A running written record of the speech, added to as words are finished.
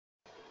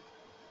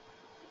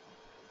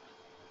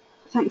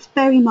Thanks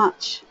very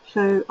much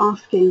for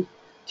asking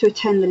to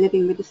attend the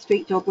Living with a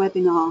Street Dog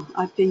webinar.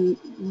 I've been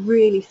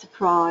really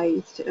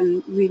surprised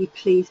and really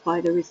pleased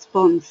by the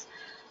response.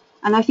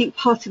 And I think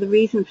part of the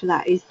reason for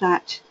that is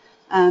that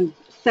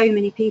so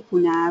many people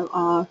now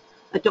are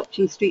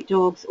adopting street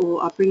dogs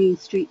or are bringing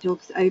street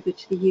dogs over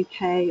to the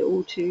UK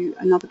or to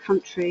another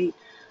country,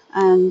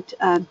 and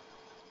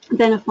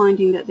then are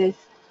finding that there's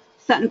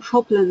certain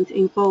problems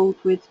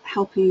involved with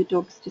helping the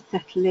dogs to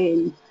settle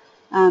in.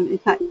 In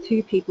fact,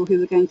 2 people who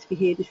were going to be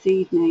here this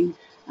evening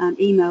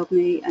emailed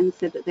me and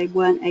said that they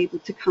weren't able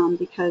to come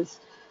because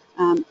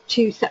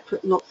 2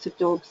 separate lots of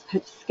dogs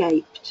had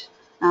escaped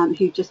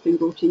who'd just been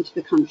brought into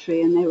the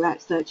country, and they were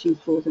out searching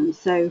for them.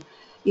 So,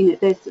 you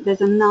know,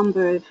 there's a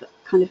number of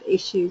kind of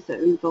issues that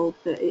are involved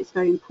that it's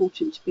very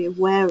important to be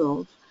aware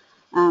of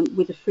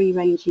with a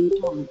free-ranging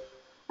dog.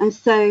 And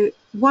so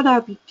what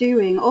I'll be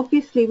doing,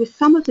 obviously, with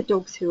some of the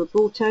dogs who are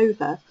brought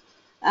over,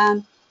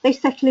 they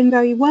settle in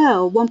very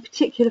well. One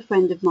particular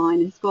friend of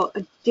mine has got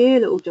a dear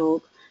little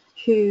dog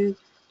who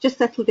just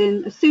settled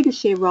in as soon as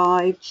she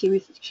arrived.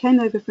 She came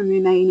over from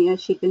Romania.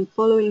 She'd been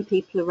following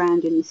people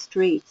around in the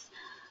streets,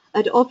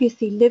 had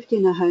obviously lived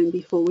in a home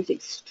before, was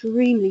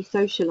extremely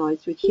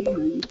socialised with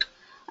humans,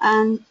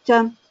 and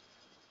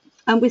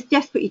was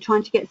desperately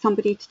trying to get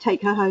somebody to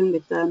take her home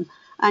with them.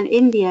 And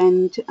in the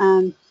end,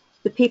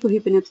 the people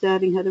who've been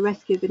observing her, the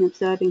rescue, have been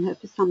observing her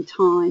for some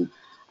time,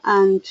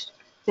 and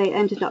they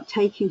ended up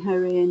taking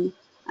her in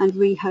and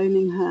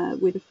rehoming her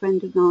with a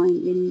friend of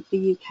mine in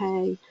the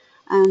UK.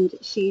 And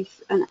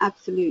she's an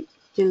absolute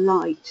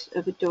delight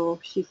of a dog.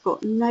 She's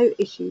got no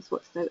issues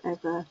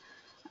whatsoever.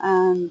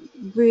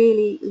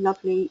 Really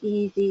lovely,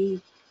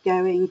 easy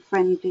going,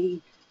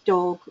 friendly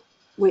dog,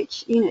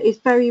 which, you know, is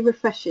very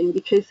refreshing,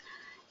 because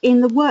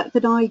in the work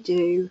that I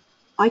do,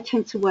 I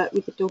tend to work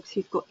with the dogs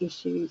who've got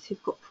issues,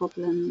 who've got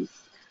problems.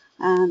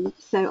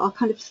 So I'll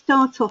kind of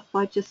start off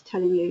by just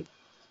telling you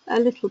a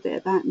little bit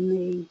about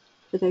me,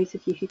 for those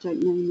of you who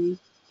don't know me.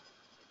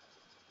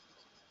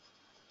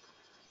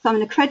 So I'm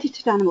an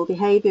accredited animal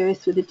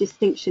behaviourist with a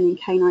distinction in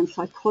canine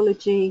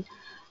psychology.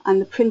 I'm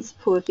the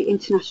principal of the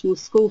International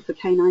School for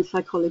Canine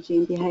Psychology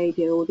and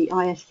Behaviour, or the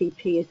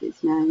ISCP as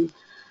it's known.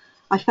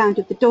 I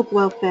founded the Dog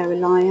Welfare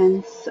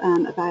Alliance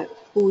about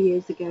 4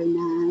 years ago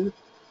now.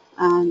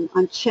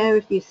 I'm chair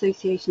of the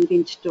Association of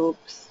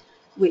Interdogs,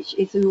 which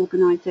is an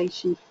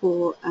organisation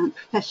for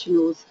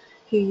professionals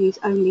who use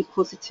only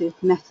positive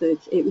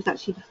methods. It was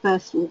actually the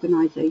first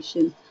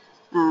organisation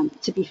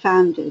to be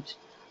founded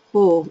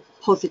for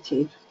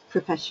positive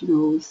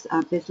professionals.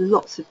 There's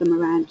lots of them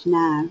around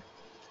now.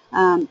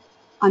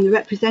 I'm the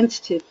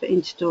representative for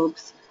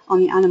Interdogs on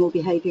the Animal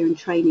Behaviour and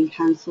Training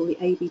Council, the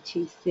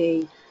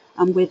ABTC,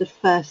 and we're the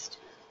first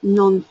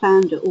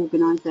non-founder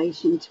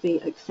organisation to be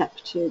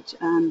accepted,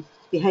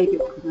 behaviour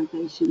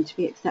organisation to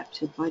be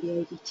accepted by the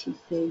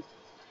ABTC.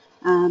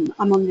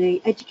 I'm on the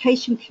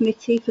Education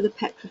Committee for the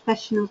Pet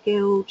Professional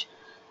Guild,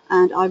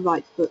 and I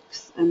write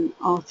books and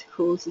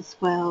articles as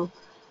well.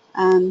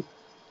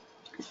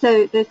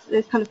 So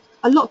there's kind of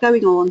a lot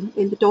going on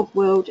in the dog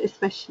world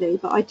especially,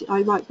 but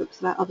I write books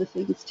about other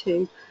things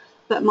too.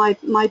 But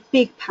my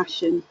big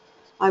passion,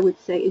 I would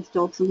say, is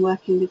dogs and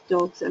working with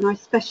dogs, and I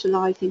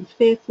specialise in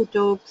fearful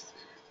dogs,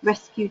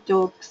 rescue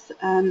dogs,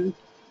 and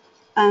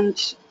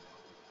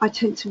I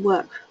tend to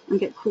work and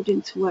get called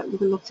in to work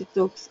with a lot of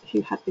dogs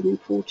who have been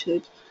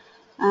imported.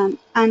 And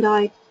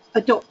I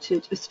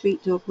adopted a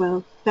street dog,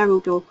 well,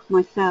 feral dog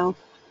myself,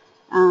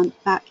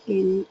 back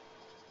in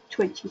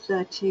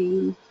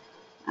 2013,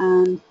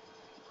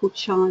 called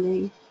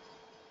Charlie.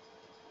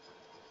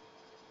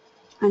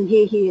 And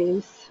here he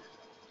is.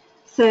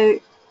 So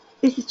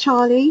this is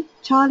Charlie.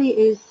 Charlie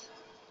is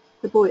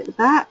the boy at the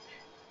back,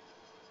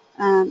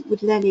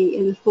 with Lenny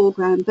in the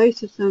foreground.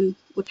 Both of them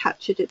were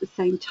captured at the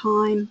same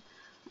time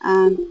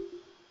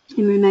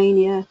in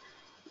Romania.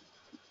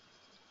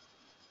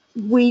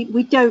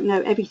 We don't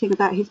know everything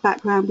about his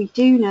background. We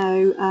do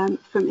know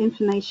from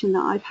information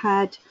that I've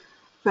had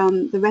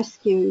from the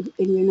rescue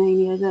in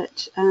Romania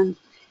that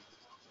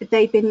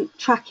they've been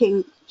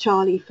tracking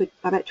Charlie for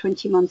about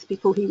 20 months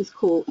before he was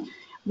caught.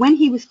 When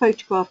he was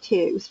photographed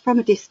here, it was from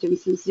a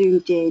distance and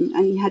zoomed in,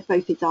 and he had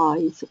both his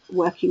eyes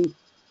working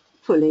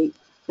fully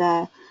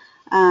there.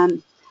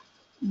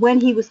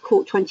 When he was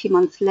caught 20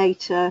 months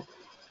later,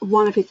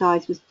 one of his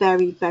eyes was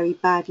very, very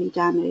badly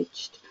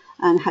damaged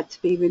and had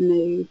to be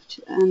removed.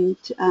 And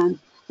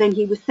then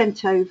he was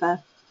sent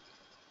over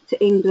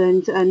to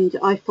England, and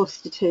I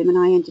fostered him, and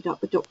I ended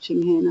up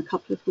adopting him a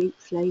couple of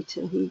weeks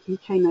later. He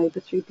came over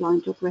through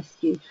Blind Dog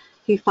Rescue,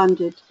 who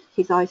funded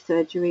his eye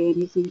surgery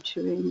and his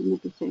neutering and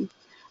everything.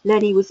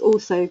 Lenny was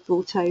also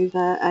brought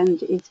over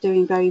and is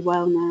doing very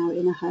well now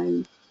in a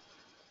home.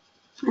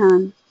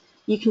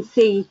 You can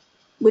see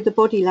with the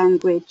body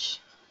language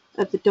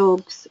of the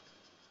dogs,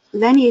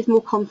 Lenny is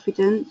more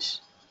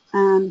confident.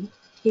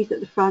 He's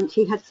at the front.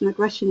 He had some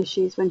aggression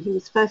issues when he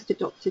was first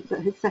adopted,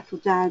 but has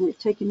settled down.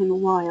 It's taken him a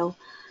while,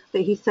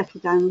 but he's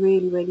settled down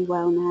really, really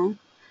well now.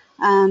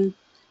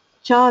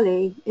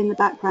 Charlie in the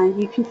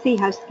background, you can see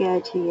how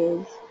scared he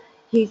is.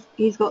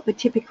 he's got the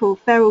typical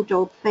feral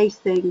dog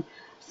facing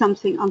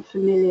something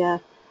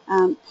unfamiliar,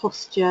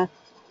 posture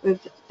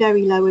with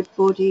very lowered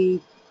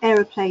body,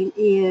 aeroplane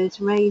ears,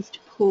 raised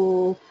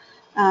paw.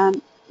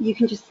 You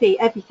can just see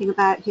everything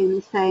about him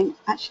is saying,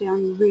 actually,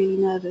 I'm really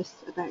nervous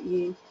about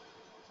you.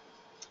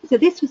 So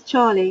this was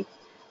Charlie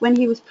when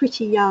he was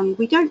pretty young.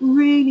 We don't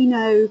really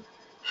know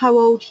how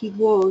old he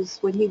was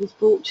when he was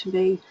brought to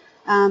me.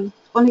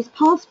 On his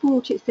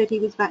passport it said he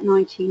was about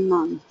 19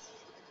 months,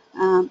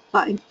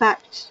 but in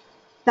fact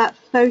that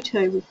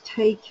photo was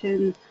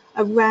taken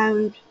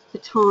around the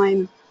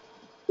time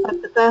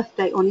of the birth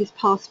date on his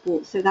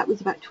passport, so that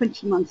was about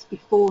 20 months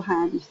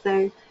beforehand.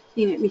 So,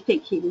 you know, we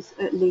think he was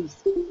at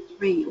least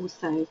 3 or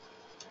so,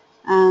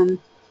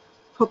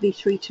 probably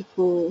 3 to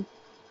 4.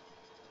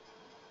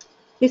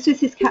 This was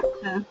his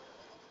captor,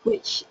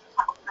 which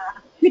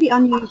pretty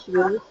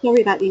unusual.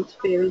 Sorry about the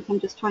interference. I'm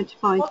just trying to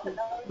find the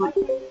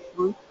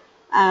microphone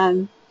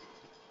on.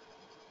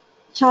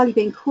 Charlie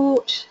being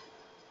caught.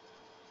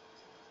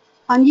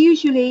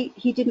 Unusually,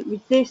 he didn't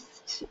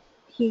resist.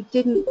 He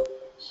didn't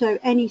show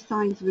any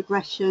signs of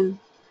aggression,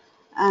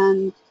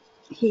 and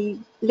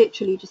he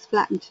literally just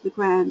flattened to the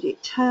ground.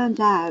 It turned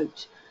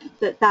out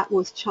that that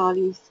was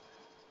Charlie's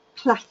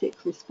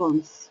classic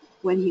response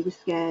when he was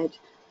scared.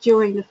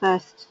 During the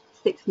first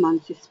 6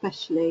 months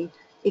especially,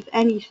 if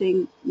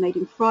anything made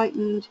him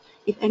frightened,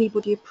 if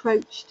anybody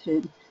approached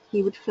him,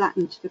 he would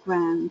flatten to the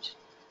ground.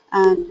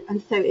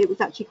 And so it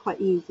was actually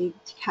quite easy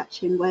to catch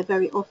him, where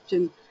very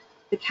often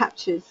the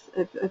captures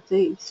of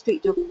the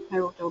street dog and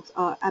feral dogs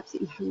are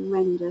absolutely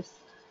horrendous,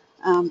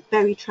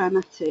 very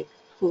traumatic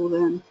for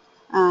them.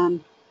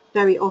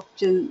 Very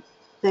often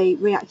they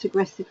react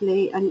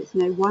aggressively, and it's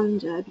no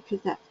wonder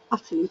because they're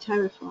utterly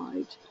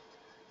terrified.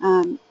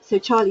 So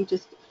Charlie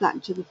just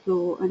flattened to the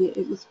floor, and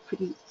it was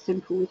pretty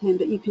simple with him,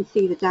 but you can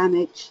see the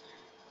damage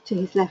to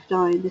his left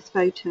eye in this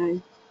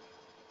photo.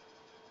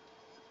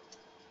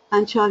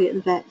 And Charlie at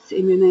the vets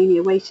in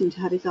Romania waiting to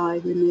have his eye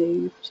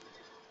removed.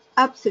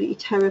 Absolutely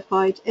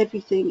terrified.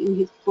 Everything in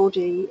his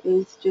body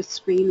is just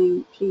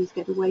screaming, please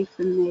get away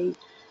from me.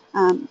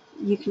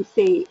 You can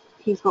see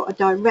he's got a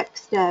direct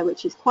stare,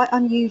 which is quite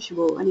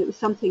unusual, and it was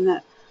something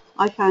that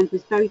I found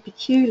was very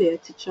peculiar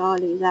to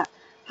Charlie, that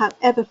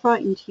however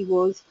frightened he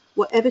was,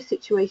 whatever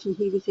situation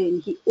he was in,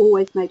 he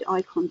always made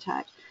eye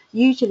contact,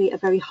 usually a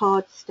very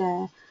hard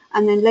stare.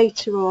 And then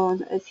later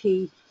on, as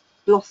he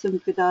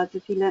blossomed with us,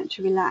 as he learnt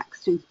to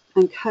relax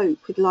and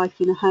cope with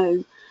life in a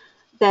home,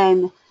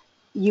 then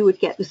you would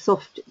get the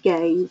soft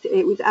gaze.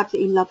 It was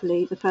absolutely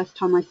lovely the first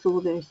time I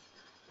saw this,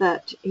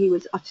 that he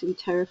was utterly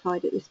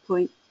terrified at this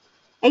point.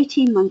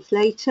 18 months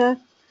later,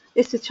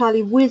 this was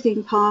Charlie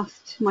whizzing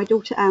past my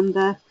daughter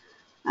Amber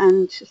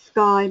and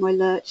Sky, my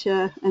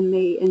lurcher, and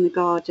me in the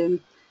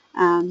garden,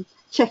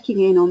 checking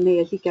in on me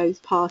as he goes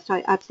past.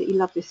 I absolutely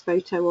love this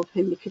photo of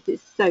him because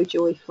it's so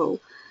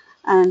joyful,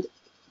 and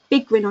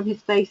big grin on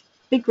his face,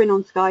 big grin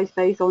on Sky's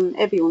face, on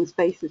everyone's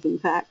faces in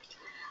fact,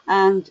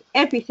 and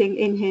everything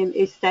in him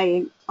is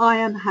saying, I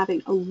am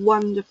having a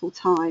wonderful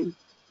time.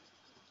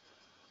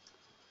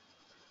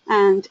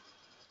 And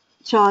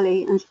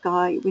Charlie and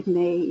Sky with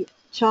me.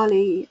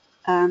 Charlie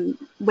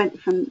went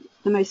from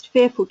the most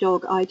fearful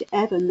dog I'd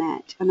ever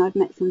met, and I've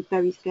met some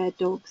very scared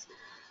dogs,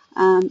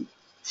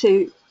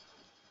 to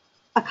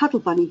a cuddle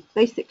bunny,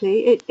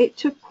 basically. It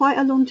took quite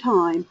a long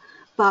time,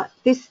 but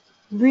this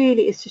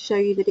really is to show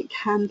you that it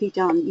can be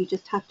done. You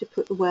just have to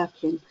put the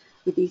work in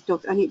with these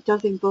dogs, and it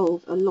does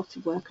involve a lot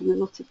of work and a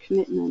lot of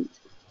commitment.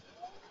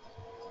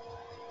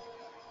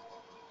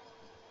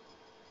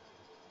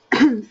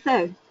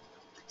 So,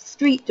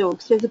 street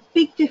dogs. There's a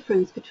big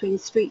difference between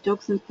street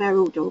dogs and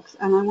feral dogs,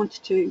 and I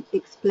wanted to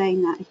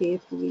explain that here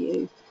for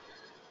you.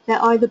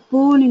 They're either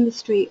born in the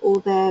street or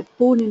they're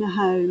born in a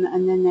home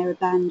and then they're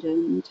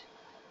abandoned.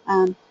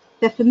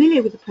 They're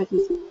familiar with the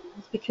presence of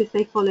humans because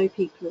they follow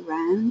people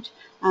around.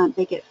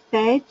 They get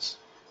fed.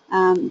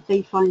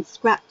 They find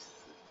scraps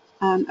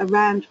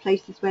around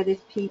places where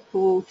there's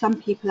people.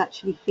 Some people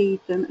actually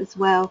feed them as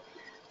well.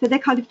 So they're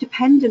kind of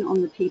dependent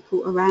on the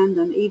people around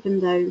them,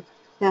 even though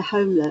they're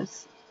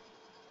homeless.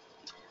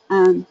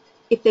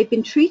 If they've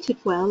been treated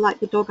well, like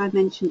the dog I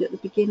mentioned at the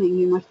beginning,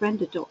 who my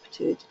friend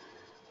adopted,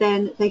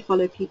 then they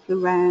follow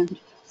people around.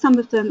 Some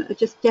of them are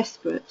just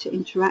desperate to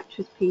interact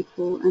with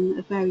people and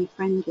are very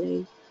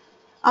friendly.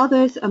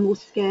 Others are more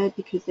scared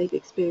because they've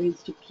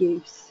experienced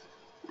abuse.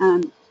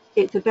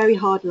 It's a very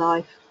hard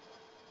life.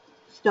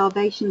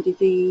 Starvation,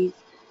 disease,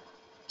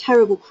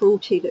 terrible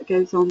cruelty that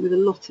goes on with a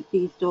lot of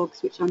these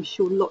dogs, which I'm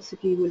sure lots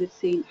of you will have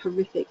seen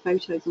horrific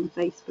photos on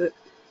Facebook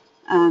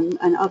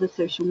and other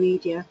social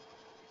media.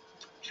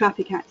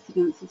 Traffic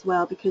accidents as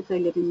well, because they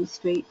live in the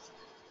streets.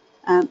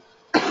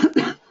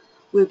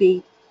 We'll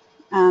be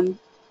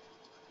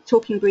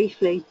talking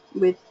briefly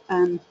with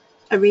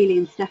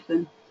Aurelian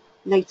Stefan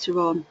later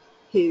on,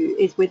 who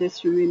is with us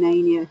from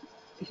Romania,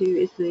 who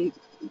is the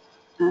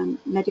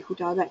medical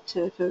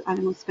director for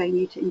Animal Spay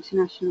Neuter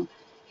International,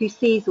 who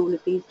sees all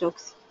of these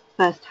dogs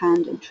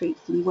firsthand and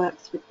treats and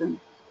works with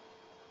them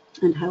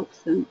and helps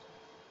them.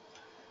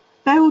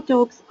 Feral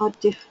dogs are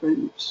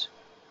different.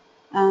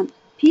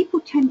 People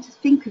tend to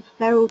think of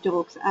feral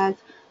dogs as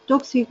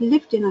dogs who've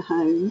lived in a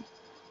home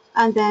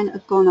and then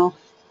have gone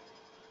off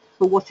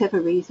for whatever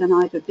reason,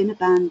 either been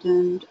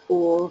abandoned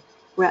or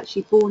were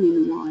actually born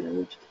in the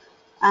wild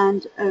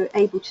and are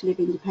able to live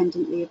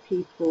independently of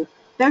people.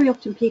 Very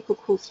often people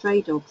call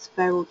stray dogs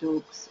feral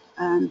dogs.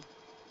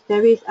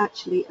 There is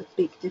actually a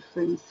big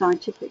difference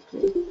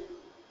scientifically.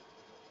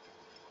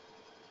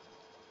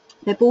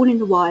 They're born in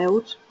the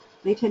wild.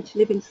 They tend to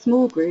live in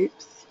small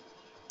groups.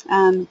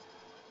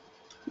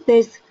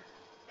 There's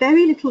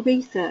very little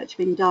research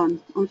been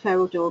done on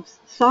feral dogs.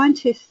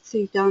 Scientists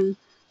who've done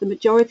the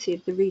majority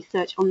of the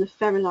research on the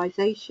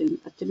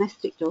feralization of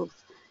domestic dogs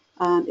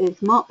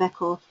is Mark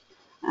Beckhoff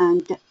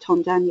and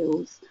Tom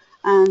Daniels.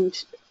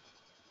 And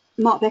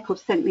Mark Beckhoff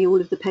sent me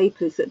all of the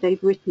papers that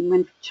they've written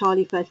when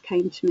Charlie first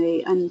came to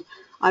me, and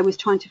I was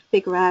trying to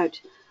figure out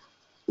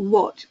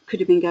what could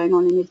have been going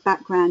on in his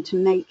background to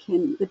make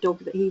him the dog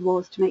that he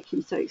was, to make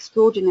him so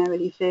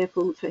extraordinarily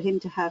fearful, for him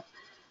to have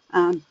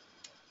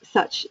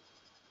such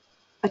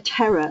a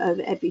terror of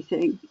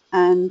everything.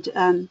 And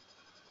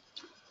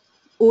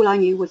all I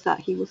knew was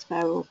that he was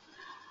feral.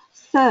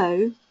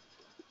 So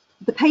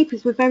the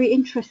papers were very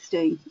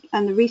interesting,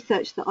 and the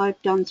research that I've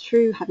done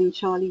through having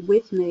Charlie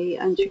with me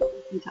and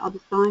talking to other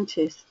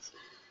scientists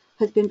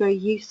has been very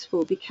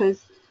useful,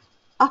 because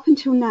up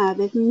until now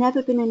there's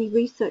never been any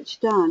research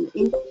done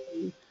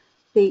into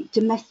the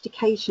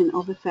domestication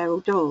of a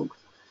feral dog.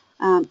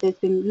 There's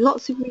been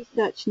lots of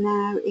research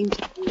now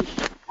into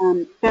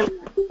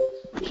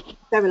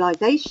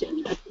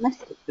sterilization of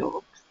domestic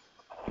dogs,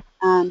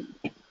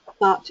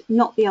 but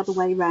not the other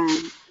way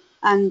round.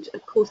 And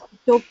of course, the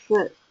dogs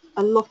that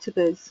a lot of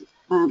us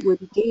will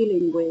be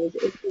dealing with,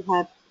 if we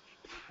have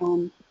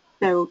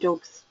feral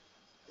dogs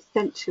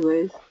sent to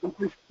us, I'm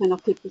going to turn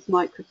off people's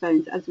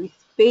microphones as we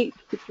speak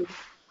because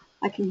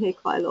I can hear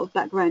quite a lot of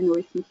background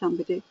noise from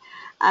somebody.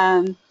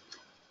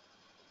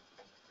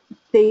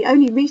 The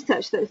only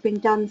research that has been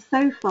done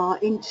so far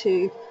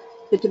into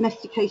the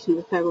domestication of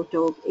a feral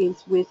dog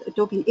is with a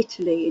dog in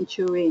Italy, in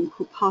Turin,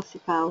 called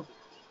Parsifal.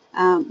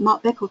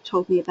 Mark Beckhoff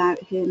told me about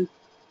him.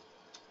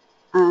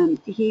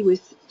 He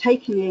was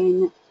taken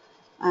in.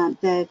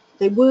 There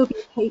will be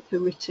a paper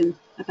written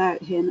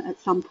about him at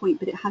some point,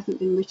 but it hasn't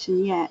been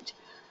written yet.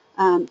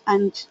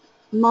 And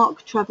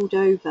Mark travelled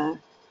over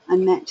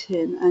and met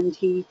him, and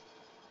he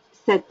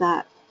said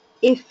that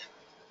if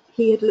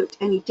he had looked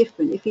any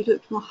different, if he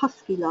looked more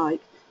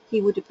husky-like,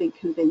 he would have been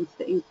convinced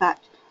that in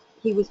fact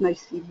he was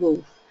mostly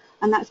wolf.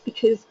 And that's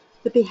because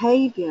the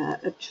behaviour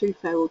of true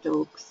feral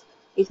dogs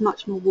is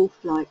much more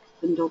wolf-like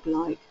than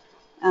dog-like.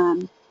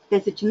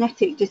 There's a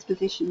genetic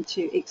disposition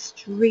to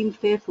extreme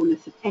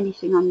fearfulness of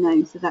anything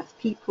unknown, so that's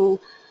people,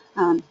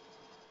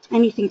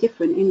 anything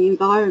different in the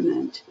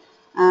environment.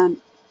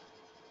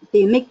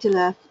 The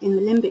amygdala in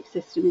the limbic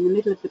system in the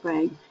middle of the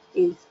brain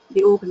is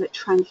the organ that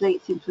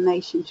translates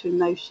information to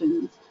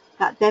emotions.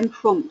 That then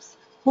prompts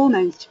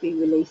hormones to be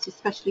released,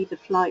 especially the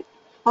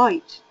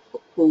flight-fight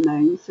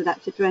hormones, so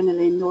that's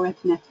adrenaline,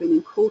 norepinephrine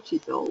and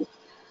cortisol,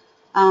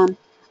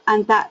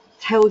 and that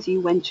tells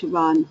you when to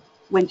run,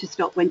 when to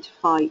stop, when to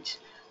fight.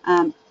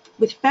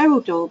 With feral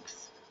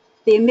dogs,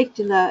 the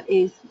amygdala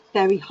is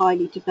very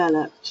highly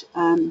developed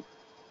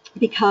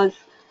because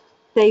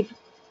they've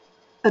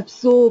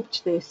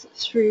absorbed this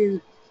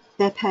through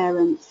their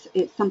parents.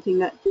 It's something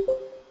that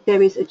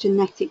there is a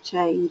genetic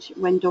change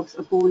when dogs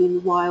are born in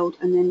the wild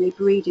and then they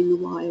breed in the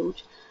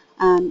wild,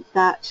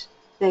 that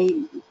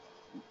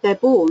they're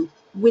born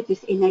with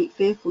this innate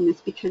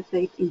fearfulness because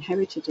they've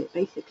inherited it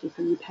basically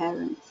from the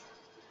parents.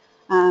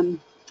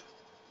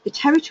 The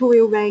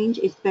territorial range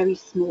is very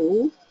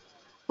small,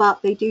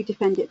 but they do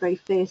defend it very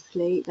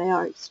fiercely. They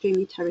are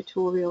extremely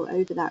territorial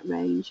over that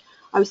range.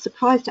 I was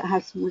surprised at how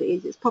small it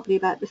is. It's probably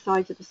about the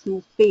size of a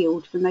small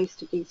field for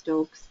most of these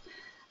dogs.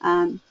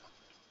 But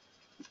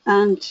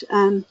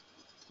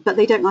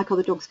they don't like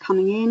other dogs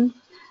coming in.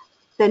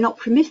 They're not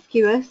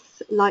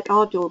promiscuous like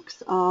our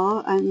dogs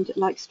are and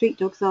like street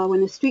dogs are.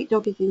 When a street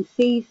dog is in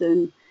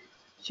season,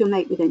 she'll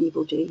mate with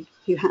anybody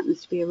who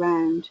happens to be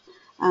around.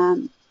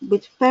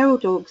 With feral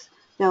dogs,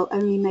 they'll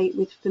only mate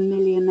with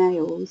familiar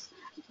males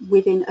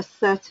within a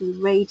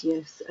certain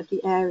radius of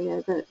the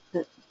area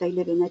that they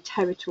live in, their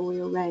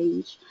territorial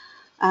range.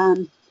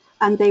 And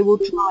they will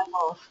drive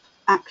off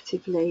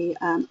actively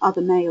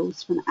other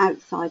males from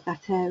outside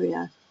that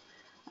area.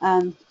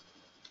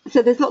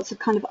 So there's lots of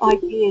kind of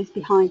ideas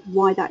behind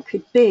why that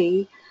could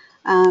be.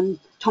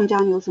 Tom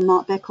Daniels and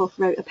Mark Beckhoff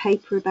wrote a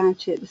paper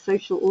about it, the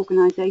social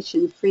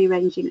organisation of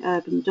free-ranging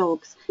urban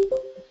dogs,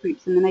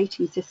 groups and the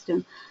mating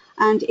system.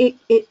 And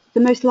the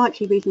most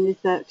likely reason is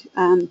that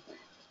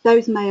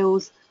those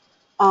males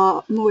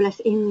are more or less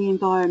in the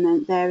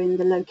environment, they're in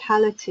the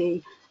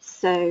locality,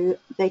 so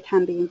they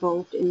can be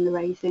involved in the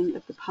raising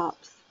of the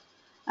pups.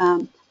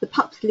 The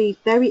pups leave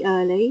very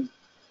early,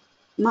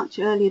 much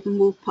earlier than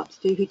wolf pups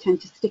do, who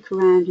tend to stick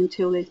around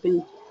until there's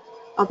been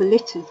other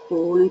litters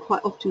born, and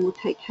quite often will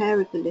take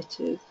care of the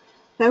litters.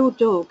 Feral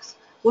dogs,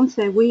 once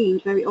they're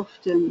weaned, very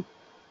often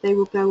they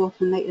will go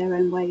off and make their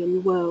own way in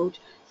the world.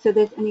 So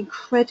there's an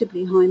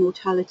incredibly high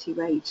mortality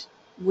rate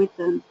with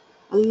them.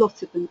 A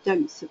lot of them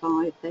don't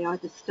survive. They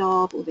either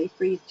starve or they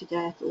freeze to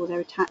death, or they're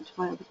attacked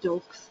by other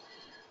dogs,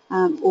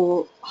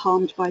 or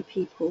harmed by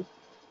people.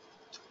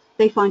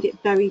 They find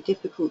it very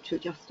difficult to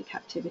adjust to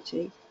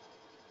captivity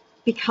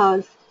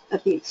because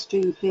of the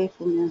extreme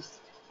fearfulness.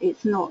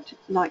 It's not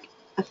like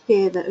a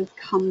fear that has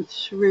come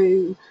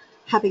through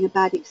having a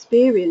bad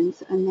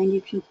experience and then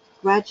you can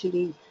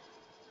gradually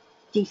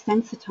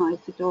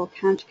desensitize the dog,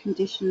 counter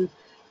condition,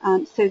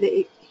 so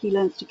that he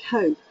learns to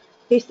cope.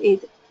 This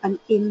is an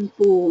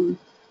inborn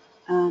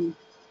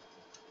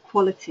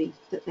quality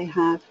that they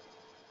have.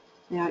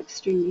 They are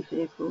extremely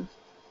fearful.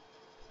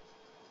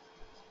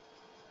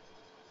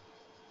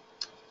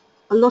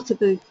 A lot of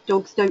the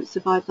dogs don't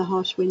survive the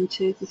harsh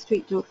winters, the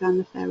street dogs and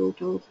the feral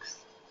dogs.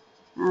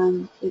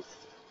 It's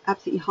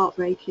absolutely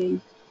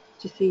heartbreaking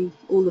to see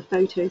all the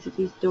photos of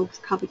these dogs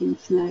covered in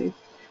snow.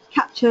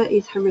 Capture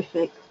is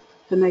horrific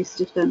for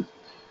most of them.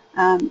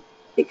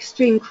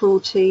 Extreme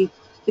cruelty.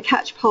 The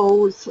catch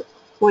poles,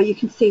 well, you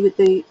can see with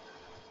the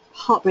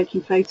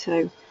heartbreaking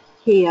photo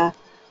here,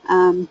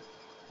 the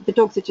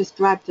dogs are just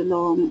dragged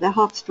along. They're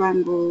half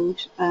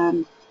strangled.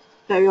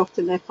 Very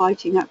often they're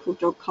fighting. That poor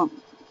dog can't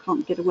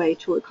get away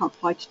at all. It can't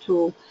fight at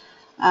all.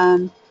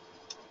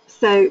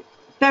 So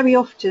very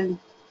often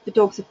the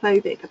dogs are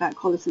phobic about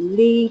collars and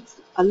leads.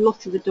 A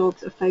lot of the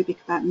dogs are phobic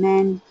about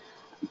men,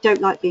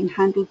 don't like being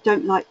handled,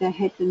 don't like their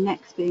heads and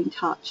necks being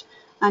touched,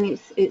 and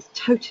it's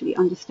totally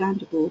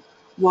understandable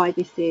why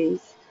this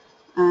is.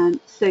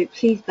 So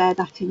please bear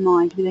that in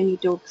mind with any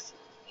dogs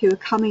who are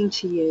coming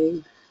to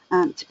you,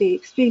 to be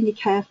extremely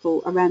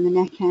careful around the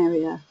neck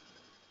area.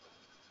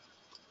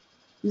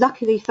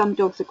 Luckily, some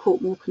dogs are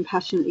caught more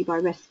compassionately by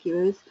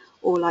rescuers,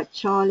 or like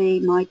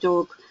Charlie, my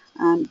dog,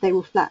 they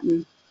will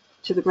flatten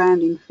to the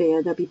ground in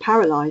fear. They'll be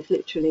paralysed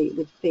literally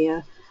with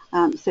fear,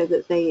 so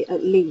that they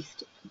at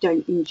least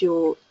don't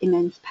endure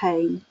immense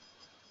pain.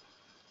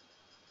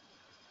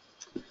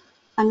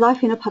 And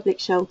life in a public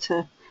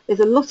shelter. There's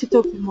a lot of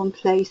dogs in one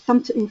place.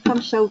 In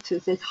some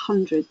shelters there's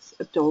hundreds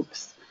of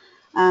dogs.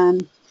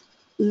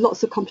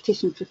 Lots of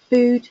competition for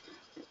food.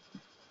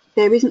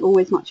 There isn't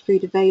always much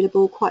food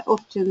available. Quite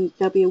often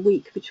there'll be a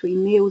week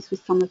between meals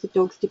with some of the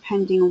dogs,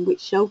 depending on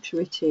which shelter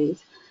it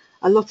is.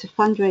 A lot of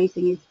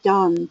fundraising is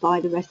done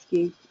by the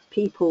rescue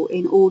people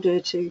in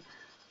order to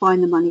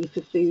find the money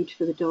for food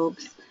for the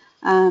dogs.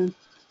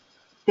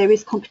 There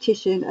is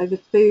competition over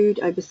food,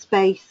 over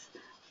space.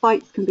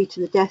 Fights can be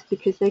to the death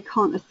because they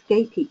can't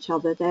escape each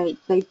other.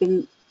 They've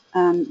been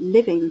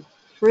living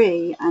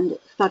free, and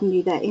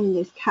suddenly they're in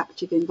this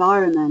captive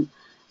environment.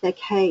 They're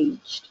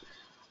caged.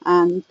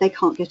 They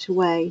can't get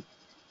away.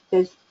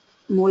 There's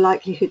more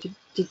likelihood of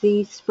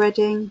disease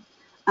spreading,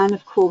 and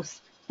of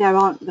course there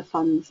aren't the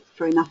funds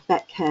for enough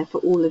vet care for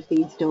all of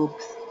these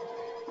dogs.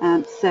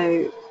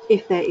 So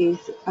if there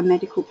is a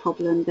medical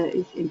problem that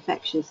is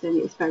infectious, then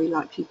it's very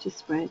likely to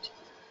spread.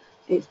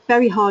 It's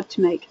very hard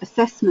to make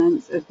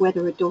assessments of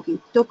whether a dog is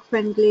dog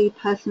friendly,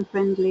 person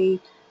friendly,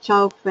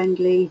 child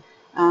friendly.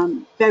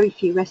 Very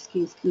few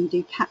rescues can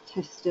do cat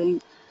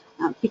testing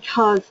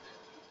because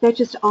there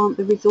just aren't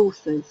the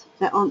resources.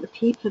 There aren't the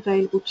people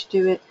available to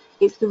do it.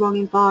 It's the wrong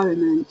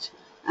environment.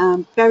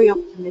 Very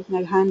often there's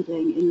no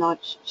handling in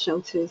large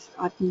shelters.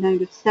 I've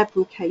known of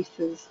several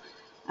cases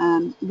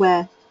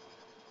where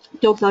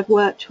dogs I've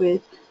worked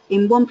with,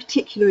 in one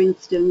particular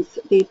instance,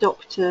 the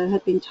adopter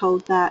had been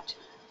told that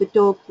the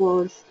dog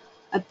was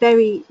a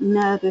very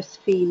nervous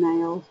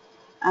female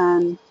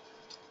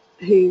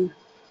who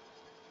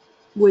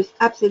was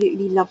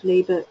absolutely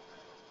lovely but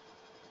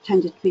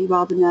tended to be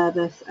rather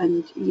nervous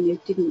and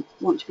didn't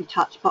want to be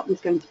touched, but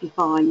was going to be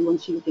fine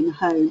once she was in a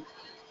home.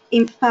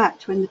 In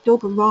fact, when the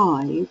dog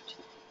arrived,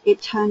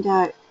 it turned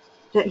out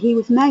that he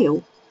was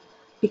male,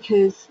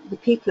 because the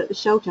people at the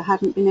shelter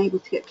hadn't been able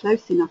to get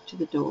close enough to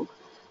the dog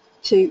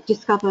to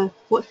discover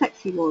what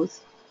sex he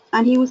was,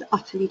 and he was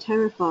utterly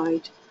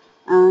terrified.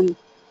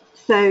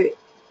 So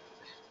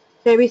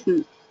there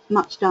isn't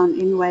much done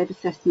in the way of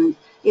assessment.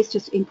 It's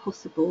just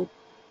impossible.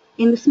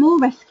 In the small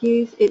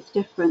rescues, it's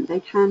different. They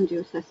can do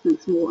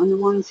assessments more, and the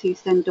ones who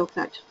send dogs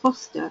out to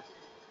foster,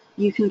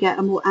 you can get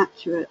a more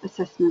accurate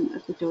assessment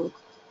of the dog.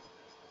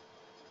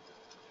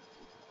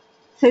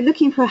 So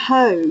looking for a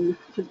home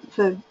for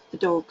the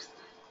dogs.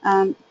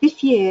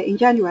 This year, in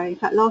January, in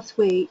fact last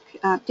week,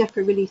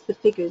 DEFRA released the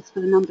figures for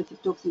the numbers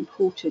of dogs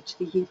imported to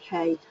the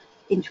UK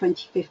in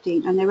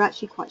 2015, and they're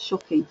actually quite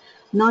shocking.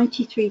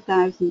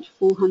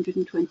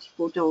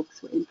 93,424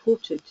 dogs were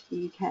imported to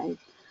the UK.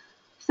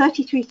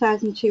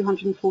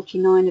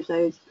 33,249 of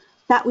those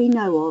that we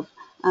know of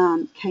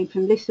came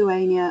from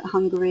Lithuania,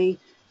 Hungary,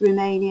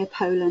 Romania,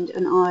 Poland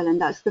and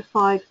Ireland. That's the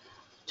 5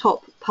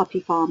 top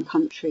puppy farm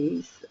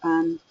countries.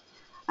 And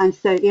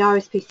so the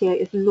RSPCA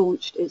has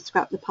launched its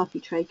Scrap the Puppy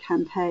Trade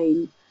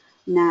campaign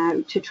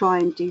now to try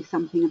and do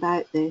something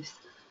about this.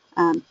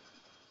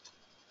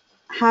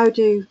 How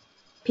do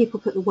people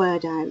put the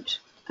word out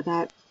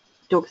about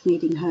dogs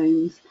needing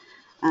homes?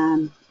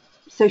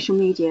 Social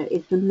media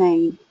is the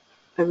main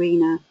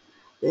arena.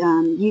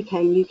 UK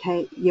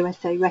and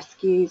USA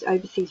rescues,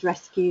 overseas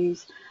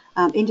rescues,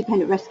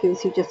 independent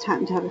rescuers who just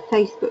happen to have a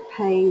Facebook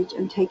page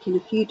and take in a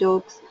few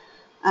dogs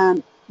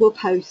will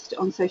post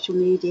on social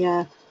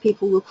media.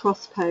 People will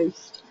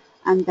cross-post,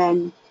 and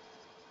then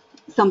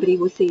somebody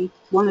will see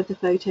one of the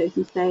photos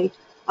and say,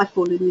 I've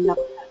fallen in love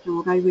with that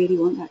dog, I really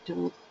want that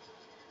dog.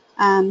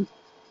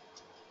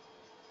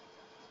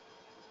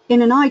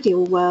 In an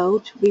ideal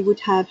world, we would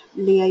have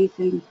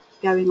liaising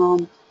going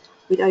on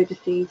with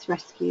overseas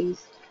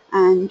rescues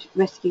and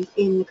rescues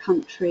in the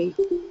country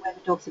where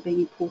the dogs are being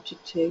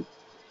imported to.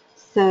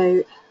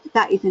 So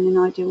that is in an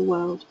ideal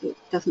world. It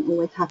doesn't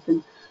always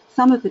happen.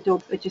 Some of the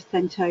dogs are just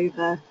sent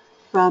over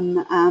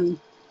from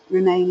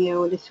Romania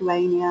or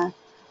Lithuania,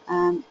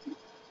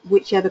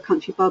 whichever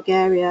country,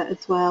 Bulgaria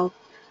as well.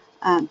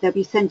 They'll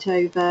be sent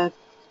over,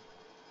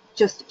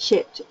 just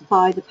shipped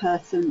by the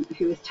person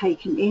who has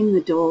taken in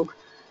the dog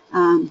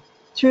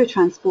through a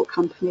transport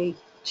company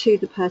to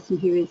the person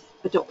who is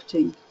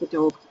adopting the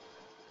dog.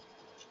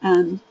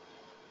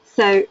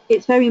 So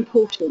it's very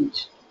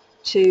important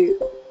to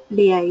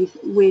liaise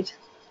with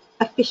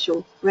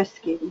official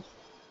rescues,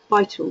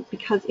 vital,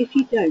 because if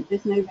you don't,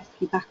 there's no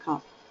rescue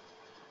backup.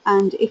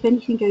 And if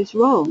anything goes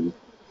wrong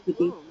with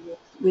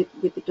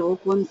the dog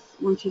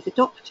once he's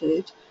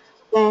adopted,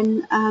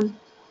 then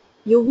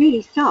you're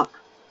really stuck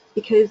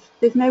because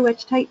there's nowhere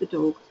to take the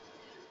dog.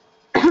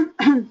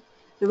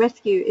 The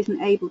rescue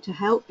isn't able to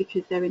help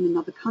because they're in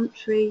another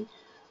country,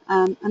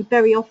 and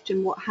very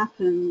often what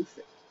happens,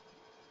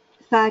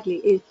 sadly,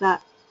 is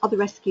that other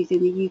rescues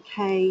in the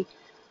UK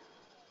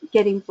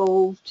get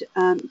involved.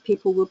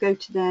 People will go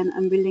to them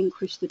and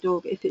relinquish the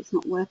dog if it's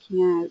not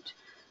working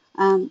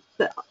out.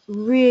 But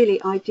really,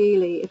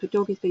 ideally, if a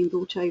dog is being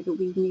brought over,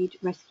 we need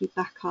rescue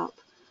backup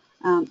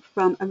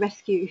from a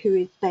rescue who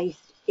is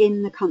based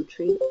in the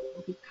country that the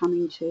dog is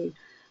coming to,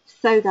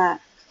 so that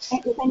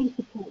if any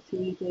support is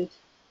needed,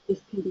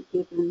 this can be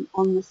given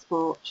on the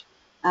spot.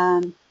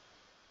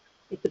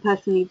 If the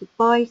person needs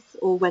advice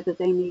or whether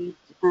they need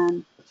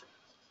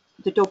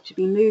the dog to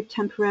be moved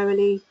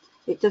temporarily,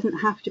 it doesn't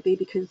have to be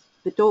because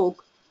the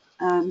dog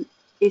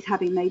is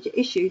having major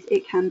issues.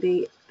 It can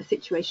be a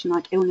situation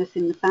like illness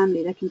in the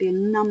family. There can be a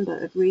number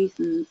of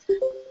reasons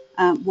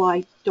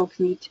why dogs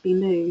need to be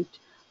moved,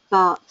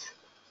 but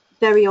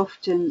very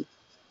often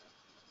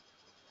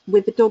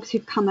with the dogs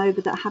who've come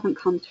over that haven't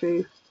come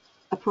through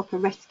a proper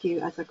rescue,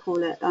 as I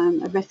call it,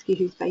 a rescue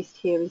who's based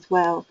here as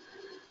well,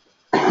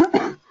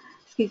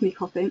 excuse me,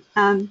 coughing,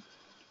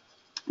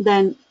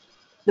 then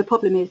the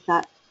problem is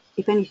that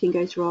if anything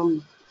goes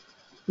wrong,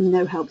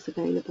 no help's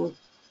available.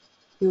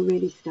 You're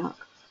really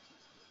stuck.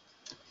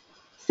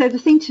 So the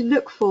thing to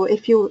look for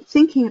if you're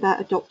thinking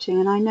about adopting,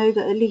 and I know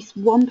that at least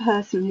one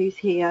person who's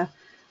here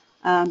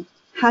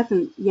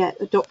hasn't yet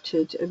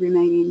adopted a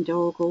Romanian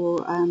dog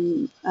or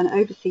an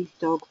overseas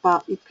dog,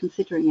 but is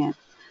considering it.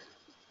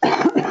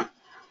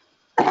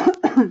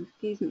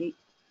 Excuse me.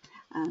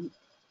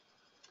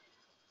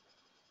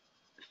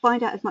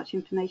 Find out as much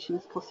information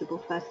as possible,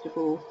 first of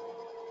all.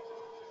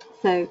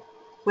 So,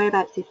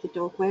 whereabouts is the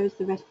dog? Where is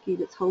the rescue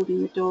that's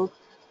holding the dog?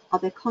 Are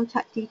there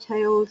contact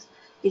details?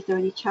 Is there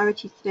any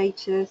charity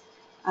status?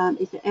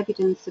 Is there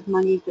evidence of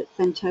money that's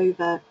sent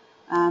over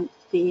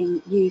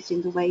being used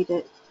in the way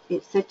that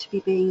it's said to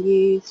be being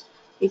used?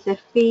 Is there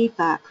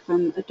feedback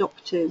from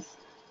adopters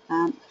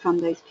from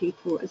those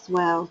people as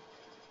well?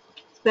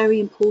 It's very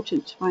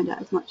important to find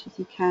out as much as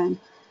you can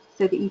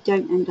so that you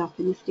don't end up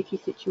in a sticky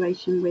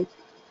situation with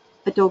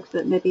a dog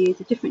that maybe is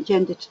a different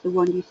gender to the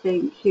one you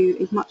think, who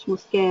is much more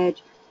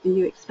scared than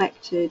you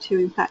expected, who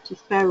in fact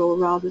is feral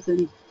rather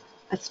than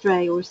a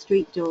stray or a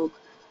street dog,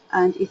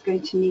 and is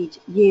going to need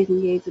years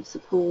and years of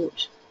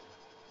support.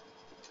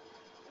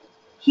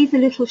 He's a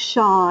little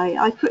shy.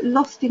 I put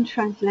lost in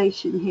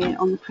translation here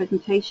on the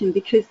presentation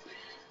because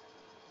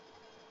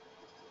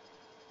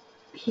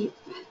he's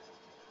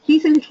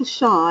a little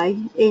shy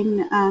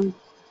in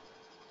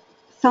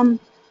some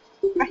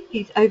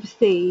rescues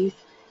overseas.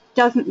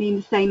 Doesn't mean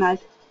the same as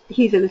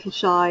he's a little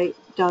shy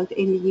does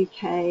in the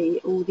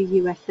UK or the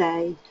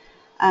USA.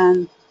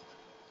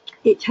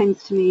 It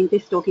tends to mean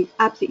this dog is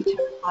absolutely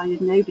terrified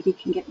and nobody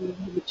can get near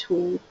him at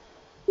all,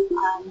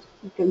 and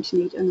he's going to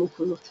need an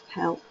awful lot of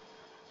help.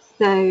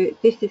 So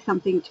this is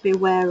something to be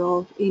aware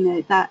of. You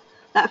know,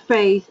 that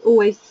phrase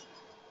always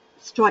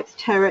strikes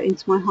terror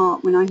into my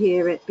heart when I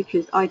hear it,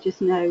 because I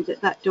just know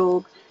that that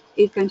dog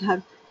is going to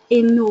have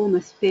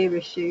enormous fear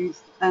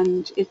issues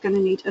and is going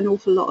to need an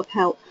awful lot of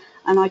help.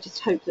 And I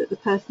just hope that the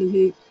person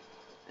who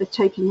has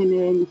taken him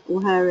in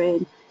or her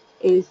in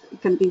is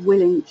going to be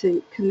willing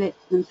to commit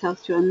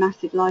themselves to a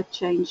massive life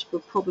change for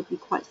probably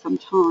quite some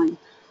time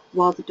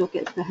while the dog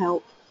gets the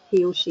help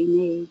he or she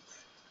needs.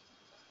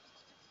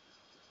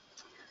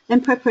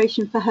 Then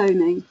preparation for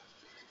homing.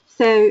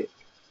 So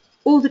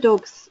all the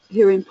dogs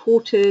who are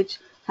imported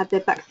have their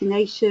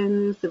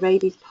vaccinations, the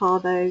rabies,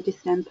 parvo,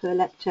 distemper,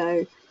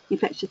 lepto,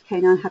 infectious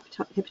canine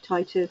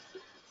hepatitis.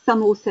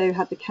 Some also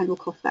have the kennel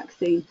cough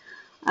vaccine.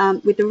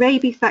 With the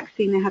rabies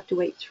vaccine, they have to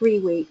wait 3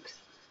 weeks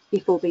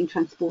before being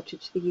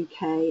transported to the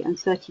UK, and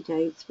 30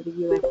 days for the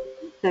US.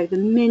 So the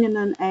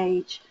minimum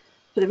age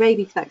for the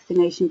rabies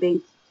vaccination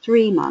being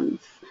 3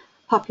 months,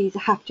 puppies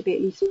have to be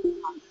at least 4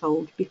 months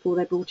old before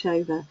they're brought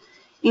over.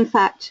 In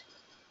fact,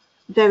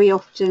 very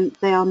often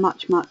they are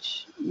much,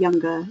 much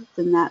younger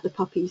than that. The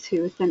puppies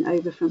who are sent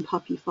over from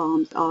puppy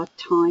farms are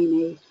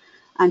tiny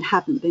and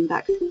haven't been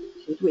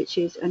vaccinated, which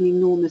is an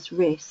enormous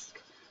risk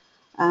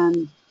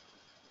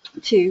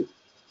to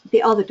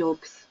the other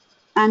dogs,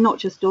 and not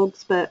just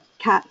dogs, but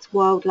cats,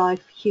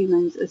 wildlife,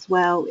 humans as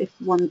well, if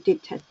one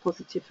did test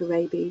positive for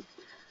rabies.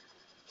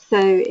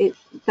 So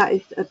that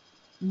is a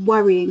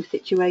worrying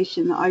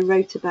situation that I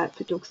wrote about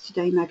for Dogs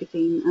Today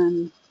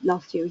magazine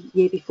last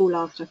year before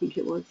last, I think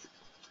it was.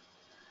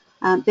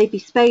 They'd be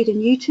spayed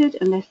and neutered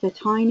unless they're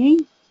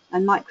tiny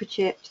and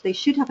microchipped. They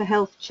should have a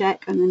health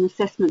check and an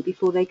assessment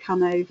before they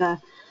come over,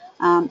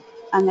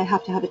 and they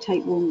have to have a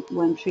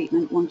tapeworm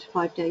treatment 1 to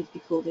 5 days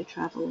before they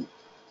travel.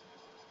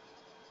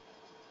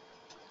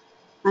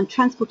 And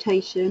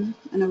transportation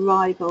and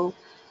arrival.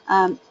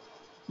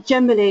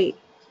 Generally,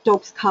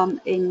 dogs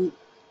come in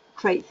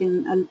crates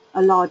in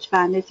a large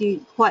van. There's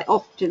quite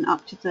often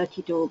up to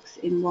 30 dogs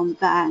in one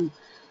van.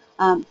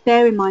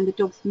 Bear in mind the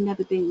dogs have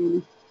never been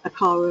in a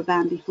car or a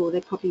van before.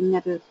 They've probably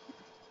never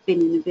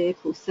been in a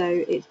vehicle, so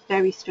it's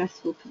very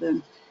stressful for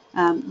them.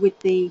 With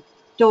the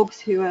dogs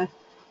who are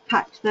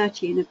packed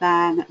 30 in a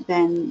van,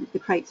 then the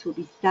crates will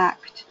be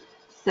stacked,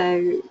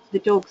 so the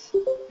dogs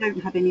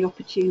don't have any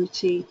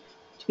opportunity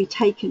to be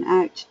taken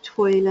out to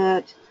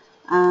toilet.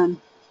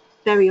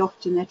 Very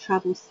often they're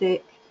travel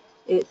sick.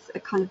 It's a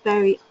kind of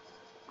very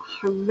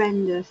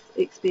horrendous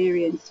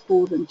experience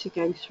for them to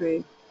go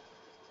through.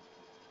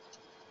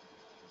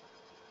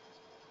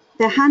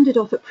 They're handed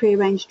off at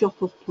pre-arranged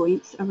drop-off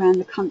points around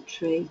the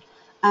country.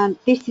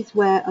 This is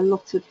where a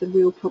lot of the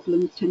real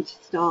problems tend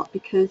to start,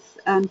 because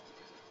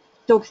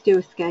dogs do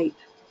escape.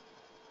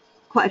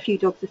 Quite a few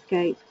dogs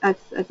escape. As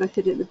I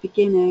said at the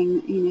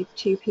beginning,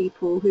 2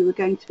 people who were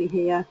going to be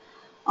here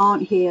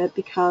aren't here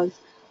because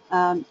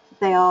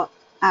they are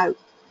out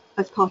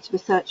as part of a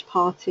search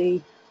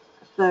party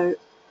for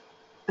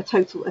a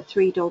total of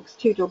 3 dogs,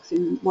 2 dogs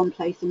in one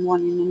place and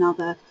 1 in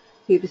another,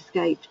 who've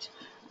escaped.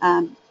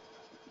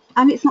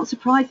 And it's not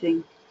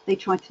surprising they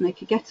try to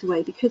make a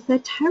getaway because they're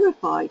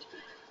terrified.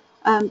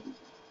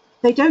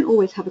 They don't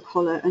always have a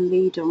collar and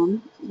lead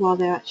on while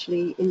they're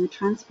actually in the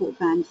transport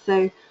van.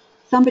 So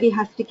somebody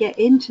has to get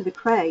into the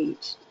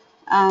crate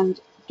and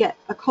get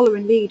a collar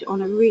and lead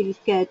on a really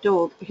scared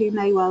dog who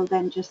may well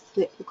then just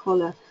slip the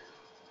collar.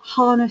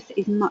 Harness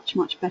is much,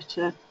 much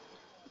better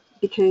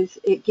because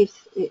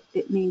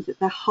it means that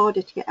they're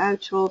harder to get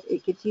out of.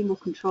 It gives you more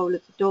control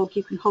of the dog.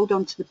 You can hold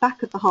on to the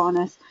back of the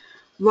harness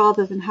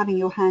rather than having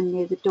your hand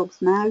near the dog's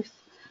mouth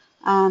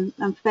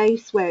and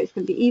face, where it's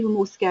going to be even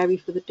more scary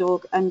for the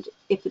dog, and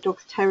if the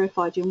dog's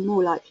terrified, you're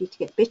more likely to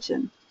get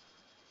bitten.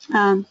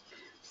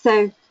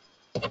 So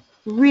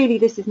really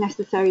this is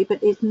necessary,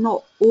 but it's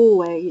not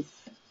always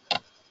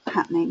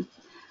happening.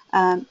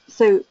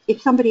 So if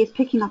somebody is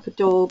picking up a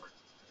dog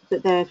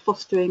that they're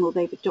fostering or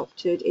they've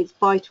adopted, it's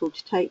vital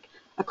to take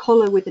a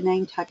collar with a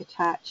name tag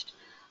attached,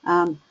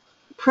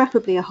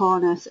 preferably a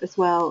harness as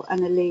well,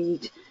 and a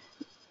lead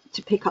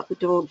to pick up the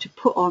dog, to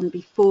put on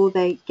before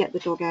they get the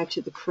dog out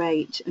of the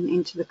crate and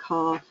into the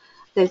car.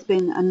 There's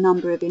been a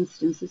number of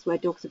instances where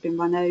dogs have been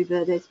run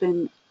over. There's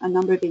been a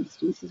number of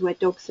instances where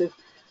dogs have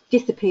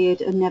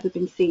disappeared and never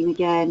been seen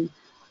again,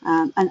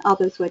 and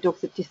others where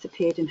dogs have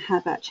disappeared and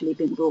have actually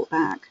been brought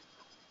back.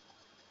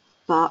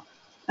 But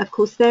of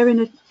course they're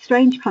in a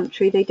strange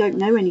country, they don't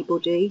know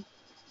anybody,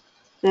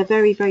 they're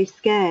very, very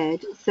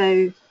scared,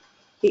 so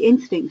the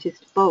instinct is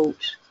to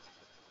bolt,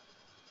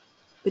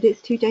 but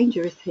it's too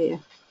dangerous here.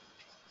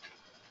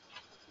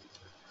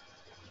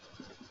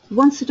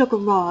 Once the dog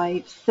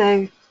arrives,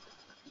 so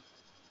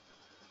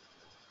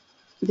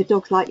the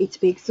dog's likely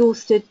to be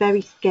exhausted, very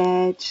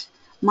scared,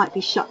 might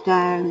be shut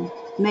down,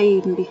 may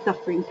even be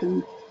suffering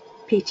from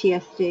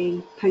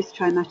PTSD,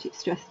 post-traumatic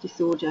stress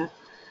disorder.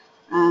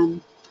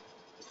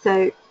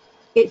 So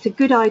it's a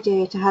good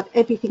idea to have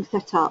everything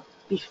set up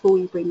before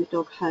you bring the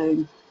dog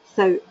home.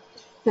 So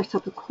set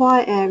up a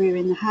quiet area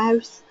in the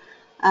house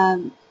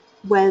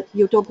where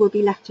your dog will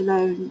be left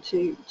alone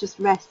to just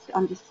rest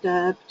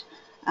undisturbed.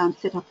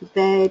 Set up a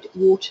bed,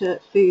 water,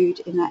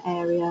 food in that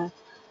area.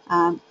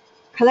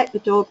 Collect the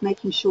dog,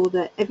 making sure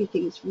that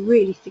everything is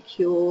really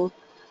secure,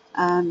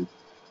 and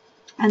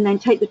then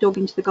take the dog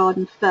into the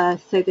garden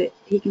first so that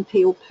he can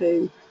pee or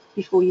poo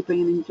before you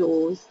bring him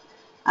indoors,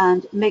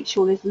 and make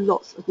sure there's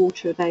lots of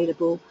water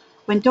available.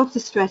 When dogs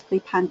are stressed, they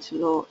pant a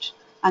lot,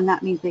 and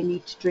that means they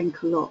need to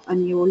drink a lot,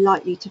 and you're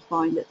likely to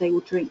find that they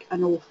will drink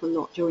an awful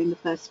lot during the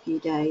first few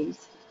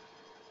days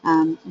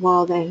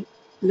while they're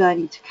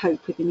learning to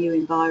cope with the new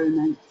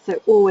environment.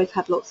 So always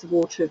have lots of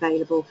water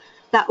available.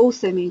 That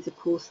also means, of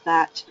course,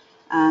 that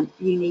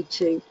you need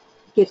to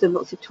give them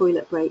lots of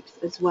toilet breaks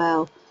as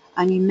well,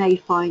 and you may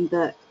find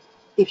that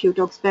if your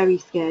dog's very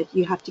scared,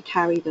 you have to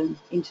carry them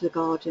into the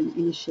garden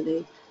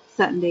initially.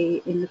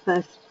 Certainly in the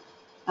first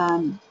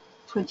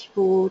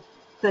 24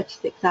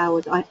 36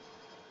 hours,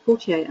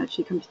 48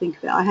 actually, come to think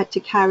of it, I had to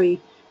carry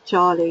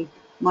Charlie,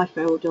 my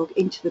feral dog,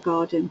 into the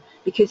garden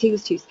because he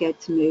was too scared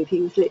to move.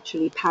 He was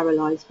literally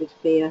paralysed with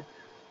fear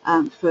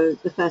for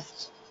the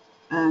first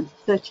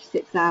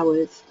 36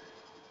 hours,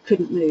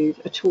 couldn't move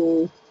at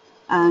all,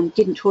 and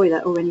didn't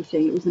toilet or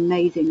anything. It was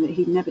amazing that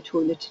he'd never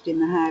toileted in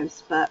the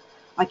house, but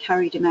I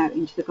carried him out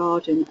into the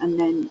garden, and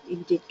then he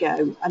did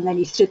go, and then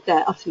he stood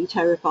there utterly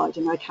terrified,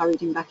 and I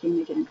carried him back in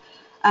again,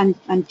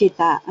 and did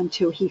that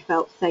until he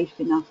felt safe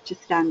enough to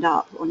stand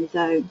up on his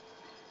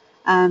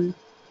own.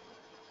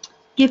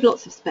 Give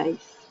lots of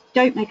space.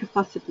 Don't make a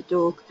fuss of the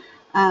dog.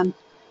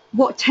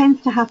 What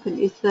tends to happen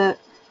is that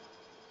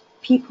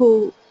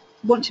people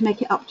want to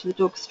make it up to the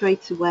dog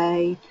straight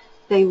away.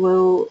 They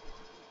will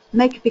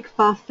make a big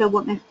fuss. They'll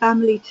want their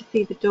family to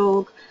see the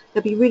dog.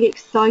 They'll be really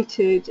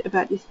excited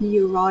about this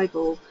new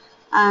arrival,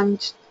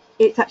 and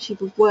it's actually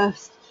the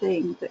worst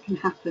thing that can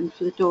happen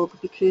for the dog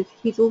because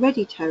he's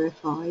already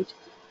terrified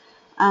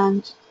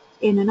and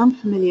in an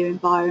unfamiliar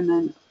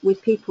environment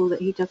with people that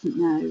he doesn't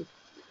know.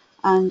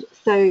 And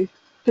so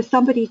for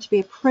somebody to be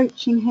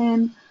approaching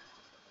him,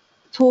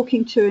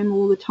 talking to him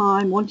all the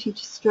time, wanting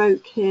to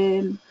stroke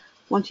him,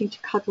 wanting to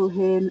cuddle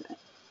him,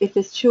 if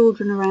there's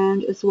children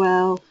around as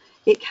well,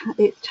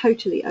 it's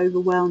totally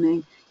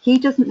overwhelming. He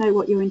doesn't know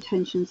what your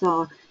intentions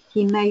are.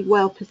 He may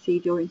well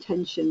perceive your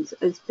intentions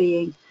as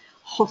being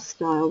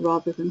hostile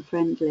rather than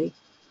friendly.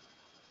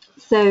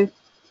 So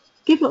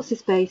give lots of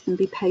space and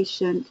be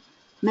patient.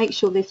 Make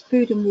sure there's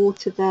food and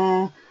water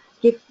there.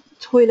 Give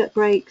toilet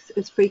breaks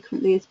as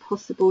frequently as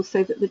possible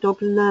so that the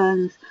dog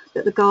learns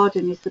that the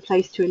garden is the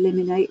place to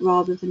eliminate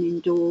rather than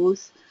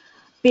indoors.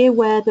 Be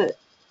aware that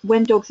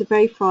when dogs are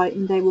very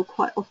frightened, they will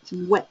quite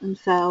often wet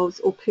themselves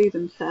or poo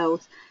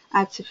themselves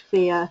out of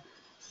fear.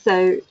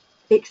 So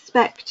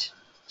expect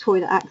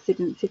toilet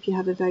accidents if you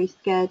have a very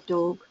scared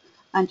dog,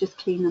 and just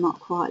clean them up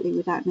quietly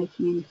without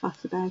making any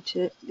fuss about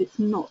it. It's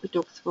not the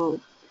dog's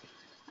fault.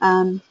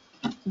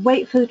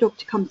 Wait for the dog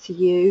to come to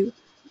you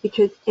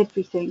because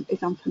everything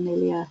is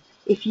unfamiliar.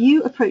 If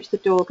you approach the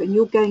dog and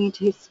you're going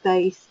into his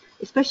space,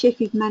 especially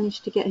if you've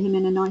managed to get him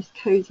in a nice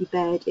cozy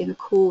bed in a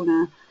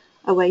corner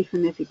away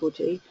from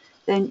everybody,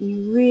 then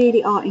you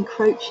really are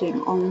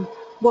encroaching on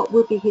what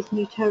will be his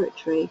new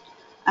territory,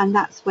 and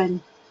that's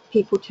when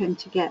people tend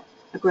to get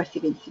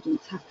aggressive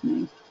incidents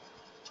happening.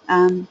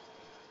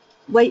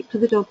 Wait for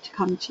the dog to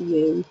come to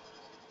you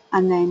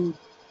and then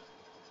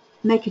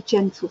make a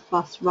gentle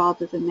fuss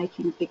rather than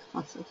making a big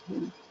fuss of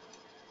him.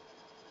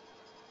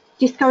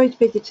 Discourage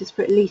visitors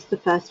for at least the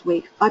first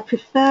week. I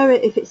prefer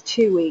it if it's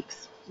 2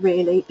 weeks,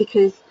 really,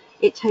 because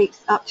it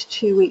takes up to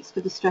 2 weeks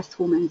for the stress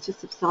hormones to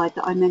subside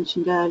that I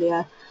mentioned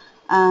earlier.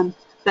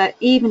 But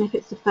even if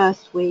it's the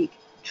first week,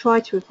 try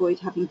to avoid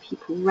having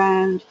people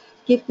round.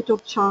 Give the dog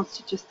a chance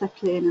to just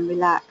settle in and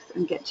relax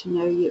and get to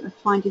know you and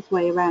find his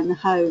way around the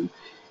home.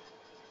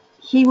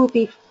 He will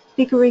be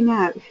figuring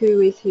out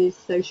who is his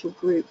social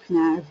group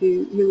now,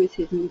 who is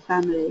his new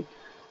family.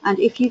 And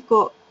if you've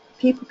got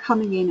people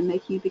coming in and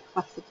making a big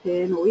fuss of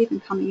him, or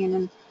even coming in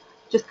and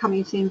just coming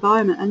into the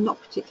environment and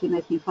not particularly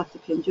making a fuss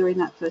of him during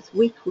that first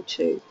week or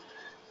two,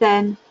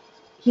 then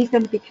he's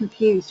going to be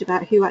confused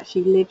about who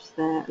actually lives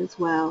there as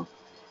well.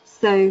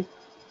 So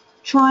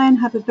try and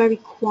have a very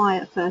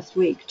quiet first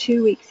week,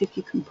 2 weeks if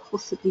you can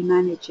possibly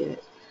manage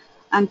it,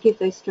 and give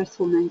those stress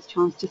hormones a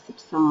chance to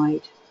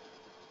subside.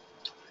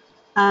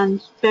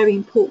 And very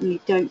importantly,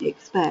 don't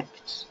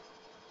expect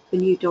the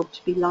new dog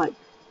to be like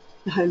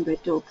the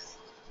homebred dogs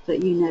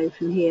that you know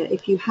from here.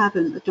 If you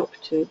haven't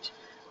adopted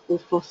or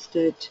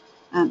fostered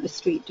a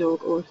street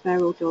dog or a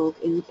feral dog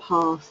in the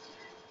past,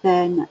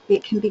 then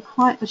it can be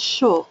quite a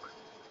shock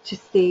to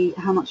see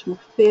how much more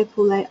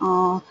fearful they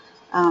are,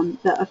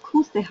 that of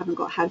course they haven't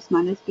got house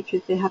manners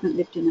because they haven't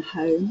lived in a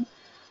home,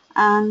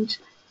 and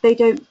they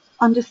don't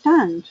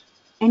understand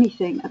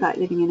anything about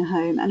living in a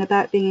home and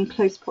about being in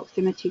close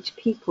proximity to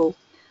people.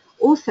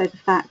 Also the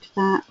fact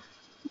that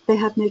they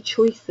have no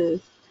choices,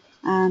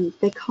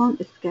 they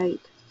can't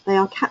escape, they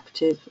are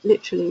captive,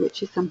 literally,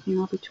 which is something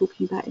I'll be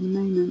talking about in a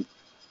moment.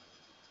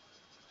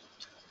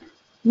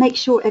 Make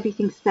sure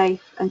everything's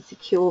safe and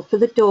secure for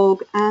the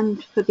dog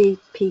and for the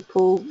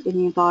people in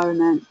the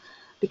environment,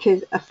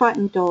 because a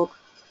frightened dog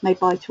may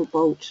bite or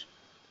bolt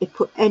if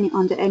put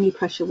under any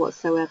pressure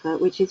whatsoever,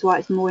 which is why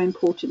it's more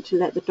important to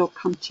let the dog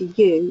come to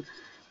you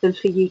than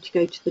for you to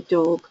go to the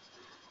dog.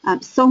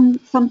 Some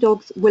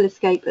dogs will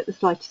escape at the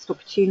slightest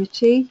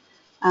opportunity.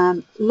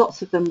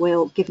 Lots of them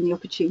will, given the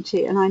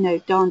opportunity, and I know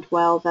darned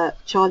well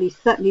that Charlie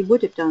certainly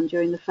would have done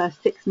during the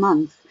first 6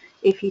 months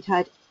if he'd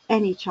had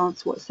any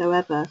chance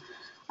whatsoever.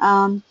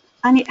 And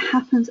it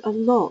happens a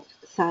lot,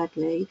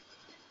 sadly.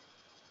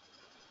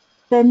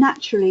 They're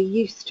naturally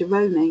used to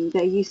roaming.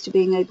 They're used to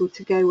being able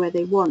to go where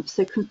they want.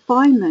 So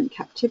confinement,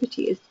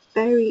 captivity is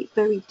very,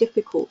 very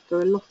difficult for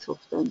a lot of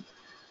them.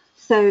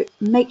 So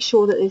make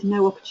sure that there's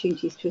no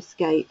opportunities to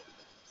escape.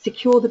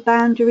 Secure the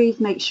boundaries,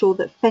 make sure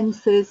that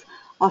fences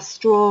are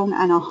strong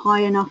and are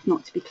high enough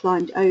not to be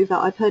climbed over.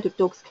 I've heard of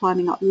dogs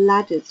climbing up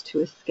ladders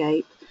to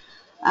escape.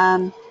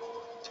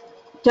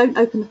 Don't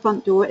open the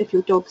front door if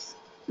your dog's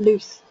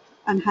loose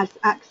and has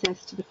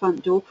access to the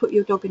front door. Put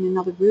your dog in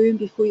another room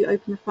before you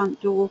open the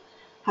front door.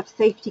 Have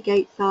safety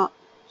gates up.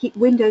 Keep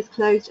windows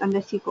closed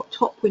unless you've got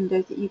top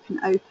windows that you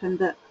can open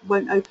that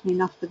won't open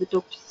enough for the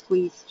dog to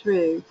squeeze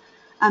through.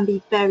 And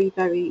be very,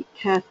 very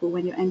careful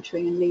when you're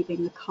entering and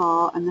leaving the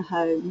car and the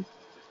home.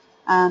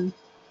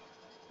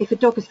 If a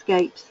dog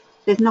escapes,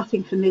 there's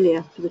nothing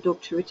familiar for the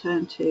dog to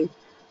return to.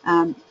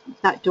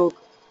 That dog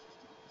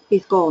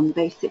is gone,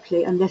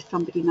 basically, unless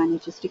somebody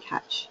manages to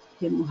catch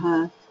him or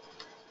her.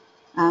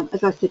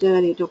 As I said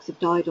earlier, dogs have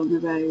died on the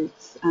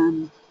roads,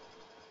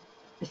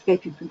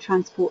 escaping from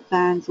transport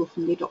vans or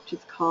from the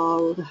adopter's car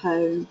or the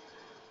home,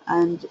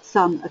 and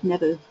some have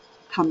never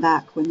come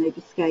back when they've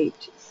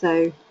escaped.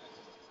 So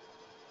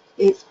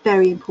it's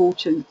very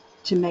important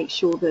to make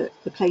sure that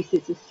the place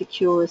is as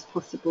secure as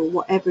possible,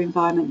 whatever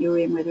environment you're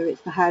in, whether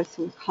it's the house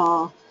or the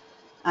car.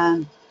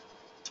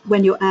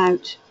 When you're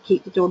out,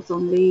 keep the dogs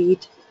on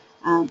lead.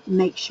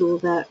 Make sure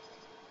that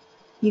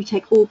you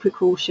take all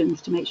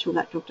precautions to make sure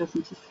that dog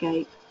doesn't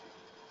escape.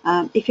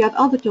 If you have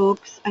other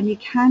dogs and you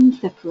can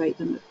separate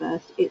them at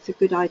first, it's a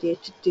good idea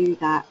to do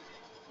that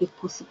if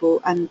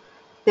possible, and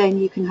then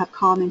you can have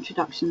calm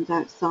introductions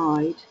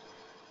outside.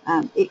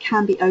 It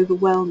can be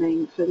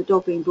overwhelming for the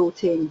dog being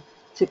brought in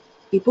to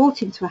be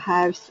brought into a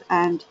house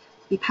and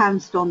be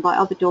pounced on by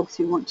other dogs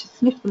who want to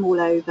sniff them all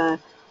over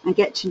and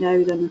get to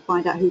know them and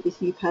find out who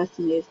this new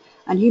person is.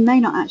 And you may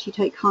not actually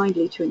take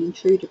kindly to an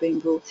intruder being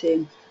brought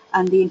in,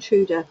 and the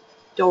intruder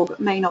dog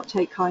may not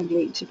take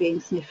kindly to being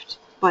sniffed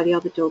by the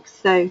other dogs.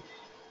 So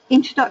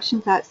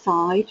introductions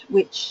outside,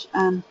 which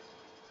can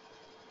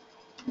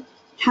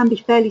be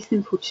fairly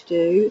simple to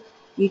do.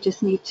 You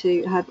just need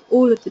to have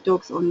all of the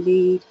dogs on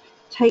lead,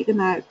 take them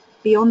out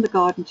beyond the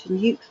garden to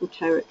neutral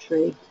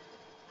territory,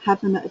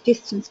 have them at a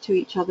distance to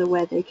each other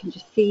where they can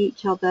just see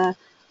each other.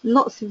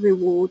 Lots of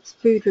rewards,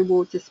 food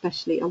rewards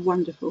especially, are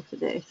wonderful for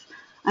this,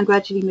 and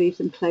gradually move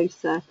them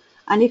closer.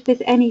 And if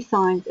there's any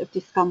signs of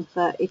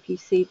discomfort, if you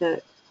see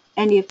that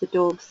any of the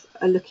dogs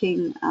are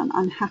looking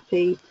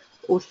unhappy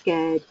or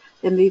scared,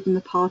 then move them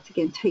apart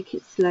again. Take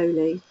it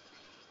slowly.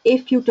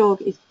 If your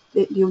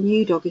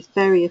new dog is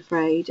very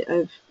afraid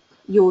of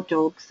your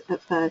dogs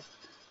at first,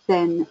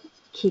 then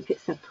keep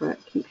it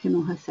separate. Keep him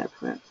or her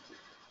separate.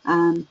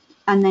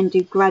 And then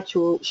do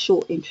gradual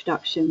short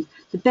introductions.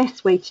 The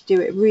best way to do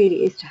it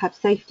really is to have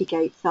safety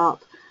gates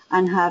up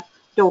and have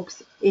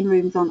dogs in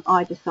rooms on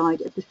either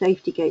side of the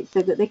safety gate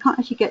so that they can't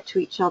actually get to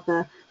each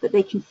other, but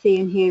they can see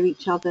and hear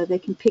each other, they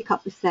can pick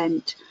up the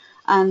scent,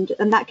 and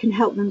that can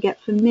help them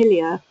get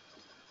familiar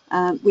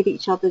with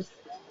each other's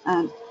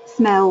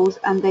smells,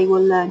 and they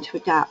will learn to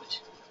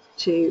adapt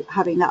to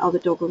having that other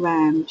dog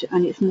around,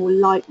 and it's more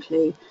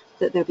likely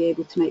that they'll be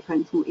able to make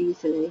friends more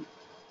easily.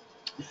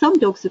 Some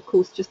dogs, of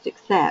course, just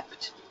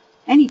accept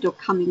any dog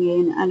coming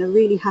in and are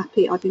really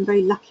happy. I've been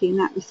very lucky in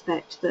that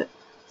respect that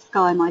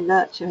Sky, my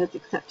lurcher, has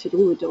accepted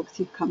all the dogs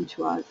who've come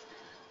to us,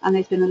 and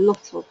there's been a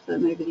lot of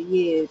them over the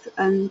years.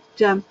 And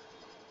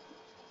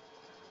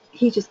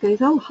he just goes,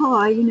 oh,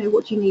 hi, you know,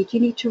 what do you need? Do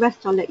you need to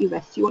rest? I'll let you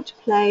rest. Do you want to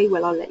play?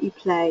 Well, I'll let you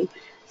play.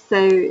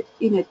 So,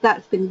 you know,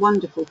 that's been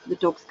wonderful for the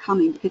dogs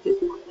coming because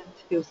it's allowed them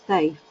to feel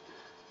safe.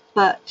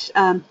 But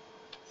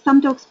some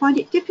dogs find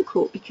it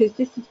difficult because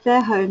this is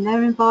their home,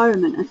 their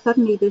environment, and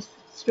suddenly this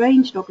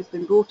strange dog has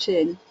been brought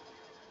in,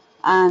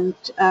 and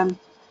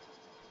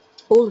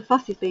all the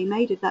fuss is being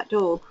made of that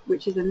dog,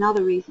 which is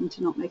another reason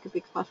to not make a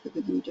big fuss of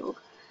a new dog.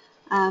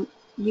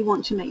 You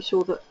want to make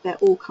sure that they're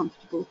all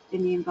comfortable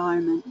in the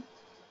environment.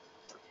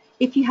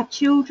 If you have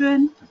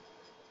children,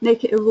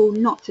 make it a rule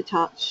not to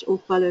touch or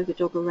follow the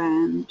dog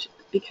around,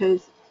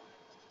 because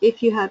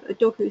if you have a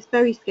dog who is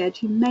very scared,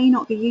 who may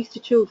not be used to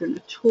children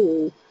at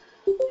all,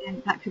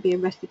 then that could be a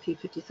recipe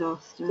for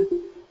disaster,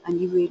 and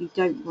you really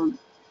don't want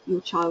your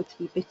child to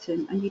be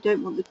bitten, and you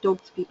don't want the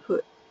dog to be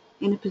put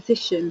in a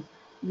position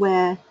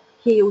where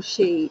he or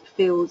she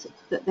feels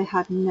that they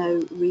have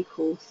no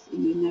recourse,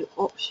 no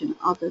option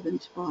other than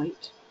to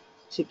bite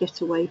to get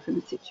away from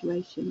the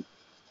situation.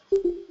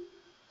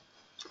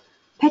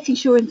 Pet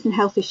insurance and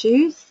health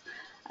issues.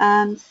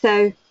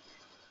 So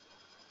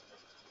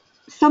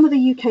some of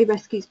the UK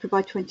rescues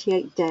provide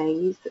 28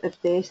 days of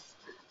this,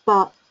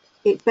 but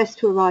it's best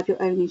to arrive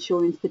your own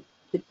insurance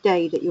the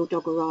day that your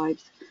dog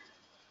arrives,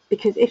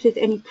 because if there's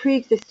any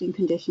pre-existing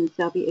conditions,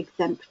 they'll be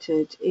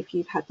exempted if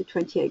you've had the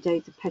 28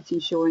 days of pet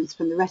insurance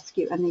from the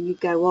rescue and then you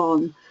go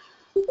on.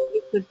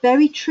 It's a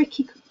very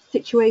tricky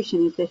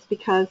situation, is this,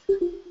 because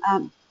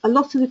a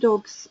lot of the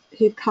dogs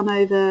who've come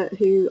over,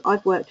 who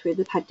I've worked with,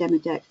 have had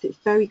Demodex. It's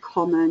very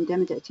common,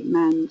 Demodectic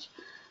mange.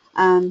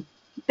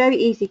 Very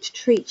easy to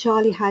treat.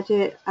 Charlie had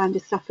it and a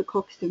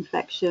Staphylococcus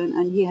infection,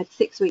 and he had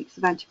 6 weeks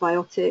of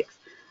antibiotics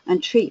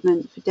and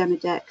treatment for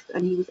Demodex,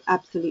 and he was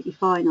absolutely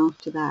fine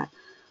after that.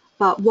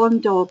 But one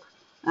dog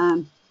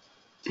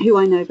who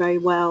I know very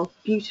well,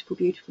 beautiful,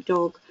 beautiful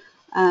dog,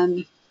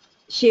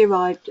 she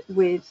arrived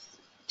with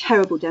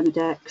terrible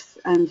Demodex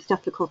and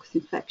Staphylococcus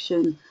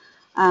infection.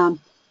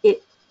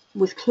 It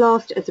was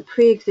classed as a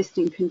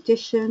pre-existing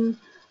condition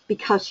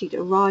because she'd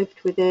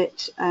arrived with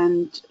it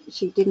and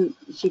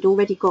she'd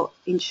already got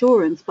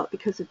insurance, but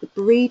because of the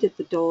breed of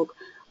the dog,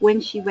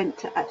 when she went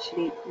to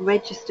actually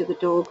register the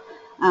dog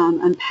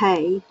and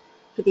pay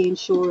for the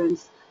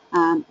insurance,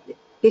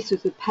 this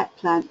was with Pet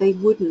Plan, they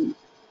wouldn't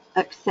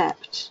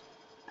accept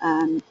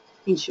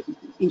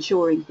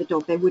insuring the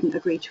dog. They wouldn't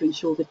agree to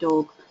insure the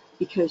dog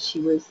because she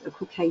was a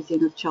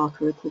Caucasian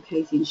Ovchar, a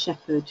Caucasian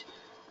Shepherd,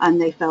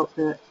 and they felt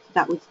that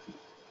that was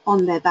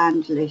on their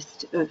banned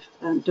list of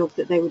dogs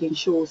that they would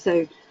insure.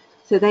 So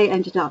they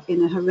ended up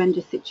in a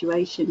horrendous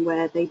situation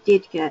where they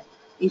did get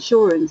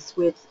insurance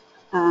with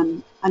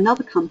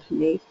another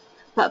company,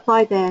 but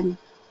by then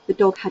the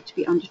dog had to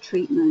be under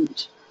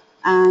treatment,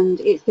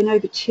 and it's been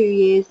over 2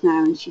 years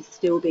now and she's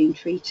still being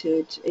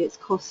treated. It's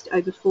cost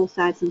over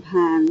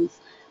 £4,000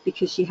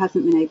 because she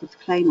hasn't been able to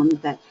claim on the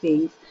vet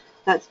fees.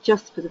 That's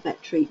just for the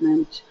vet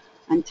treatment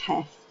and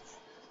tests.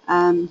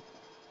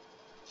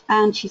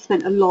 And she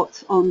spent a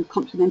lot on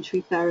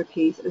complementary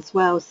therapies as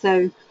well.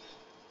 So,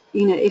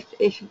 you know, if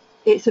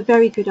it's a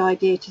very good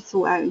idea to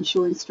sort out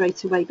insurance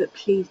straight away, but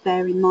please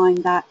bear in mind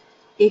that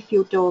if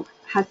your dog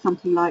has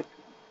something like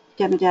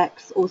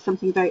Demodex or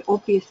something very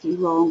obviously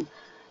wrong,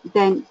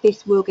 then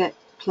this will get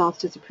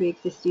classed as a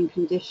pre-existing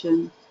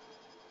condition.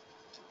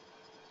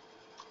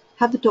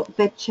 Have the dog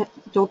vet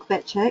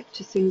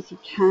checked as soon as you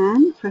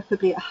can,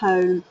 preferably at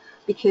home,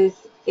 because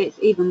it's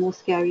even more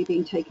scary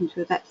being taken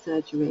to a vet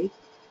surgery.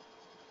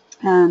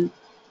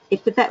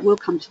 If the vet will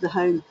come to the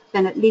home,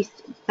 then at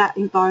least that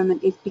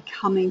environment is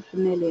becoming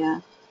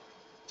familiar.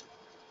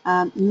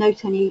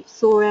 Note any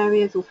sore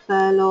areas or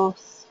fur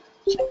loss,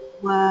 check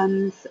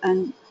worms,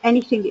 and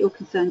anything that you're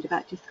concerned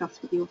about, discuss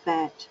with your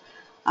vet.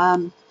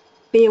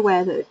 Be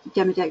aware that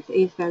Demodex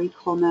is very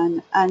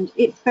common and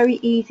it's very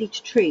easy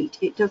to treat.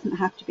 It doesn't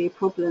have to be a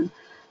problem.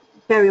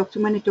 Very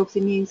often when a dog's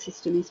immune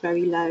system is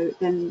very low,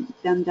 then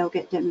they'll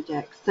get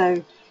Demodex.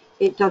 So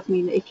it does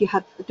mean that if you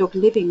have a dog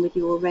living with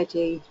you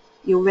already,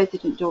 your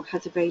resident dog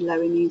has a very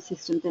low immune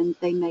system, then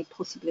they may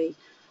possibly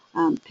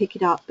pick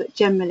it up. But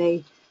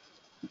generally,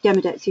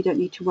 Demodex you don't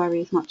need to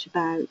worry as much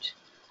about.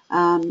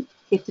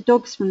 If the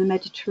dog's from the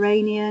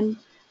Mediterranean,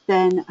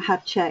 then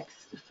have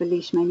checks for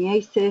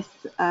leishmaniasis,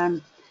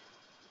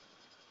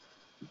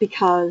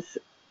 because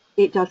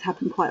it does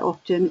happen quite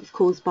often. It's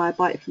caused by a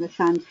bite from a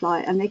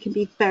sandfly, and they can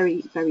be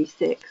very, very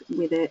sick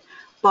with it.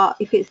 But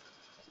if it's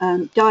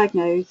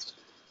diagnosed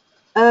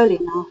early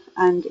enough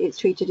and it's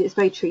treated, it's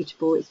very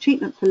treatable. It's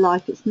treatment for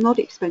life. It's not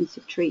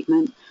expensive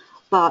treatment,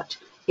 but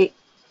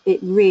it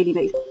really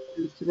makes a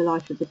difference to the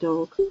life of the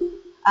dog.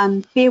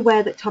 Be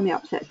aware that tummy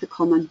upsets are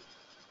common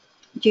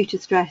due to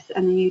stress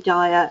and the new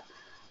diet.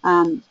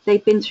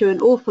 They've been through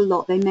an awful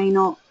lot.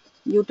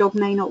 Your dog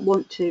may not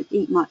want to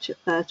eat much at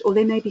first, or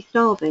they may be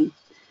starving.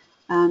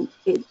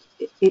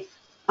 It's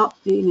up,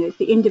 you know, it's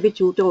the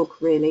individual dog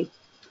really.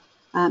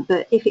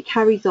 But if it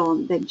carries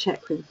on, then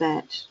check with the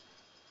vet.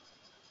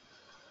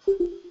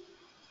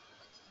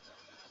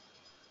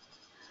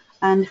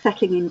 And the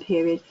settling in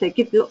period, so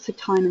give lots of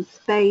time and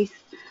space.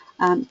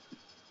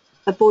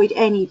 Avoid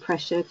any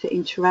pressure to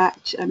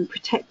interact and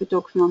protect the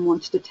dog from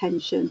unwanted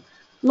attention.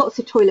 Lots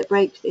of toilet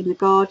breaks in the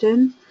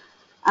garden.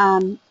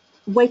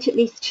 Wait at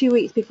least 2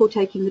 weeks before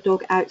taking the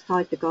dog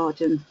outside the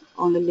garden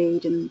on a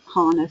lead and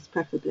harness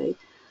preferably.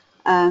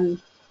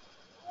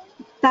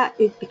 That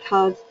is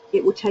because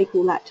it will take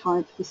all that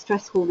time for the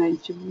stress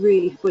hormones to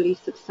really fully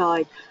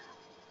subside.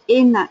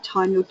 In that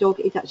time, your dog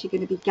is actually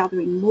going to be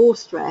gathering more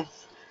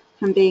stress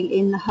from being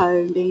in the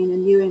home, being in a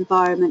new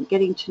environment,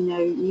 getting to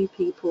know new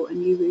people and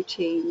new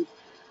routines,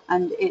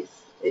 and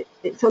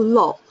it's a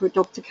lot for a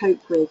dog to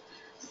cope with.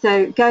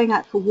 So going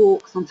out for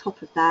walks on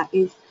top of that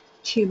is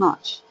too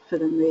much for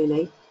them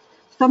really.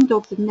 Some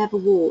dogs have never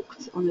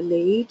walked on a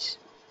lead.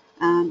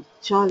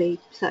 Charlie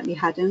certainly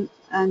hadn't,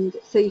 and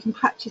so you can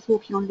practice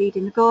walking on lead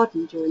in the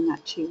garden during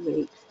that 2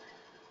 weeks,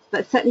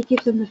 but certainly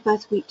give them the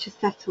first week to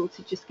settle,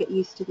 to just get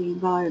used to the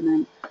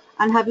environment,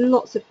 and have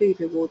lots of food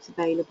rewards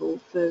available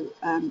for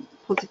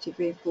positive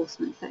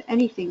reinforcement. So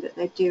anything that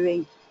they're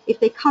doing, if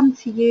they come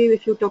to you,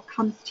 if your dog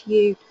comes to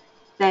you,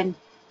 then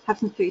have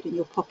some food in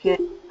your pocket.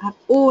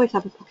 Always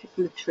have a pocket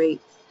full of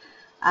treats.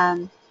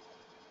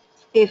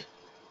 If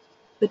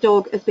the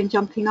dog has been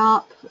jumping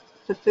up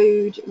for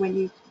food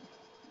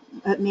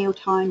at meal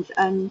times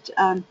and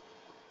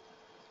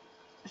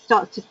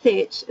starts to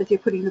sit as you're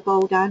putting the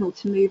bowl down or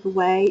to move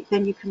away,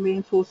 then you can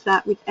reinforce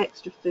that with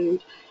extra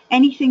food.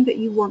 Anything that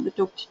you want the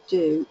dog to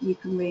do, you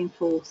can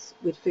reinforce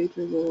with food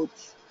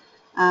rewards.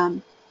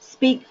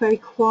 Speak very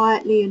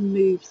quietly and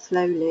move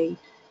slowly.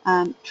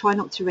 Try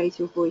not to raise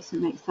your voice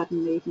and make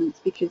sudden movements,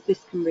 because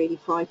this can really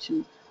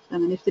frighten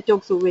them. And if the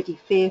dog's already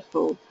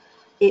fearful,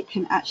 it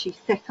can actually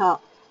set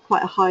up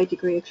quite a high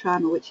degree of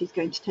trauma, which is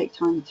going to take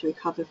time to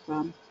recover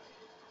from.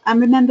 And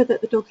remember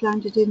that the dog's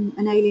landed in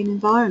an alien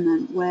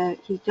environment where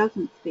he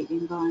doesn't speak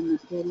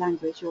the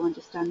language or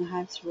understand the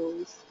house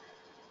rules.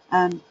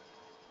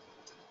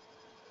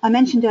 I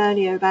mentioned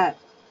earlier about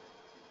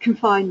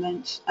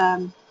confinement.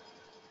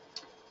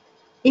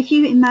 If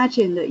you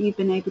imagine that you've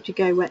been able to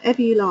go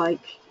wherever you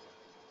like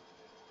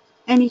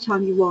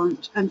anytime you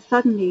want, and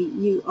suddenly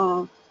you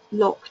are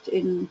locked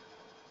in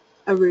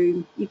a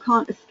room. You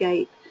can't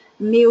escape.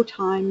 Meal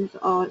times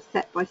are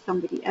set by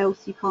somebody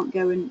else. You can't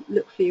go and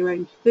look for your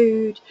own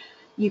food.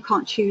 You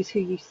can't choose who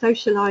you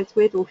socialise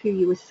with or who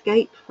you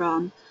escape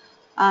from,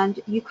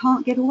 and you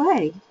can't get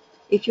away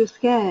if you're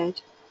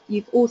scared.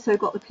 You've also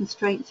got the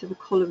constraints of a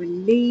collar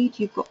and lead.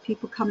 You've got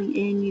people coming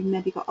in. You've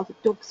maybe got other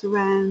dogs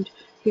around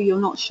who you're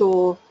not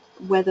sure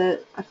whether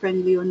are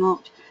friendly or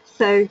not.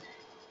 So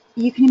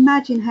you can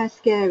imagine how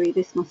scary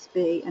this must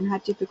be and how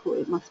difficult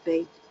it must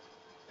be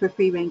for a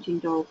free-ranging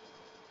dog.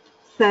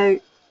 So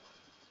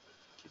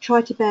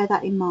try to bear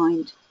that in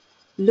mind.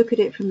 Look at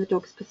it from the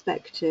dog's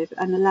perspective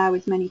and allow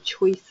as many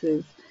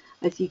choices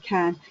as you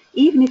can,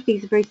 even if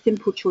these are very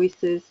simple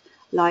choices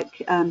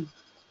like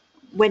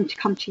when to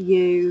come to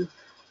you,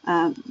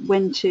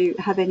 when to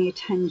have any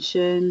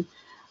attention,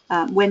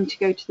 when to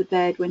go to the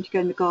bed, when to go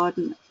in the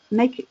garden.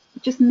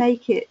 Just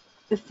make it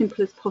as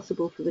simple as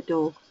possible for the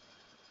dog.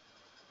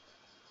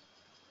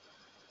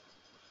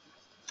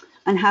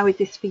 And how is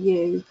this for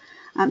you?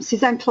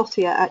 Suzanne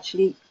Cloutier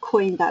actually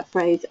coined that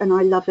phrase, and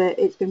I love it.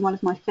 It's been one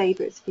of my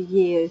favourites for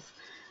years,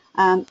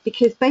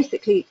 because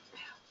basically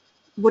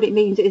what it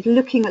means is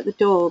looking at the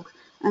dog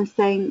and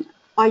saying,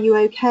 are you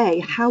okay?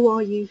 How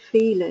are you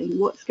feeling?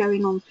 What's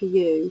going on for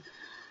you?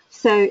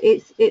 So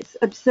it's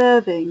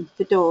observing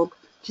the dog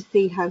to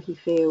see how he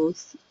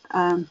feels,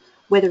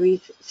 whether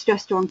he's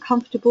stressed or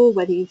uncomfortable,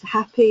 whether he's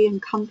happy and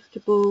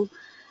comfortable,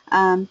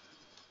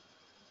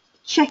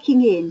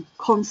 checking in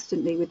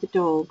constantly with the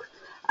dog,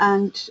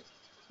 and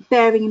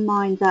bearing in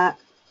mind that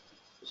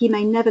he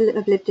may never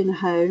have lived in a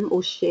home,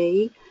 or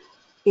she.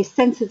 His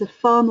senses are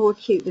far more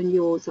acute than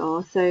yours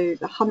are, so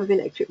the hum of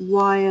electric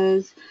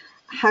wires,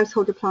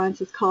 household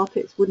appliances,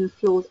 carpets, wooden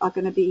floors are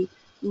going to be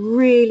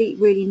really,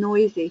 really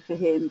noisy for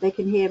him. They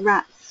can hear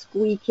rats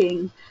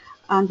squeaking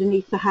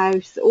underneath the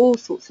house, all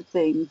sorts of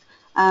things.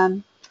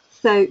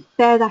 So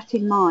bear that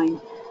in mind.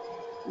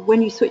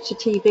 When you switch the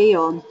TV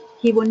on,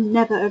 he will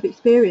never have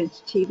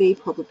experienced TV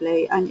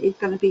probably, and is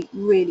going to be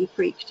really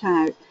freaked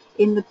out.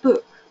 In the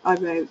book I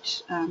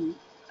wrote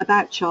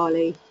about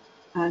Charlie,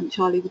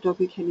 Charlie the dog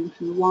who came in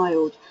from the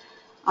wild,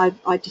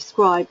 I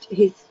described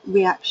his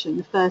reaction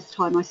the first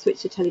time I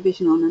switched the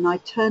television on, and I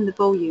turned the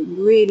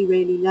volume really,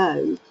 really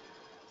low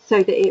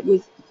so that it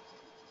was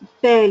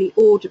barely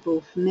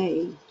audible for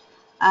me,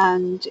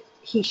 and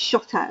he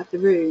shot out of the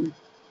room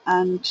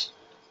and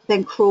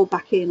then crawled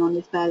back in on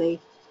his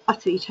belly,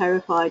 utterly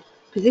terrified,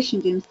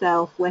 positioned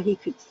himself where he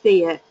could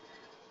see it,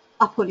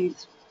 up on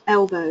his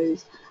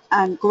elbows,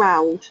 and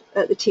growled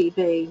at the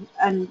TV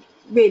and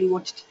really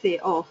wanted to see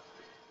it off.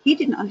 He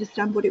didn't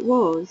understand what it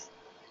was,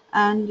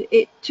 and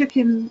it took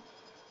him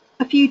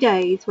a few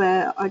days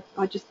where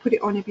I just put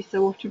it on every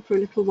so often for a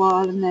little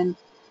while and then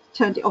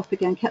turned it off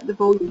again, kept the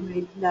volume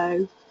really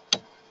low,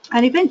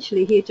 and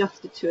eventually he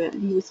adjusted to it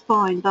and he was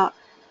fine. But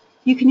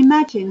you can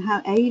imagine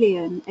how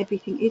alien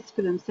everything is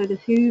for them. So the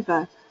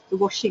Hoover, the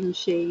washing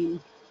machine,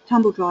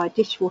 tumble dryer,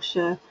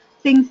 dishwasher,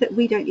 things that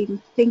we don't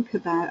even think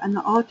about and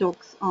that our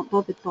dogs aren't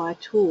bothered by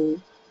at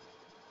all.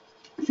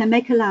 So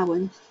make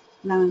allowances,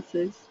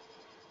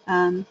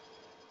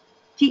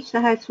 teach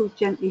the household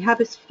gently,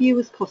 have as few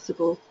as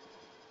possible,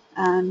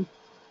 and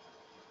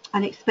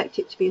expect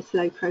it to be a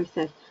slow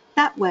process.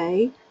 That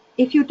way,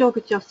 if your dog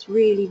adjusts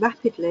really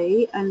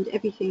rapidly and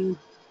everything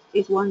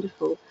is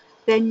wonderful,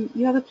 then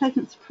you have a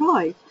pleasant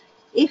surprise.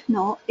 If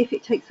not, if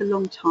it takes a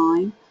long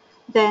time,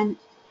 then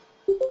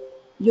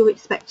you're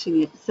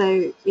expecting it,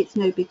 so it's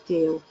no big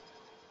deal.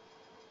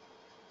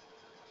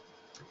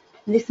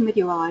 Listen with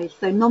your eyes.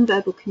 So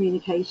non-verbal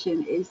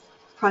communication is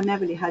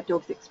primarily how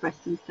dogs express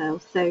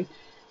themselves. So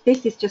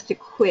this is just a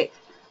quick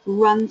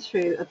run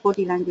through of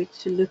body language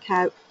to look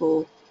out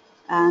for.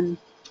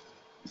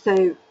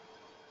 So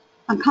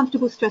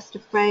uncomfortable, stressed,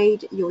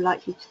 afraid, you're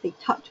likely to see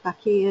tucked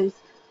back ears,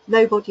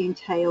 low body and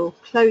tail,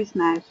 closed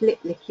mouth, lip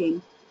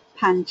licking,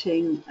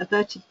 panting,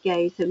 averted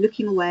gaze, so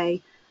looking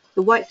away,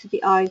 the whites of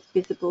the eyes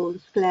visible, the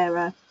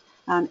sclera,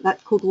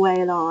 that's called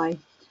whale eye,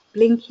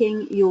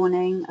 blinking,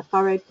 yawning, a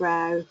furrowed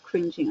brow,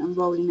 cringing and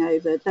rolling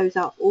over. Those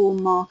are all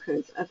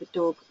markers of a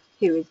dog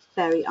who is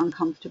very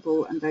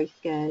uncomfortable and very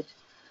scared.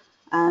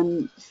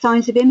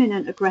 Signs of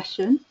imminent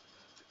aggression: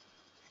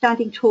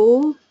 standing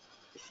tall,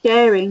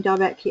 staring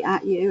directly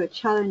at you, a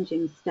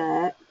challenging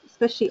stare,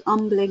 especially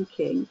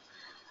unblinking,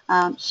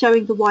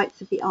 showing the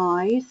whites of the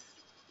eyes,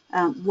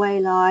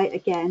 whale eye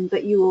again,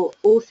 but you will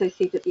also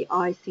see that the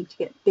eyes seem to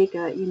get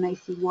bigger. You may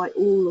see white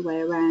all the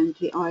way around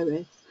the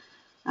iris.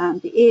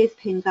 The ears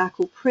pinned back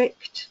or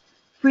pricked,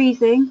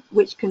 freezing,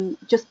 which can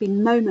just be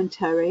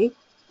momentary.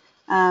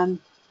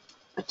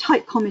 A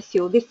tight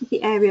commissure, this is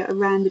the area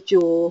around the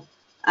jaw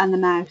and the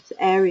mouth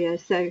area.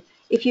 So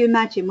if you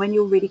imagine when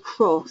you're really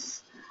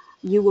cross,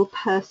 you will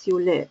purse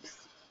your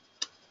lips.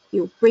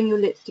 You'll bring your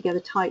lips together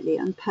tightly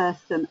and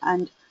purse them,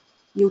 and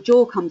your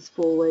jaw comes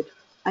forward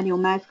and your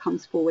mouth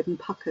comes forward and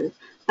puckers.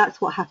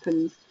 That's what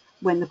happens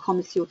when the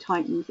commissure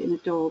tightens in a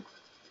dog.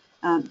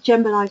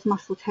 Generalized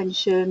muscle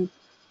tension,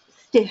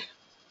 stiff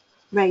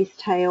raised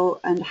tail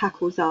and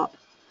hackles up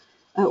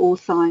are all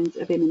signs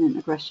of imminent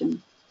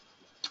aggression.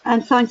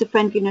 And signs of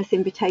friendliness,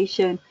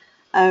 invitation,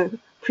 are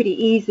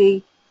pretty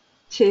easy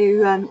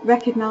to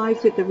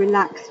recognise with the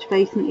relaxed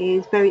face and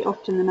ears. Very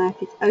often the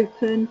mouth is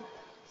open,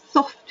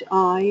 soft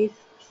eyes,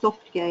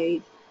 soft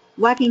gaze,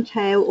 wagging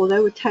tail,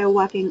 although a tail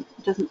wagging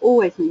doesn't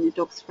always mean the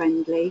dog's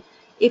friendly.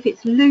 If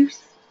it's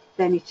loose,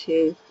 then it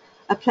is.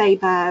 A play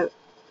bow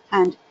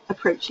and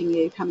approaching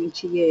you, coming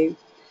to you.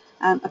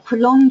 A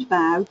prolonged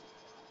bow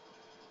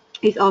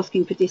is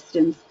asking for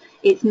distance.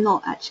 It's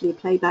not actually a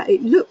play bow.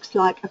 It looks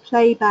like a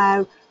play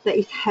bow that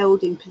is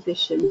held in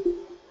position.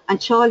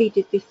 And Charlie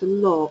did this a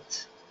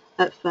lot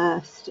at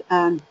first.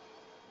 And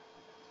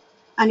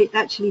it's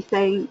actually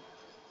saying,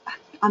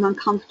 I'm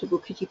uncomfortable,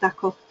 could you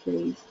back off,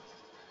 please?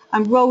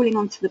 And rolling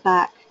onto the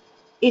back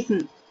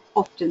isn't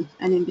often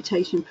an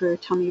invitation for a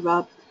tummy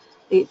rub.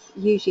 It's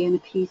usually an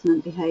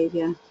appeasement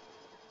behaviour.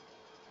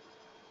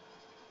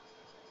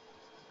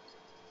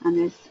 And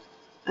there's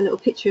a little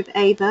picture of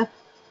Ava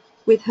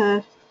with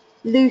her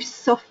loose,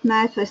 soft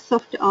mouth, her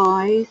soft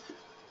eyes,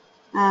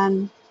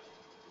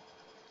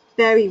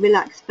 very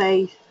relaxed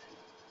face,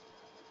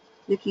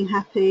 looking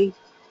happy.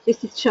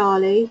 This is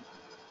Charlie,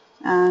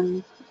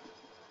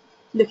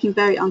 looking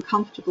very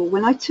uncomfortable.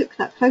 When I took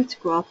that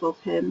photograph of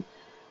him,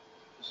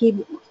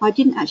 I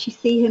didn't actually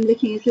see him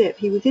licking his lip.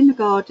 He was in the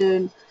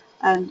garden,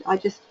 and I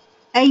just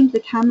aimed the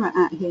camera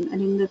at him,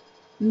 and in the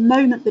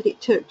moment that it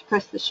took to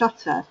press the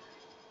shutter,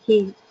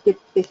 he did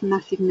this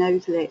massive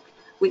nose lick,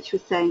 which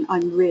was saying,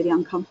 I'm really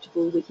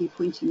uncomfortable with you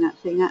pointing that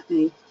thing at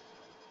me.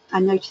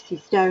 I noticed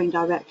he's staring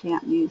directly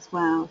at me as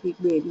well. He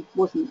really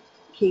wasn't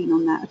keen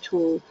on that at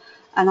all.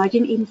 And I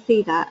didn't even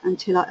see that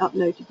until I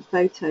uploaded the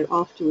photo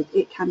afterwards.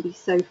 It can be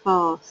so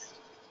fast.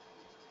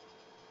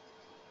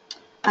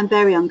 I'm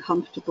very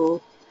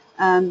uncomfortable.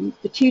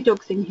 The two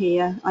dogs in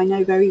here I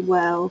know very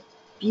well.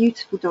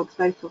 Beautiful dogs,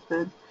 both of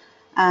them.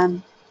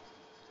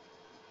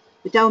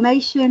 The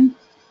Dalmatian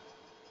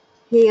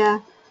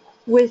here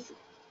was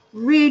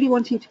really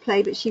wanting to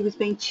play, but she was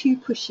being too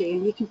pushy,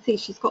 and you can see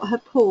she's got her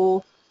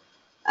paw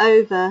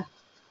over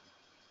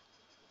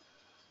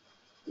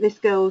this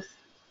girl's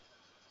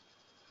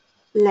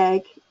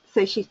leg,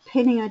 so she's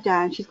pinning her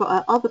down. She's got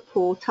her other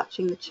paw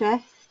touching the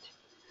chest,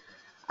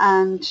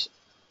 and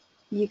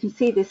you can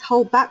see this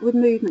whole backward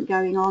movement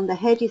going on. The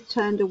head is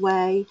turned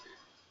away,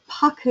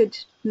 puckered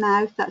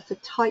mouth, that's a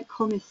tight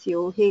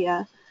commissure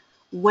here,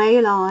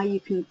 whale eye, you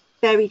can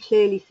very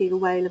clearly see the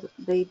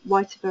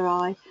white of her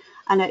eye,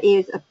 and her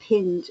ears are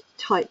pinned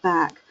tight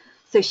back.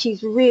 So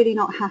she's really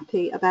not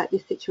happy about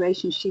this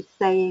situation. She's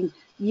saying,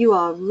 you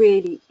are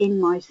really in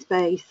my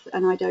space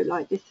and I don't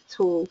like this at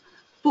all.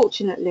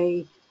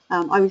 Fortunately,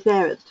 I was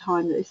there at the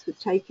time that this was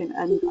taken,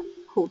 and I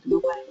called them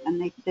away,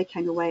 and they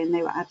came away and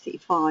they were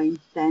absolutely fine.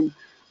 Then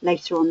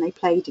later on they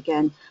played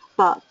again.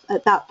 But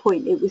at that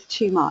point it was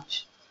too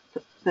much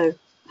for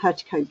her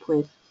to cope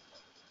with.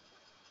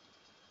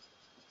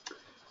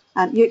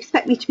 You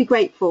expect me to be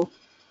grateful?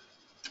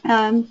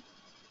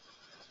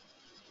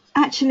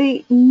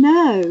 Actually,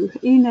 no.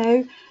 You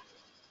know,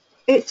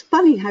 it's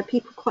funny how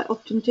people quite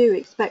often do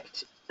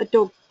expect a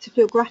dog to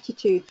feel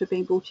gratitude for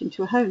being brought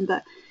into a home,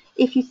 but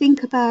if you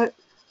think about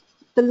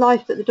the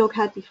life that the dog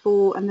had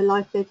before and the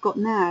life they've got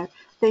now,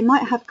 they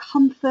might have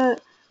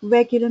comfort,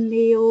 regular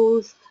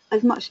meals,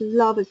 as much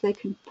love as they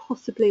can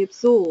possibly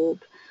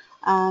absorb,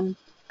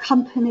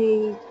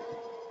 company,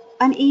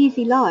 an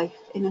easy life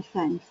in a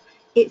sense.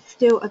 It's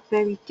still a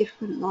very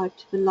different life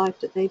to the life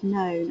that they've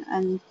known,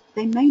 and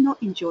they may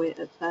not enjoy it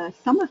at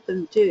first. Some of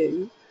them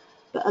do,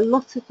 but a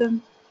lot of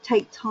them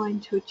take time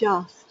to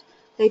adjust.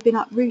 They've been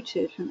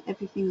uprooted from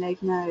everything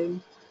they've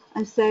known,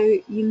 and so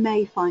you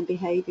may find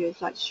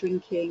behaviours like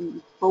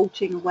shrinking,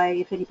 bolting away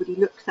if anybody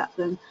looks at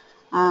them,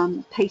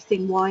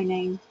 pacing,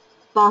 whining,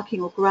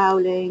 barking or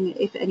growling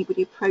if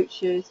anybody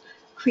approaches,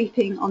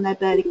 creeping on their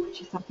belly, which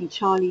is something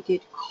Charlie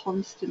did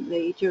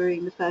constantly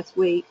during the first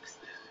weeks,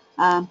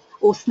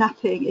 or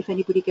snapping if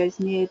anybody goes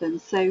near them.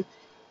 So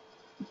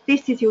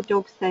this is your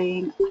dog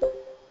saying,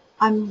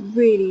 I'm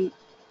really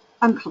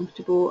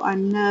uncomfortable,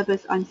 I'm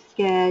nervous, I'm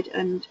scared,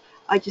 and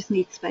I just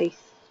need space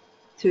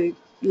to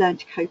learn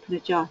to cope and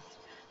adjust.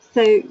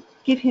 So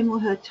give him or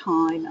her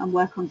time and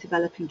work on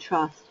developing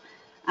trust.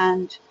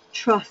 And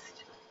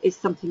trust is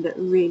something that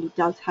really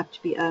does have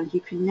to be earned.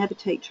 You can never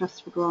take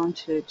trust for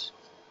granted.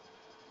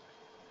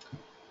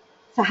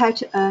 So how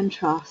to earn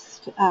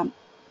trust?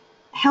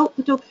 Help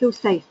the dog feel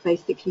safe,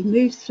 basically.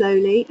 Move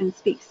slowly and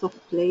speak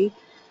softly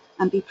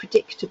and be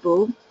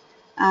predictable.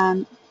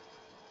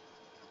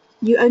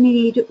 You only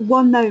need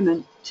one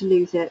moment to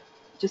lose it,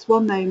 just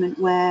one moment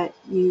where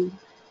you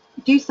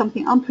do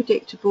something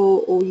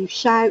unpredictable, or you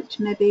shout.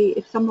 Maybe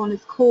if someone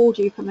has called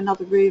you from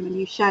another room and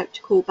you shout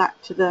to call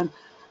back to them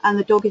and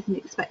the dog isn't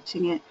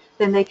expecting it,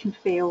 then they can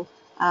feel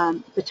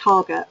the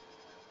target.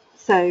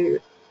 So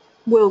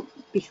we'll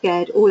be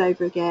scared all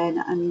over again,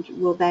 and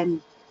will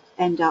then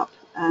end up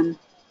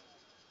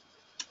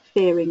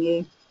fearing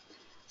you.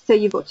 So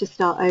you've got to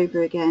start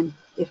over again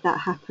if that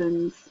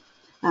happens.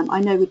 I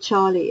know with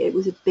Charlie it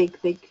was a big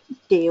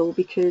deal,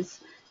 because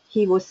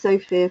he was so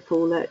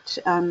fearful that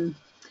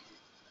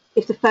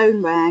if the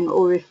phone rang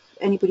or if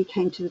anybody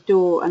came to the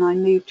door and I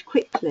moved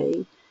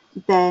quickly,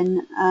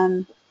 then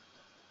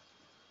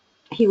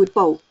he would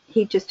bolt.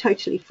 He'd just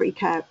totally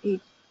freak out.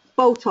 He'd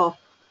bolt off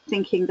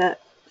thinking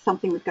that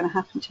something was going to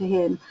happen to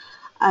him,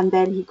 and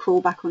then he'd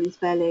crawl back on his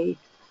belly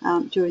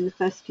during the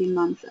first few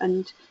months,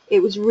 and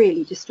it was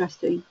really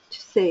distressing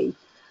to see.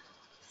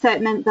 So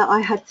it meant that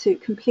I had to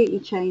completely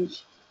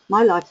change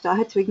my lifestyle. I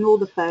had to ignore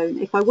the phone.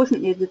 If I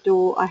wasn't near the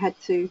door, I had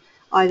to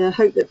either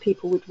hope that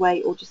people would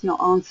wait or just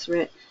not answer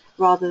it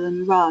rather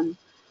than run,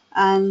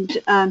 and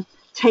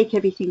take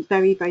everything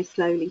very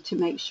slowly to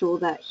make sure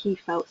that he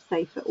felt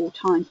safe at all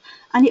times.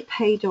 And it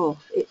paid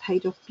off. It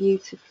paid off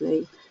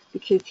beautifully,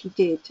 because he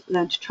did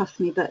learn to trust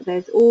me. But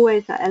there's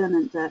always that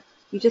element that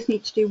you just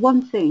need to do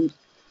one thing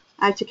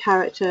out of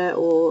character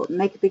or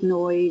make a big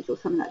noise or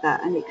something like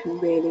that, and it can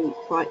really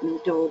frighten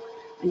the dog,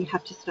 and you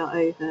have to start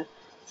over.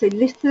 So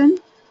listen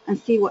and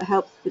see what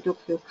helps the dog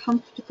feel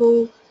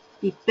comfortable.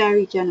 Be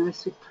very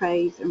generous with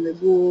praise and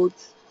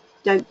rewards.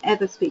 Don't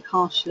ever speak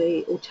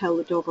harshly or tell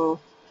the dog off.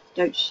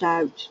 Don't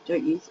shout.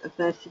 Don't use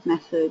aversive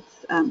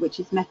methods, which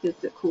is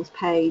methods that cause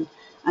pain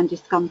and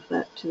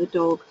discomfort to the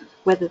dog,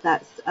 whether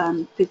that's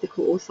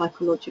physical or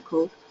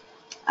psychological.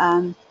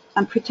 And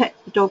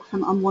protect the dog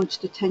from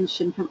unwanted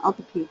attention from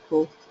other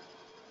people.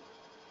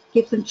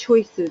 Give them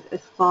choices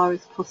as far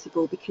as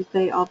possible, because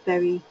there are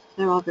very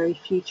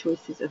few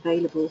choices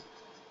available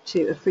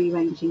to a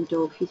free-ranging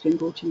dog who's been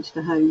brought into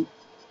the home.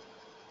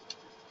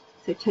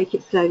 So take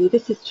it slowly.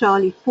 This is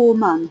Charlie 4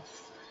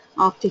 months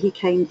after he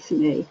came to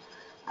me,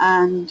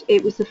 and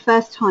it was the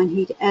first time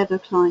he'd ever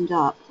climbed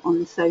up on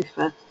the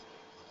sofa.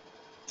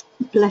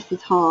 Bless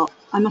his heart.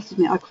 I must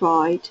admit I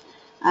cried.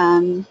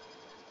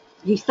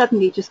 He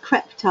suddenly just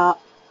crept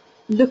up,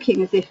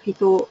 looking as if he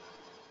thought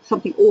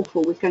something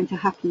awful was going to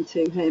happen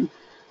to him,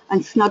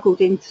 and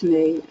snuggled into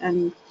me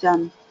and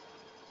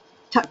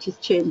tucked his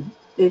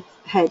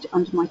head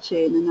under my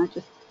chin, and I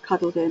just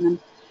cuddled him. And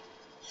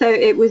so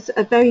it was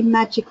a very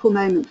magical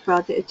moment for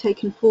us. It had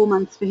taken 4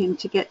 months for him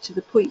to get to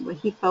the point where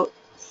he felt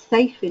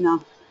safe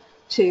enough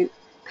to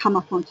come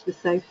up onto the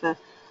sofa,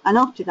 and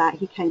after that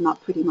he came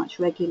up pretty much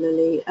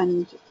regularly,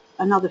 and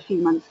another few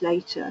months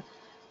later,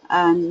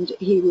 and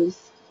he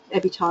was,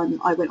 every time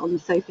I went on the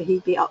sofa,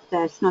 he'd be up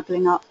there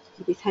snuggling up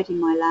with his head in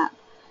my lap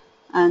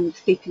and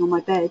sleeping on my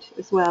bed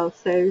as well.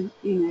 So,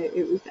 you know,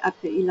 it was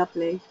absolutely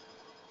lovely.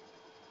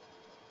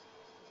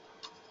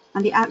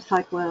 And the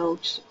outside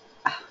world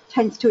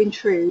tends to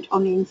intrude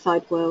on the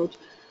inside world,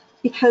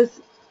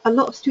 because a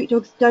lot of street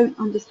dogs don't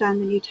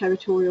understand the new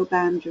territorial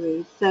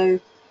boundaries.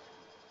 So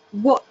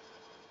what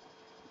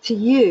to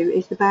you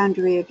is the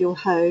boundary of your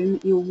home,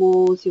 your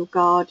walls, your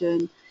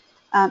garden,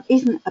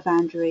 isn't a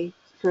boundary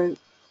for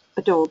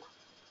a dog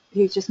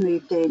who's just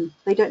moved in.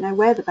 They don't know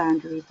where the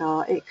boundaries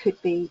are. It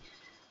could be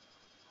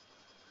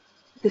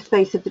the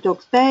space of the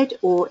dog's bed,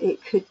 or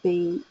it could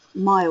be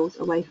miles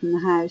away from the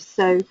house.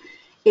 So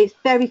it's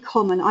very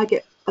common. I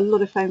get a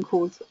lot of phone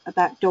calls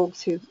about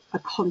dogs who are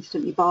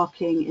constantly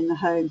barking in the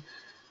home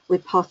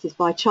with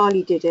passers-by.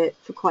 Charlie did it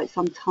for quite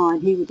some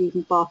time. He would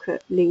even bark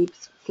at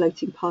leaves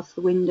floating past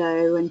the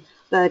window and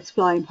birds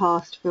flying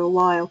past for a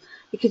while,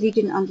 because he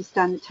didn't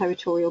understand the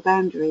territorial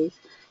boundaries.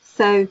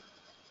 So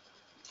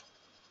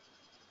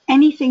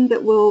anything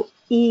that will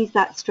ease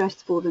that stress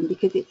for them,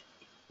 because it's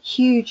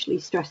hugely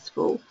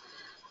stressful,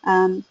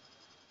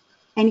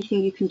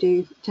 anything you can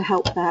do to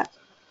help that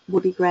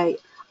would be great.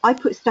 I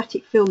put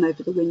static film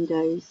over the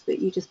windows that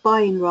you just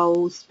buy in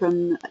rolls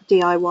from a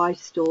DIY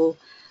store,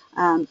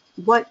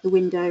 wipe the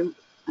window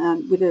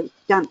with a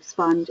damp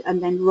sponge,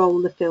 and then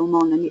roll the film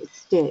on, and it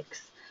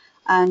sticks,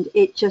 and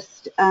it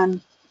just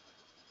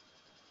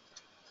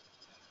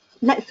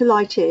lets the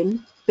light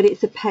in, but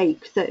it's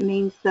opaque, so it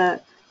means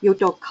that your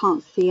dog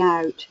can't see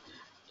out.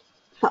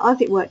 For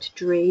us it worked a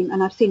dream,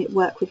 and I've seen it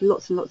work with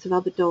lots and lots of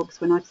other dogs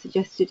when I've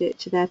suggested it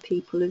to their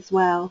people as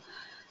well.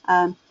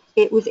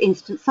 It was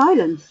instant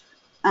silence,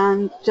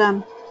 and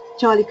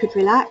Charlie could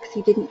relax.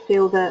 He didn't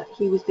feel that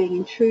he was being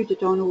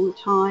intruded on all the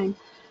time,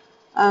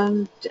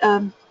 and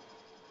the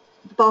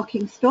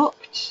barking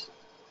stopped,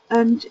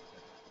 and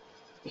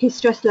his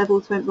stress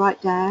levels went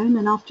right down.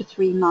 And after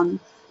 3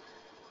 months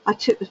I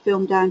took the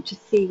film down to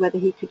see whether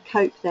he could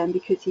cope then,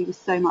 because he was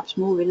so much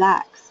more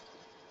relaxed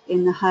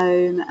in the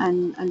home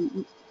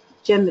and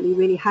generally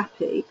really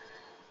happy,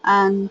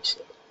 and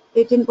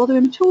it didn't bother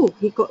him at all.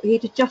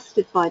 He'd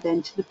adjusted by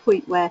then to the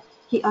point where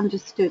he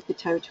understood the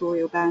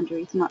territorial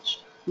boundaries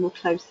much more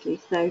closely.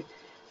 So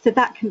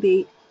that can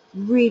be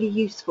really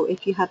useful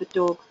if you have a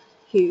dog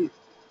who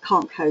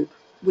can't cope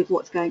with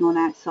what's going on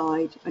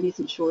outside and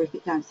isn't sure if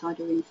it's outside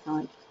or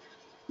inside.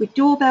 With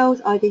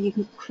doorbells, either you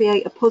can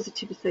create a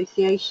positive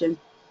association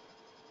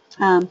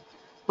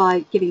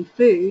by giving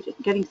food,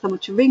 getting someone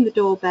to ring the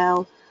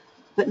doorbell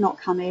but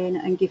not come in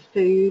and give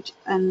food,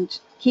 and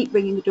keep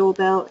ringing the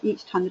doorbell.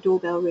 Each time the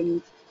doorbell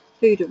rings,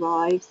 food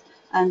arrives,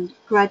 and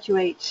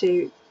graduate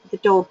to the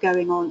dog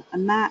going on a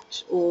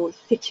mat or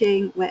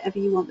sitting wherever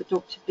you want the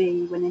dog to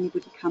be when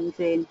anybody comes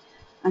in,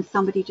 and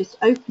somebody just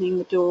opening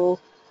the door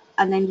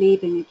and then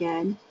leaving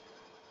again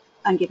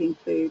and giving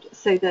food,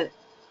 so that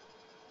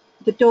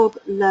the dog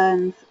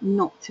learns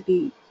not to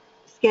be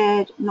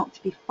scared, not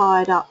to be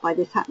fired up by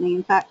this happening.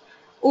 In fact,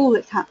 all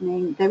that's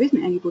happening, there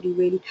isn't anybody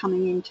really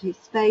coming into his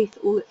space.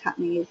 All that's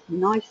happening is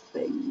nice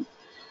things.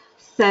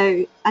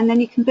 So, and then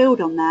you can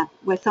build on that,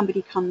 where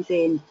somebody comes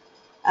in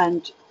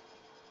and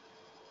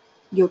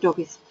your dog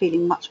is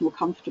feeling much more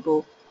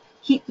comfortable.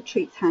 Keep the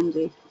treats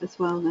handy as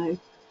well, though.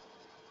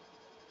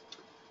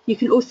 You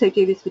can also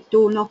do this with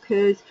door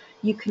knockers.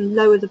 You can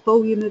lower the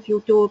volume of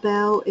your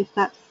doorbell if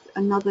that's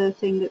another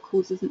thing that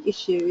causes an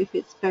issue. If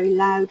it's a very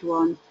loud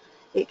one,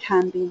 it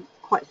can be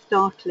quite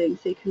startling,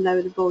 so you can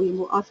lower the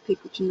volume or ask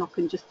people to knock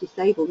and just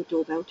disable the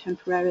doorbell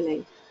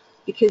temporarily,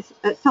 because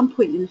at some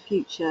point in the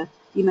future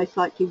you most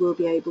likely will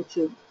be able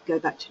to go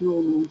back to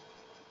normal.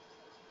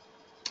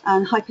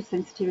 And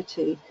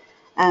hypersensitivity.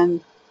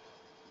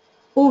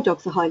 All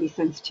dogs are highly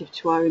sensitive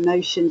to our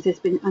emotions. There's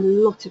been a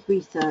lot of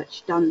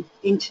research done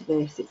into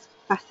this. It's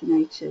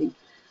fascinating.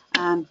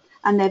 And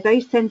they're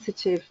very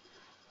sensitive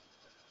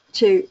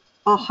to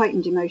our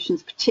heightened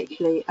emotions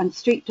particularly, and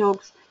street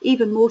dogs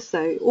even more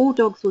so. All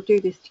dogs will do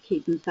this to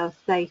keep themselves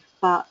safe,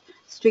 but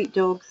street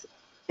dogs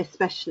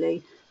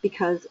especially,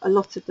 because a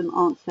lot of them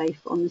aren't safe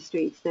on the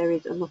streets. There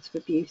is a lot of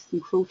abuse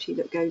and cruelty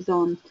that goes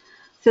on.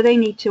 So they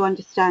need to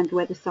understand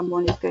whether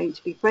someone is going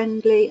to be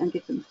friendly and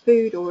give them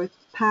food or a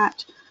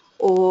pat,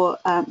 or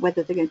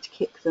whether they're going to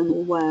kick them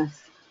or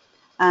worse.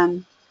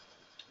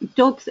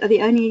 Dogs are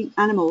the only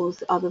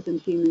animals other than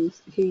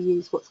humans who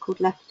use what's called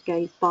left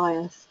gaze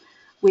bias,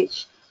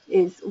 which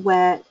is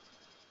where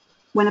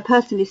when a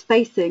person is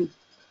facing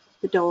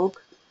the dog,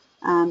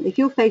 if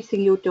you're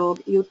facing your dog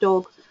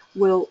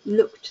will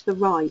look to the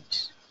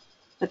right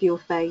of your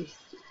face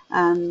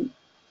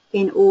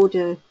in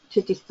order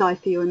to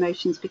decipher your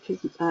emotions, because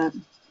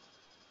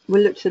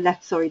will look to the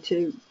left, sorry,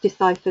 to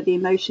decipher the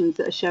emotions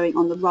that are showing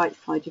on the right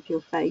side of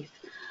your face.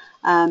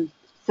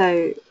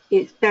 So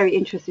it's very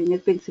interesting.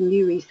 There's been some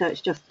new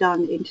research just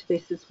done into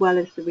this, as well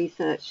as the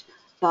research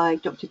by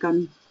Dr.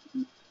 Gunn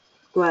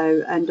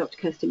Grow and Dr.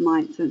 Kirsten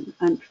Meitz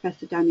and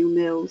Professor Daniel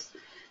Mills.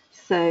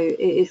 So it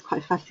is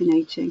quite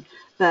fascinating.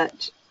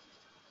 But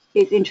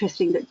it's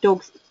interesting that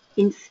dogs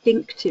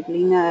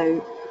instinctively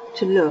know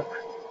to look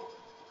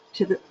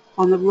to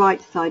on the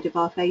right side of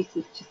our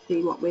faces to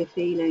see what we're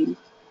feeling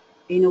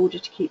in order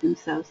to keep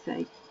themselves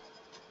safe.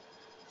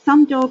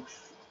 Some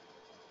dogs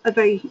are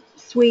very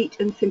sweet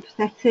and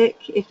sympathetic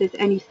if there's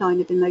any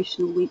sign of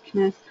emotional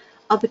weakness.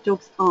 Other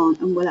dogs aren't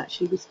and will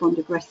actually respond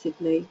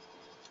aggressively.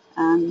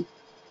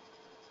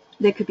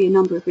 There could be a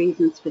number of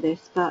reasons for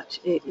this, but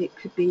it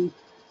could be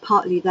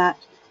partly that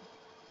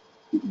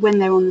when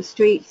they're on the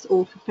streets,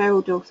 or for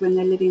feral dogs when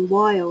they're living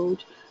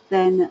wild,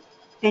 then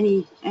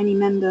any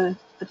member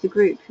of the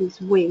group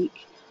who's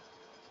weak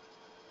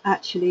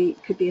actually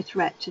could be a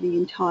threat to the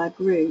entire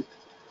group,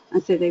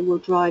 and so they will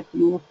drive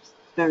them off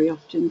very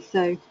often.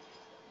 So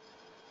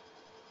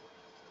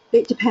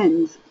it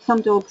depends.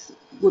 Some dogs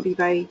will be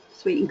very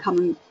sweet and come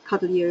and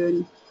cuddle you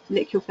and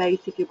lick your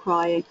face if you're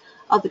crying.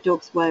 Other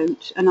dogs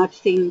won't, and I've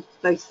seen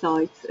both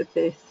sides of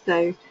this.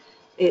 So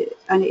it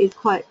is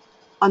quite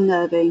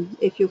unnerving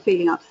if you're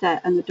feeling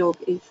upset and the dog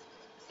is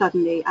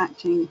suddenly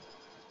acting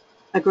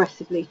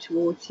aggressively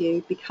towards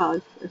you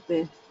because of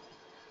this.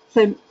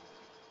 So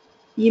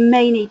you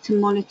may need to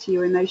monitor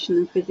your emotional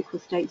and physical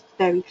states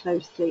very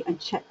closely and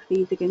check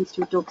these against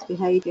your dog's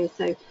behaviour.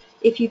 So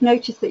if you've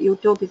noticed that your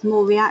dog is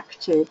more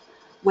reactive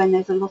when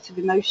there's a lot of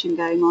emotion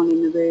going on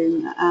in the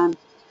room,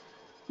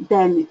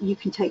 then you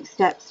can take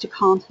steps to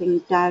calm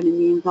things down in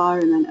the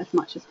environment as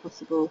much as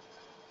possible.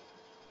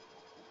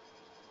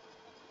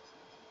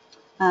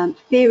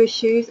 Fear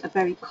issues are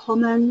very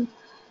common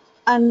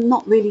and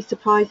not really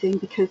surprising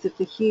because of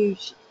the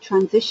huge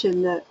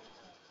transition that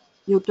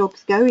your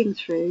dog's going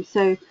through.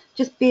 So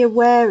just be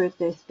aware of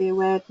this, be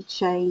aware of the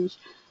change.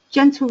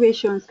 Gentle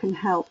reassurance can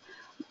help.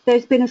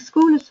 There's been a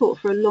school of thought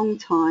for a long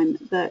time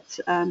that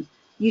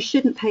you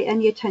shouldn't pay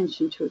any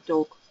attention to a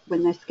dog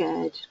when they're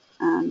scared,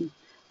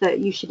 that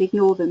you should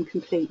ignore them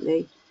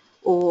completely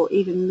or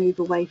even move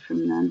away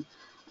from them,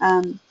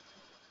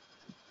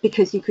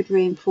 because you could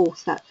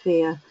reinforce that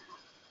fear.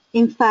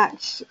 In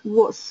fact,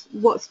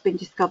 what's been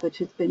discovered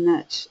has been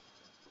that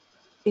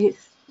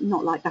it's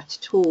not like that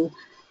at all.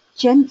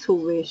 Gentle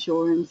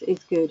reassurance is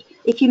good.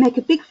 If you make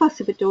a big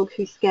fuss of a dog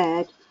who's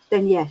scared,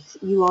 then yes,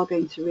 you are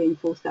going to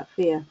reinforce that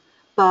fear.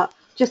 But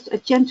just a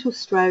gentle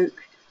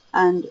stroke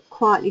and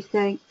quietly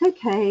saying, it's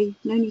okay,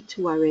 no need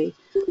to worry,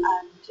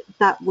 and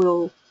that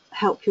will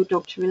help your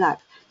dog to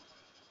relax.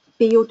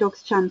 Be your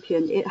dog's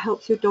champion. It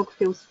helps your dog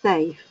feel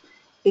safe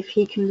if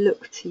he can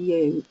look to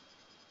you,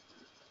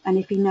 and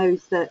if he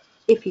knows that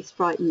if he's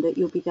frightened that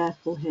you'll be there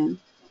for him.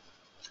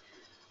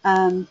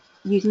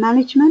 Use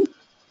management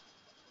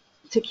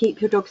to keep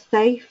your dog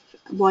safe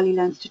while he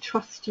learns to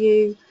trust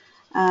you.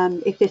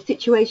 If there's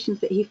situations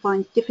that he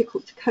finds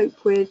difficult to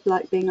cope with,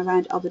 like being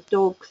around other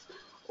dogs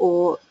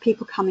or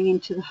people coming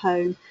into the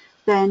home,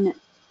 then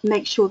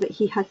make sure that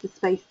he has the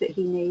space that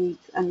he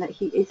needs and that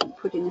he isn't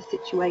put in a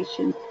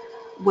situation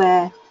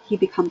where he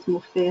becomes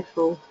more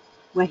fearful,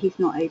 where he's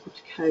not able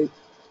to cope.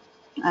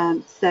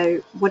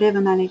 So whatever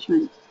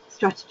management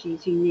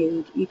strategies you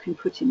need, you can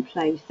put in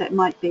place. That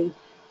might be,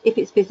 if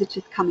it's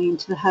visitors coming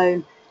into the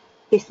home,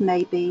 this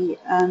may be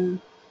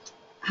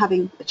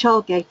having a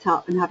child gate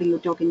up and having your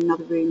dog in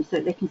another room so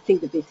that they can see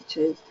the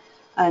visitors,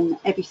 and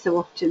every so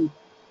often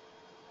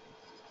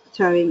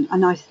throwing a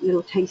nice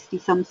little tasty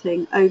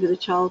something over the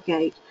child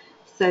gate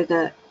so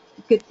that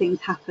good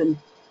things happen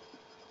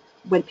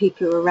when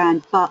people are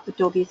around, but the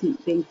dog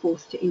isn't being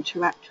forced to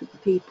interact with the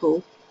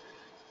people.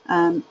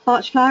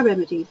 Birch flower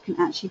remedies can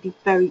actually be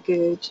very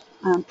good.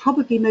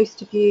 Probably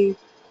most of you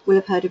will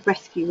have heard of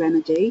rescue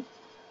remedy,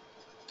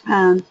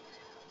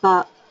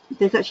 but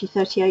there's actually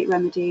 38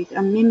 remedies,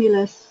 and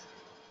mimulus,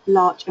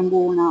 larch and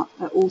walnut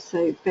are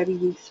also very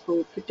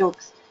useful for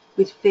dogs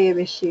with fear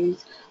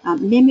issues.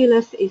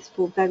 Mimulus is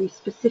for very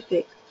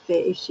specific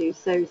fear issues,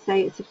 so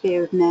say it's a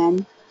fear of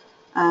men,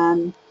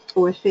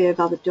 or a fear of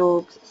other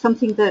dogs,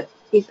 something that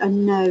is a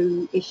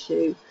known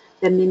issue,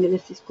 then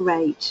mimulus is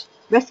great.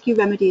 Rescue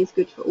remedy is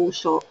good for all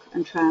shock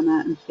and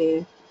trauma and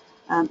fear.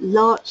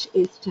 Larch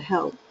is to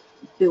help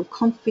build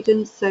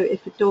confidence, so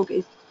if a dog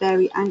is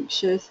very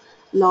anxious,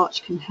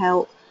 larch can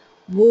help.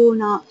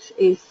 Walnut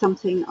is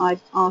something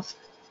I've asked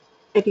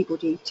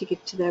everybody to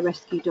give to their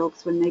rescue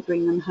dogs when they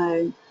bring them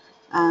home,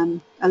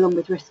 along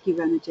with rescue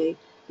remedy,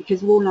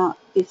 because walnut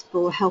is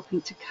for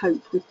helping to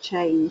cope with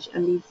change,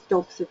 and these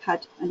dogs have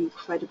had an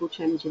incredible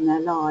change in their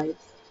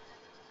lives.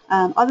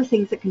 Other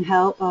things that can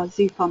help are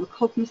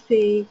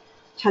zoopharmacognosy,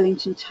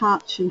 Tellington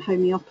touch and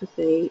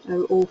homeopathy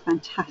are all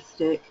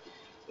fantastic.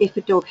 If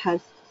a dog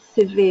has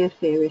severe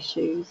fear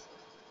issues,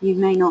 you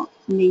may not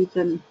need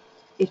them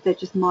if they're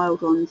just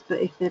mild ones,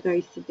 but if they're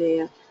very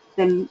severe,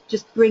 then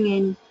just bring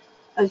in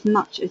as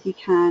much as you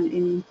can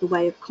in the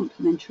way of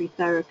complementary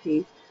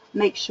therapies.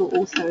 Make sure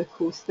also, of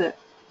course, that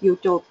your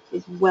dog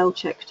is well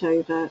checked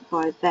over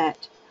by a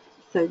vet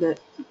so that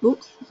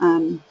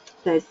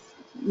there's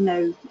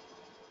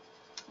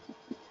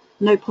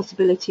no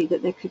possibility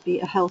that there could be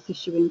a health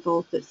issue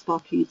involved that's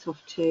sparking it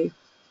off too.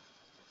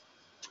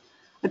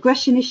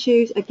 Aggression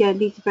issues, again,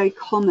 these are very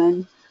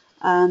common,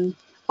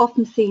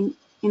 often seen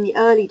in the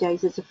early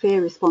days as a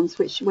fear response,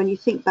 which when you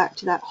think back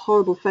to that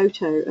horrible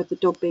photo of the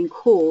dog being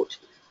caught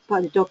by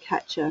the dog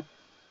catcher,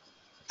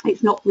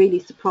 it's not really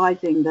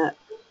surprising that,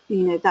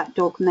 you know, that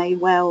dog may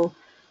well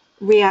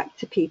react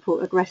to people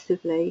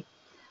aggressively.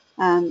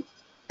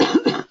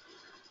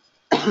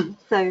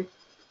 So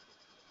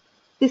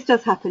this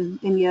does happen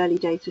in the early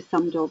days with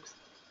some dogs,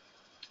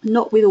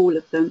 not with all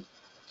of them.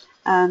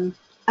 And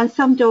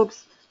some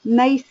dogs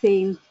may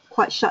seem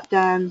quite shut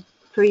down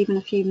for even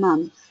a few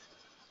months,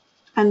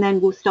 and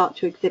then will start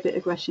to exhibit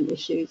aggression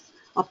issues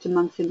after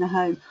months in the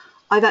home.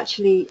 I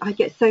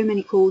get so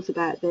many calls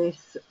about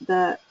this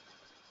that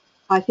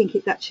I think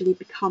it's actually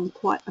become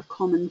quite a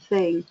common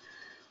thing.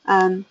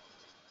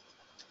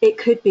 It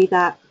could be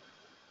that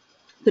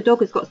the dog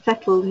has got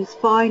settled, has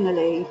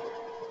finally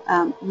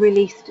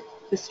released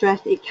the stress.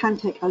 It can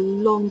take a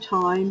long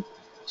time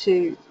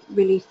to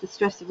release the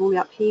stress of all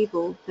the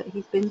upheaval that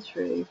he's been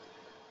through.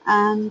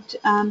 And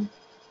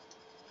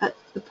at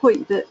the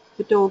point that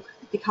the dog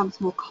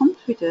becomes more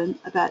confident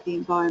about the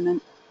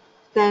environment,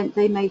 then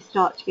they may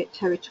start to get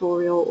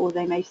territorial, or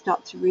they may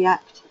start to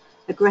react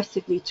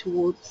aggressively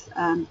towards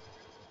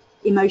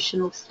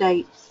emotional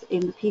states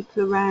in the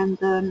people around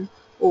them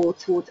or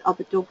towards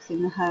other dogs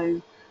in the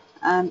home.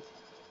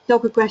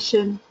 Dog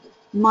aggression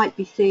might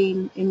be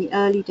seen in the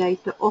early days,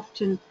 but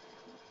often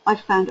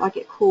I've found I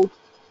get called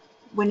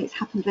when it's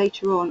happened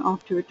later on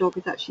after a dog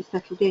is actually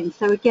settled in.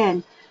 So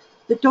again,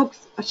 the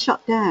dogs are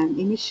shut down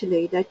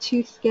initially. They're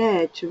too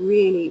scared to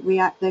really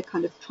react. They're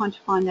kind of trying to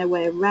find their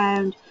way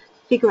around,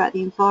 figure out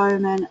the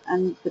environment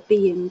and the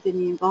beings in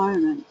the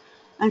environment.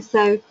 And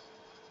so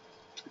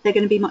they're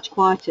going to be much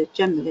quieter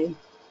generally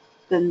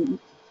than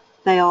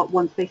they are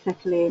once they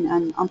settle in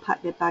and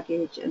unpack their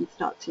baggage and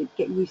start to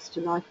get used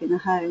to life in a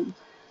home.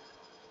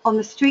 On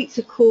the streets,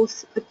 of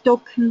course, a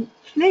dog can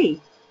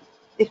flee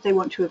if they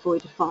want to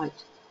avoid a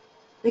fight.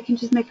 They can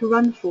just make a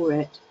run for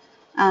it.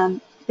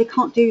 They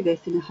can't do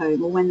this in a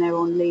home or when they're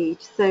on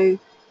lead. So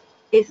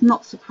it's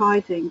not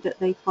surprising that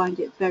they find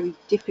it very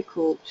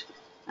difficult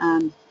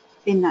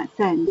in that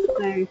sense.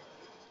 So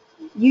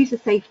use a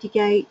safety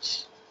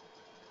gate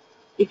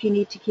if you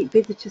need to keep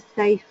visitors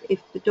safe.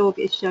 If the dog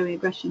is showing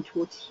aggression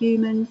towards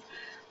humans,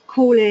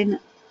 call in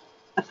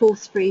a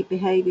force-free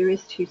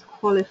behaviourist who's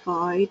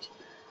qualified.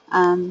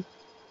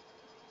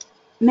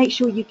 Make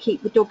sure you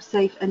keep the dog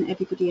safe and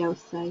everybody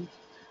else safe,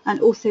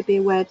 and also be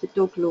aware of the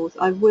dog laws.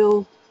 I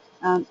will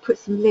put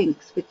some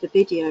links with the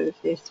video of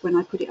this when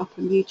I put it up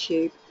on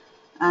YouTube,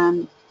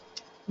 and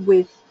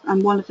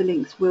one of the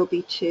links will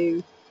be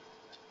to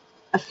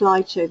a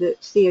slideshow that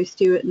Theo,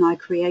 Stewart and I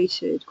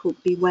created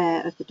called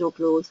Beware of the Dog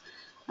Laws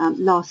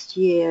last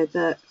year,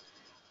 that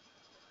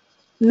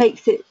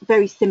makes it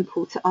very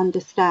simple to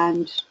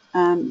understand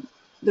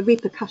the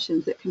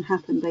repercussions that can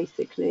happen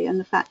basically, and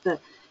the fact that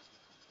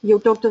your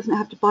dog doesn't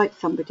have to bite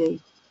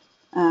somebody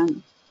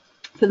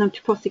for them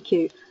to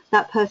prosecute.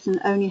 That person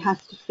only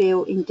has to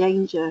feel in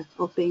danger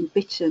of being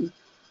bitten,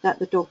 that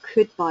the dog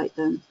could bite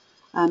them,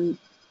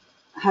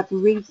 have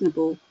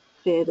reasonable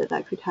fear that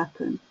that could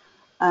happen,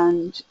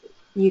 and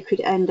you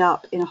could end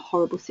up in a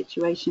horrible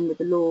situation with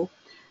the law.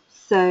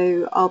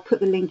 So I'll put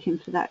the link in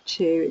for that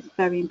too. It's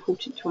very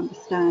important to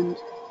understand.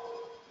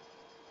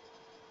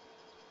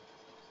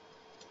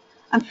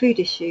 And food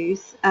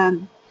issues.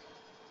 The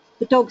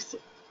dogs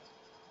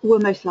will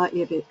most likely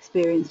have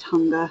experienced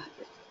hunger.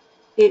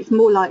 It's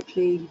more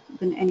likely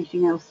than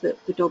anything else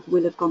that the dog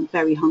will have gone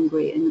very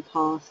hungry in the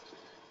past.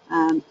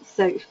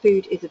 So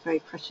food is a very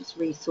precious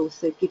resource.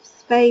 So give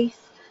space.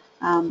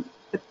 A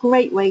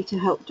great way to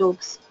help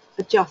dogs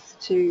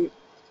adjust to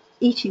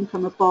eating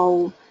from a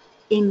bowl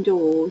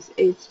indoors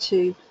is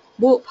to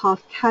walk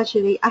past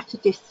casually at a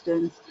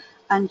distance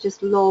and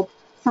just lob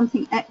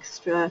something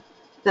extra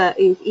that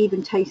is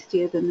even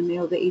tastier than the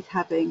meal that he's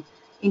having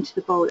into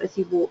the bowl as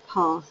you walk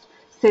past,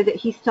 so that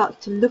he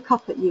starts to look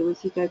up at you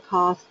as you go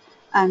past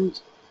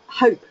and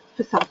hope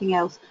for something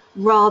else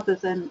rather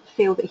than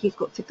feel that he's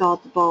got to guard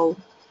the bowl.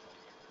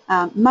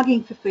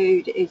 Mugging for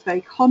food is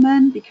very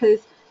common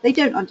because they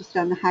don't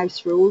understand the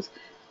house rules.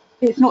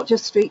 It's not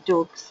just street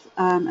dogs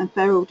and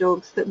feral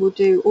dogs that will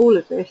do all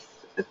of this,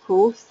 of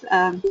course.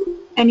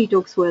 Any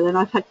dogs will, and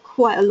I've had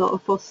quite a lot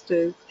of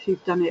fosters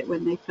who've done it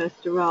when they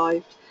first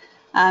arrived.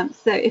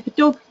 So if a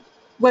dog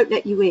won't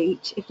let you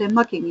eat, if they're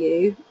mugging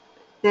you,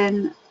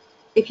 then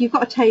if you've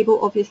got a table,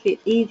 obviously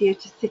it's easier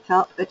to sit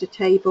up at a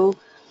table.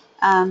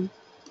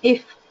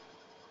 If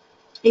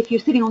you're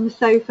sitting on the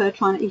sofa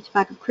trying to eat a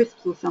bag of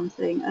crisps or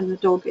something and the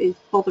dog is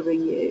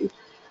bothering you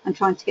and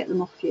trying to get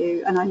them off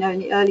you, and I know in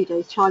the early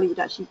days Charlie would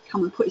actually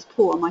come and put his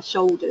paw on my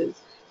shoulders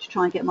to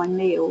try and get my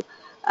meal.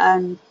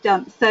 And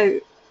so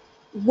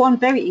one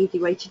very easy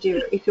way to do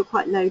it if you're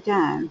quite low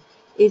down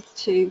is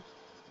to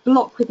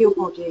block with your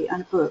body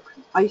and a book.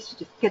 I used to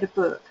just get a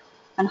book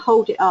and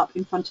hold it up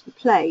in front of the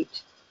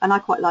plate, and I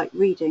quite like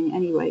reading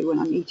anyway when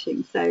I'm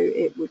eating, so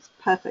it was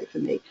perfect for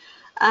me.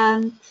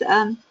 And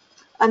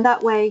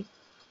that way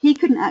he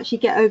couldn't actually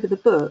get over the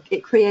book.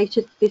 It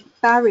created this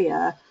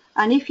barrier,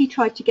 and if he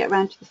tried to get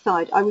around to the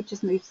side, I would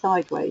just move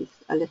sideways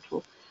a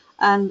little.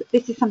 And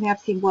this is something I've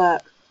seen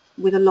work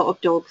with a lot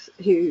of dogs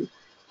who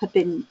have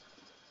been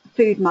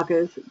food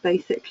muggers,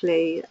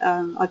 basically.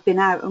 I've been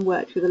out and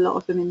worked with a lot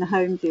of them in the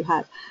homes who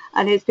have,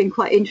 and it's been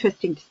quite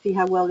interesting to see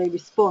how well they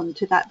respond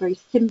to that very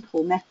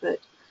simple method.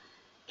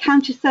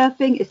 Counter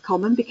surfing is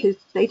common because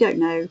they don't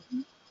know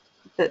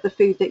that the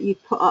food that you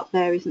put up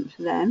there isn't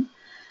for them.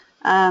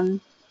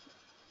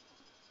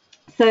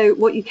 So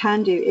what you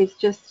can do is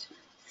just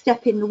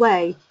step in the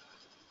way,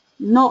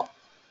 not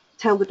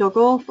tell the dog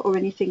off or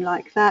anything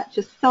like that,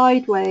 just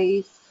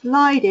sideways,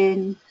 slide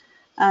in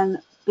and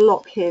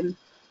block him.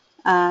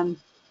 And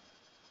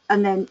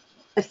then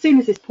as soon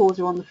as his paws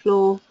are on the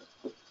floor,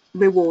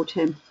 reward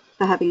him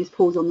for having his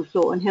paws on the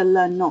floor, and he'll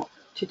learn not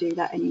to do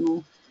that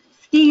anymore.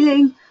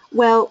 Stealing,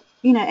 well,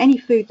 you know, any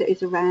food that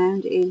is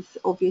around is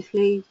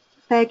obviously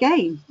fair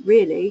game,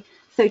 really,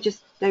 so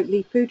just don't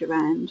leave food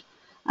around.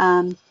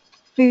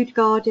 Food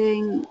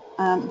guarding,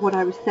 what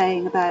I was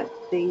saying about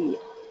the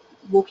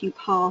walking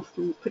past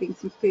and putting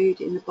some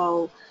food in the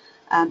bowl,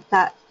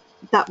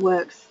 that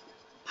works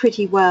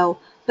pretty well,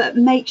 but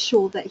make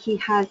sure that he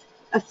has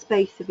a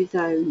space of his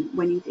own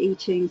when he's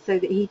eating so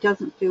that he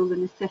doesn't feel the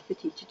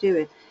necessity to do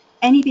it.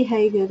 Any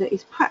behaviour that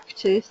is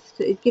practiced,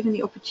 that is given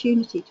the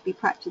opportunity to be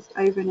practiced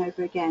over and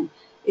over again,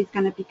 is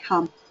going to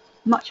become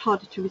much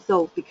harder to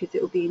resolve because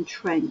it will be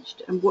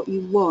entrenched. And what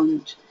you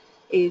want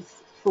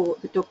is for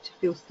the dog to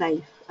feel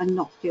safe and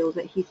not feel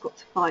that he's got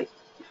to fight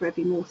for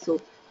every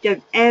morsel.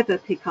 Don't ever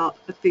pick up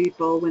a food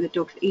bowl when a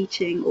dog's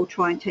eating or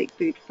try and take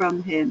food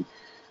from him.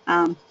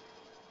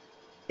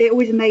 It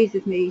always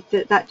amazes me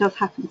that that does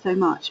happen so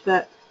much,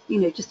 but you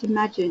know, just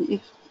imagine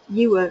if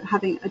you were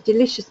having a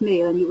delicious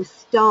meal and you were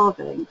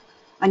starving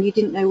and you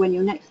didn't know when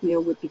your next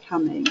meal would be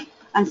coming,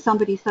 and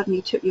somebody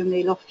suddenly took your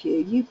meal off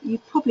you, you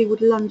probably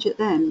would lunge at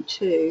them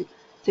too.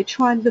 So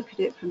try and look at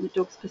it from the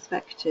dog's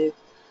perspective.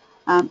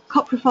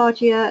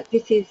 Coprophagia,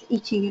 this is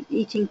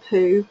eating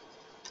poo,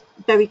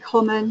 very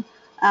common.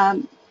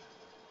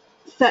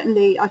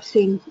 Certainly I've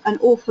seen a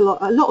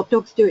lot of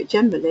dogs do it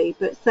generally,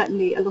 but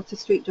certainly a lot of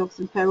street dogs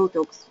and feral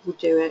dogs will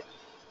do it.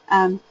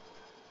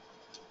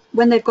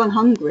 When they've gone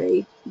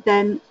hungry,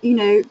 then, you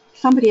know,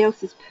 somebody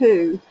else's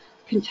poo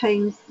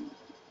contains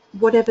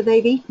whatever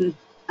they've eaten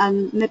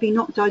and maybe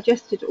not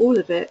digested all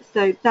of it.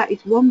 So that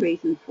is one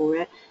reason for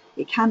it.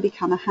 It can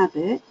become a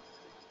habit,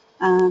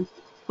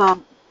 but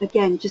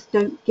again, just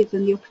don't give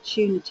them the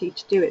opportunity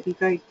to do it. Be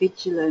very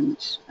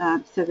vigilant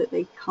so that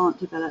they can't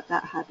develop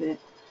that habit.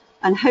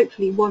 And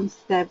hopefully once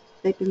they've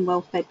been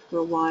well fed for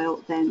a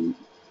while, then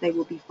they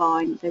will be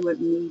fine. They won't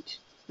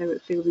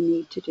feel the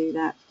need to do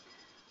that.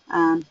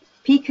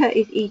 Pica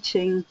is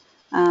eating,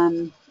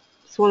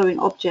 swallowing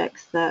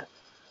objects that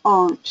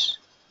aren't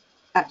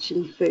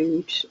actually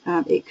food.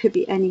 It could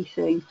be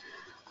anything.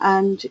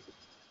 and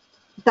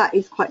that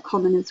is quite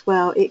common as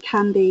well. It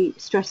can be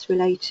stress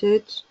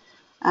related.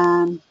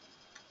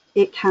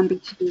 It can be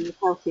to do with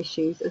health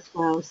issues as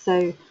well.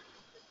 So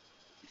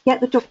get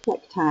the dog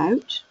checked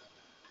out,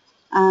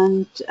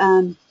 and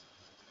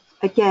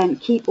again,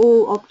 keep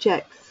all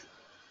objects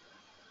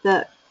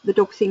that the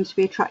dog seems to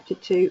be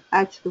attracted to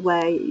out of the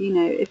way. You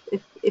know,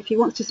 if he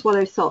wants to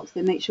swallow socks,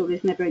 then make sure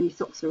there's never any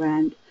socks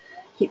around.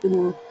 Keep them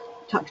all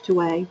tucked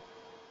away.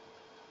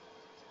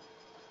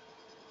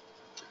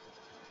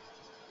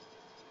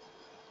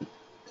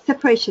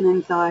 Separation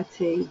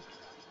anxiety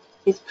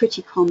is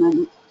pretty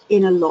common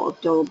in a lot of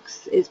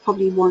dogs. It's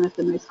probably one of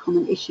the most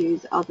common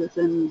issues other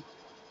than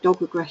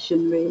dog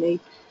aggression, really.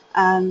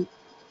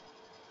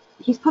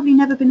 He's probably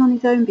never been on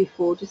his own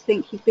before. Just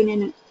think he's been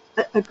in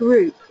a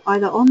group,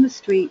 either on the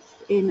streets,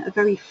 in a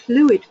very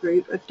fluid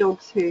group of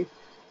dogs who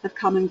have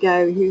come and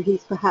go, who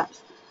he's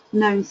perhaps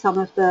known some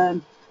of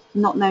them,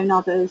 not known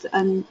others,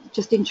 and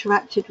just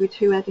interacted with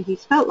whoever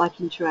he's felt like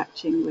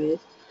interacting with.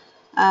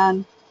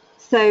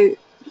 So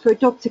for a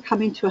dog to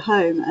come into a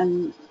home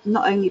and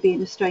not only be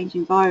in a strange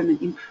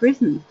environment in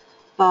prison,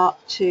 but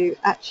to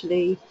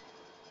actually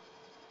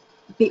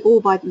be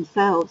all by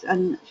themselves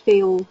and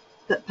feel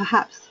that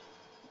perhaps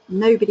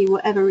nobody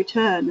will ever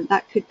return, and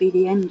that could be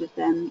the end of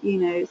them, you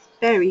know, it's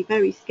very,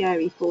 very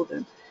scary for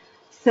them.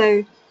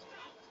 So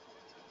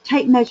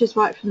take measures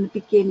right from the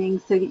beginning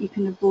so that you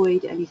can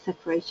avoid any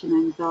separation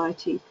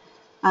anxiety.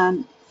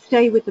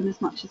 Stay with them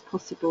as much as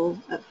possible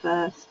at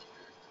first,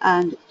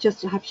 and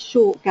just to have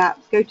short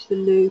gaps. Go to the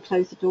loo,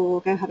 close the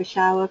door, go have a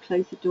shower,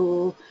 close the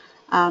door,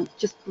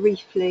 just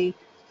briefly,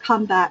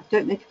 come back,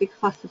 don't make a big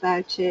fuss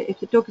about it. If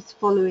the dog is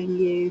following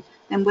you,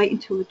 then wait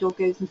until the dog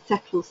goes and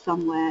settles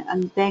somewhere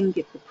and then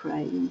give the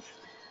praise.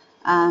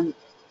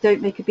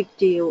 Don't make a big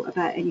deal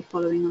about any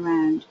following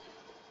around.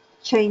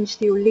 Change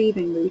your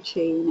leaving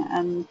routine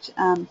and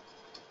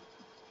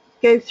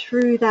go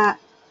through that,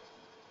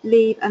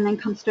 leave and then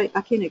come straight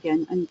back in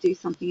again and do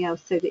something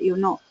else, so that you're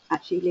not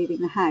actually leaving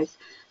the house,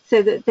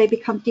 so that they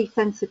become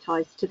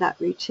desensitized to that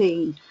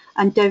routine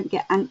and don't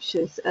get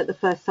anxious at the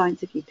first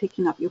signs of you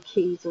picking up your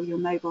keys or your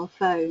mobile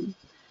phone.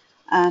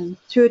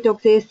 Through a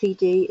Dog's Ear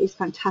CD is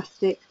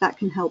fantastic. That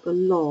can help a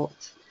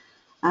lot.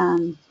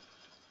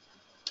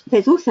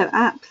 There's also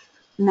apps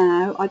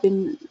now.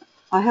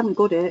 I haven't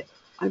got it.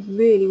 I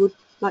really would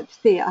like to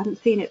see it. I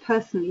haven't seen it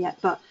personally yet,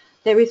 but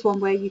there is one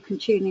where you can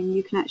tune in.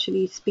 You can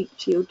actually speak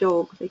to your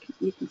dog.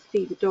 You can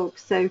see the dog,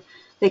 so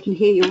they can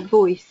hear your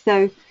voice.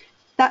 So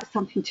that's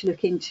something to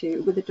look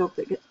into with a dog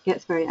that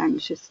gets very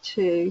anxious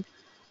too.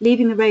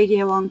 Leaving the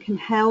radio on can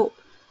help,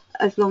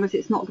 as long as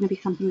it's not going to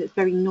be something that's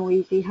very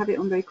noisy. Have it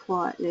on very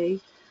quietly.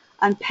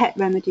 And Pet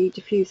Remedy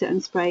diffuser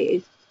and spray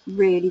is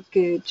really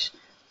good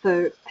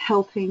for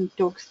helping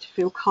dogs to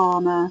feel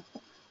calmer.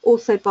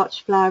 Also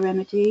Butch Flower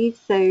remedies.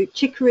 So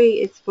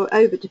Chicory is for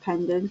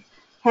over-dependence.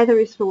 Heather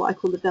is for what I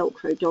call the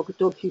Velcro dog, a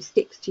dog who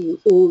sticks to you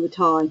all the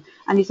time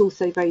and is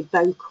also very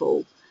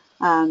vocal.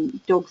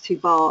 Dogs who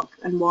bark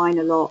and whine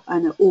a lot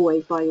and are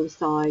always by your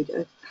side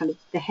are kind of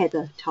the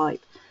Heather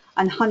type.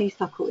 And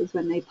Honeysuckle is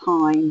when they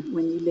pine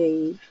when you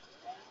leave.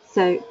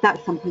 So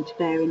that's something to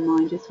bear in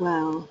mind as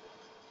well.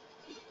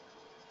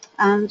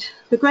 And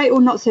the great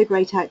or not so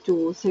great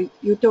outdoors. So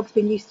your dog's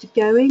been used to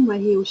going where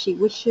he or she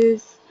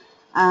wishes.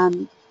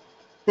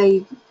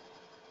 They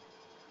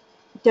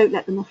don't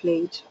let them off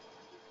lead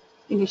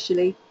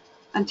initially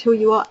until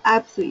you are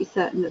absolutely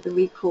certain that the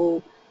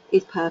recall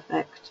is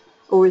perfect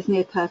or as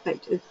near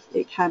perfect as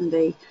it can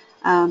be.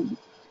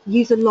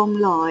 Use a long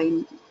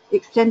line.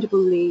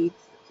 Extendable leads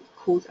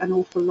cause an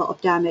awful lot of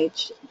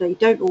damage. They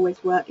don't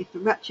always work. If the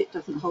ratchet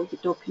doesn't hold, the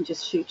dog can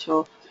just shoot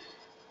off.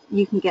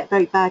 You can get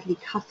very badly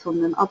cut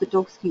on them. Other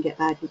dogs can get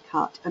badly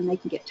cut and they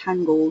can get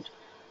tangled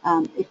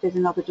if there's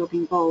another dog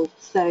involved.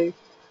 So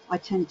I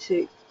tend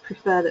to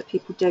prefer that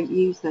people don't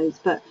use those.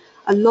 But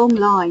a long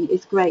line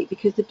is great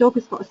because the dog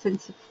has got a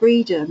sense of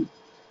freedom,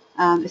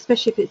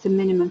 especially if it's a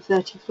minimum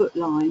 30-foot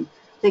line.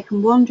 They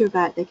can wander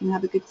about, they can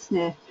have a good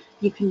sniff.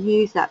 You can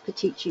use that for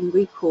teaching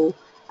recall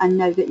and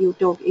know that your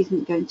dog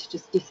isn't going to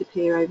just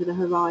disappear over the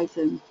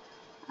horizon.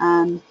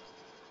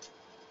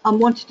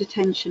 Unwanted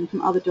attention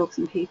from other dogs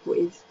and people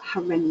is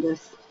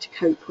horrendous to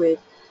cope with.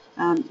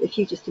 If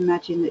you just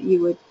imagine that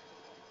you were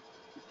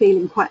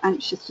feeling quite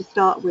anxious to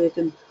start with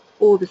and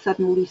all of a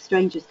sudden all these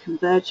strangers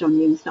converge on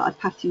you and started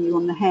patting you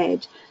on the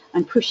head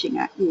and pushing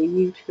at you,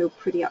 you'd feel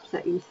pretty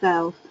upset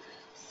yourself.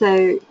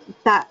 So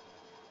that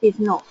is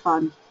not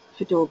fun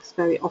for dogs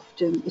very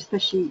often,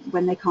 especially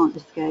when they can't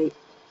escape.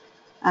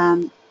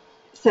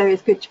 So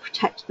it's good to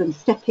protect them.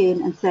 Step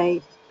in and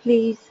say,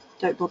 please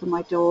don't bother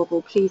my dog,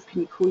 or please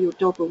can you call your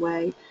dog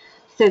away,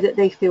 so that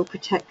they feel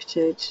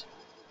protected.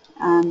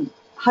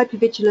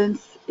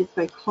 Hypervigilance is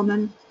very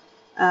common.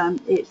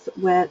 It's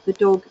where the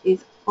dog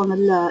is on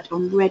alert,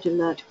 on red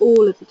alert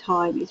all of the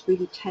time, is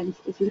really tense,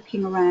 is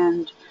looking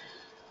around,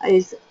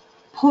 is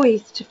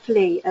poised to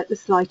flee at the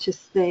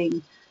slightest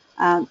thing.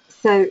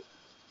 So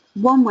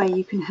one way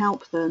you can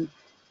help them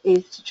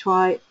is to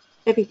try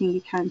everything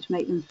you can to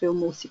make them feel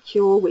more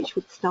secure, which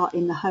would start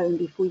in the home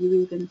before you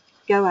even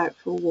go out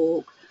for a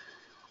walk.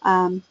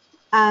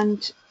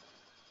 And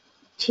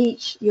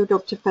teach your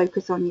dog to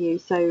focus on you.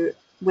 So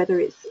whether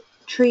it's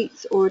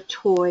treats or a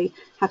toy,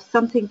 have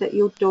something that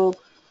your dog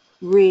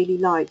really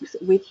likes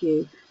with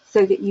you,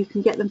 so that you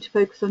can get them to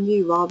focus on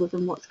you rather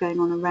than what's going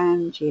on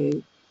around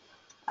you.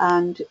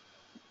 And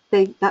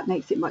that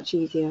makes it much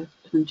easier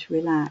for them to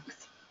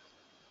relax.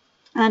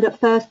 And at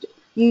first,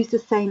 use the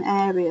same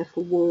area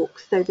for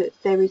walks so that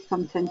there is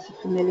some sense of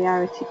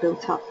familiarity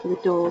built up for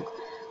the dog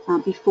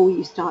before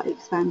you start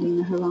expanding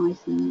the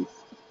horizons.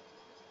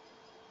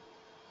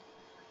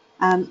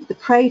 The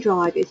prey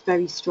drive is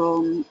very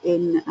strong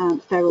in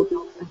feral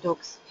dogs and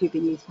dogs who've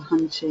been used for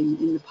hunting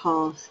in the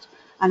past.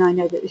 And I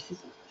know that this is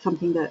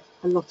something that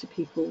a lot of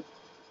people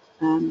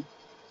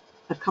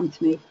have come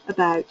to me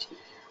about.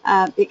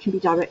 It can be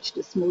directed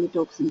at smaller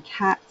dogs and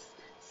cats.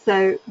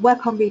 So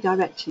work on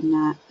redirecting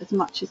that as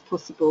much as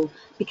possible,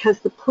 because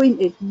the point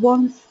is,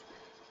 once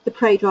the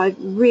prey drive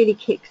really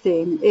kicks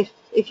in,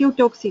 if your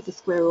dog sees a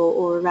squirrel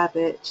or a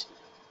rabbit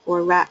or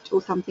a rat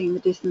or something in the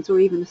distance, or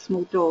even a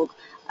small dog,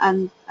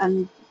 and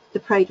the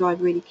prey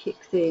drive really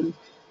kicks in,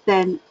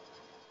 then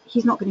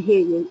he's not going to hear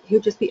you.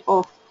 He'll just be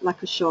off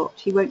like a shot.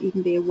 He won't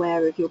even be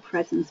aware of your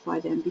presence by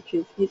then,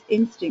 because his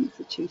instincts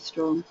are too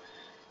strong.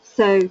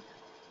 So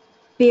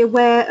be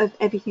aware of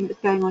everything that's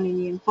going on in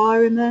the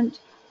environment.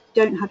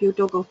 Don't have your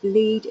dog off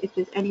lead. If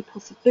there's any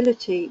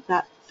possibility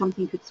that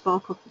something could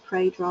spark off the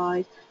prey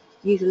drive,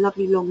 use a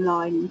lovely long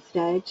line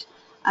instead,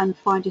 and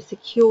find a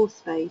secure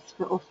space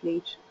for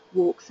off-lead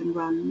walks and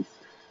runs.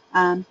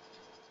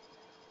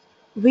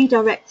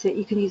 Redirect it.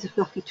 You can use a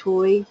fluffy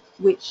toy,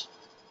 which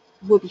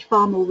will be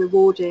far more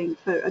rewarding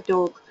for a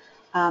dog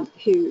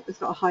who has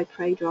got a high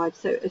prey drive.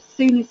 So as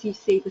soon as you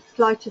see the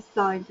slightest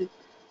signs of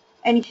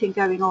anything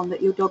going on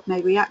that your dog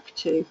may react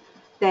to,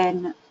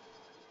 then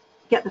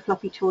get the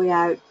fluffy toy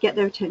out, get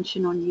their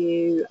attention on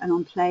you and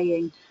on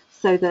playing,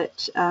 so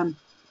that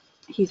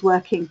he's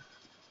working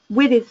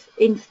with his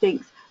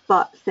instincts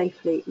but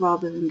safely,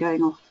 rather than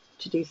going off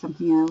to do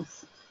something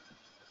else.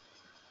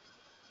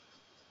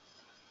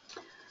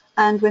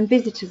 And when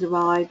visitors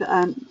arrive,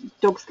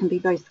 dogs can be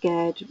very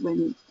scared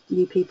when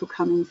new people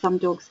come in. Some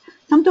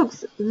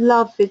dogs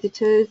love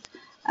visitors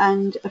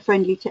and are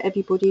friendly to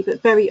everybody,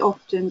 but very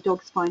often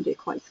dogs find it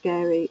quite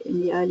scary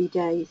in the early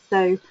days.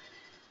 So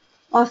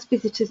ask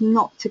visitors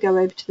not to go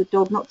over to the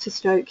dog, not to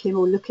stroke him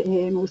or look at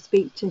him or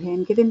speak to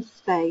him. Give him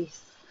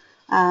space,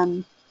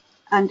 and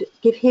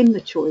give him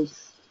the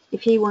choice.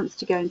 If he wants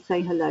to go and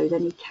say hello,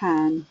 then he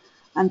can.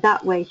 And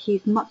that way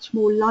he's much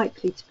more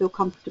likely to feel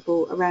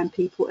comfortable around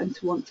people and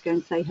to want to go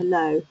and say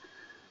hello.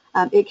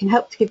 It can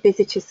help to give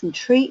visitors some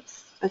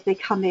treats as they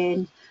come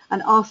in,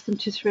 and ask them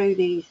to throw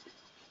these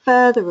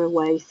further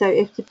away. So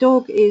if the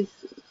dog is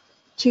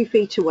 2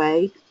 feet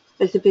away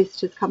as the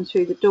visitors come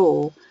through the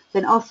door,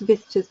 then ask the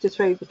visitors to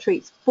throw the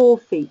treats 4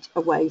 feet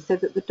away, so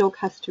that the dog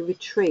has to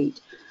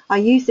retreat. I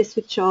used this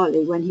with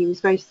Charlie when he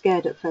was very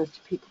scared at first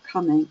of people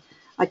coming.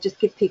 I'd just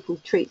give people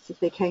treats as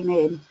they came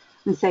in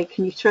and say,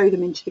 can you throw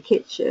them into the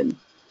kitchen,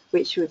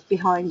 which was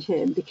behind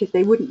him, because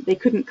they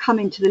couldn't come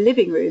into the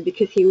living room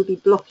because he would be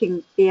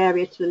blocking the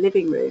area to the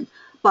living room,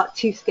 but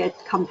too scared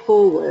to come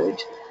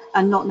forward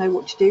and not know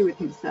what to do with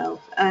himself.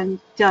 And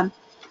so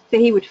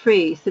he would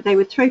freeze. So they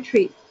would throw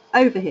treats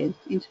over him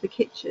into the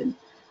kitchen,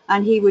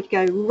 and he would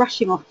go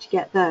rushing off to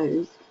get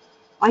those.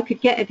 I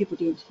could get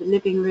everybody into the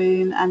living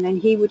room, and then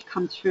he would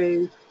come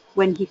through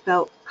when he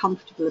felt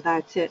comfortable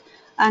about it.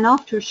 And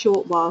after a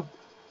short while,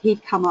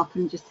 he'd come up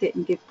and just sit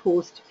and give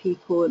paws to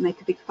people and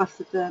make a big fuss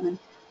of them. And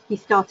he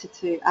started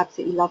to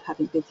absolutely love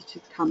having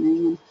visitors coming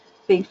and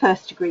being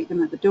first to greet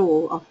them at the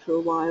door after a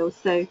while.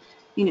 So,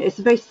 you know, it's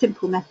a very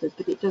simple method,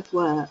 but it does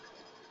work.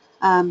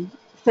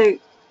 So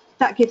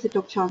that gives the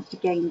dog a chance to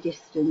gain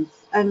distance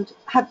and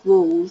have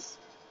rules.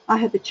 I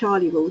had the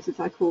Charlie rules, as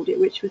I called it,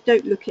 which was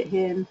don't look at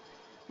him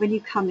when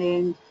you come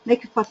in,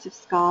 make a fuss of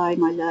Sky,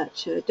 my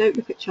lurcher, don't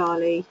look at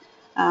Charlie,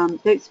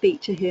 don't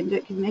speak to him,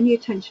 don't give him any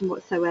attention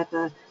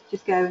whatsoever.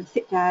 Just go and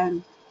sit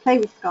down, play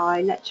with Sky,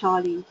 let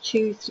Charlie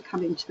choose to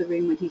come into the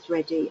room when he's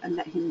ready, and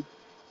let him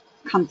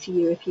come to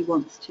you if he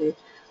wants to.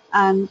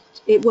 And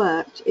it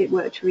worked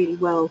really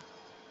well.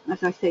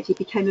 As I said, he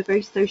became a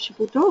very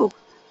sociable dog.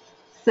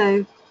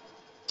 So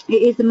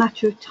it is a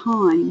matter of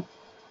time.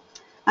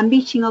 And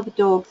meeting other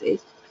dogs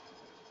is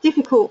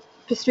difficult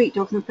for street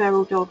dogs and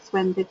feral dogs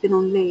when they've been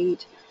on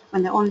lead,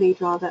 and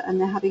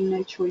they're having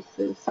no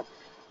choices.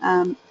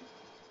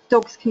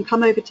 Dogs can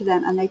come over to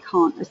them and they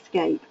can't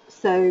escape.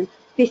 So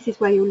this is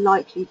where you're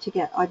likely to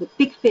get either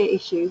big fear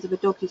issues of a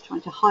dog who's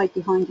trying to hide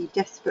behind you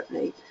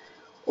desperately,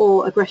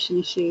 or aggression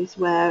issues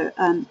where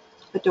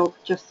a dog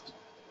just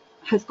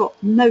has got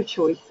no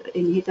choice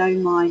in his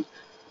own mind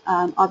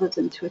other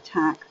than to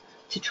attack,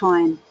 to try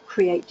and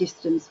create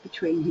distance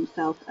between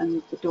himself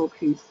and the dog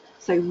who's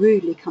so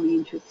rudely coming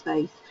into his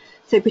space.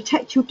 So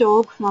protect your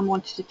dog from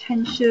unwanted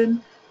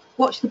attention,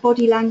 watch the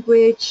body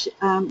language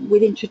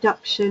with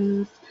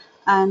introductions,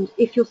 and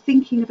if you're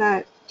thinking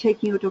about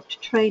taking your dog to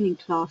training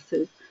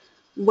classes,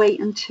 wait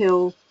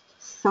until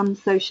some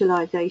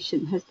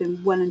socialization has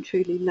been well and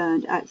truly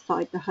learned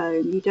outside the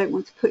home. You don't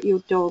want to put your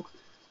dog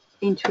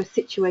into a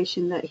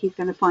situation that he's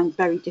going to find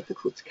very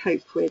difficult to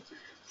cope with.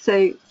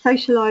 So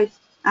socialize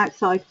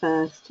outside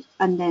first,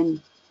 and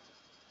then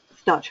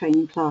start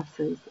training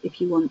classes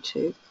if you want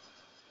to.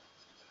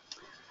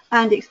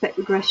 And expect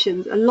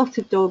regressions. A lot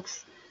of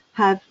dogs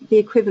have the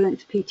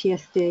equivalent to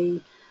PTSD,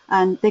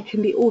 and there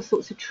can be all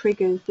sorts of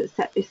triggers that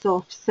set this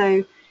off.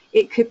 So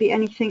it could be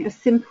anything as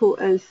simple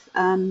as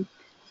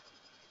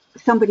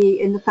somebody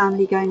in the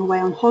family going away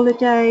on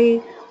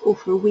holiday or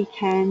for a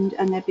weekend,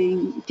 and there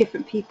being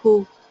different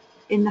people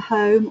in the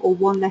home or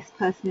one less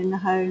person in the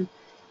home.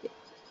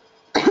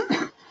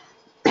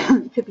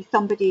 It could be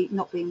somebody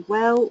not being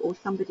well, or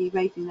somebody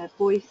raising their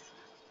voice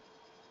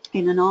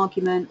in an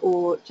argument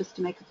or just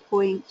to make a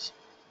point.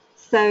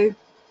 So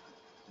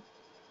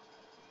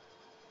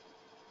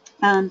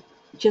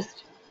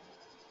just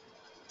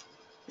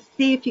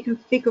see if you can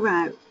figure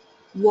out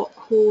what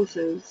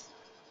causes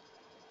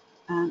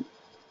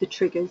the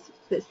triggers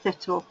that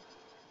set off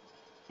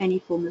any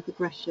form of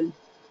aggression,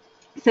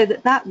 so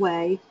that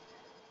way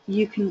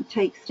you can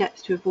take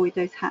steps to avoid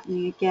those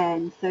happening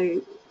again.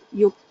 So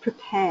you're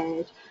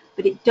prepared,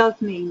 but it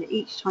does mean that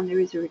each time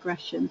there is a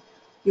regression,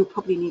 you'll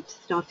probably need to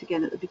start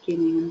again at the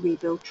beginning and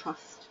rebuild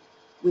trust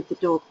with the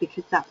dog,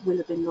 because that will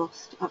have been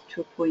lost up to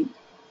a point.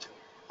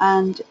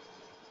 And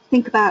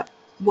think about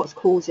what's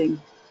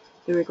causing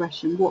the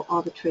regression. What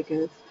are the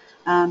triggers?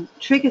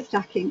 Trigger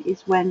stacking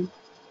is when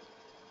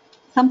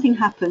something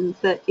happens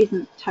that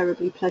isn't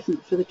terribly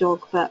pleasant for the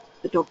dog, but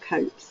the dog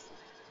copes.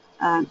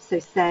 So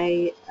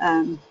say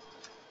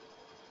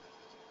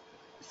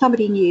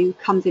somebody new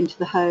comes into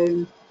the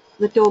home,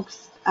 the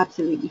dog's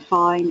absolutely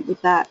fine with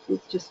that,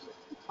 it's just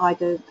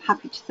either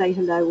happy to say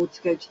hello or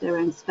to go to their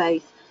own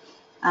space,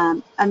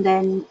 and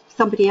then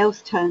somebody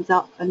else turns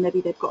up and maybe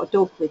they've got a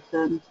dog with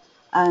them,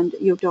 and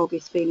your dog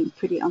is feeling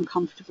pretty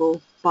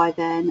uncomfortable by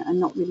then and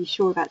not really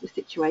sure about the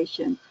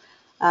situation,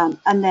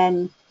 and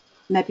then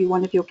maybe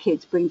one of your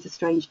kids brings a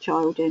strange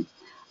child in,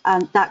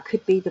 and that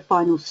could be the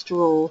final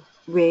straw,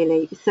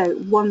 really. So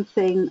one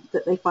thing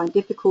that they find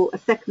difficult, a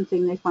second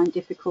thing they find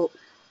difficult,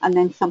 and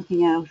then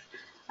something else,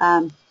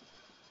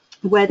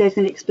 where there's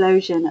an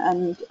explosion,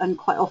 and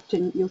quite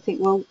often you'll think,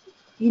 well,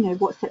 you know,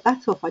 what set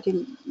that off? I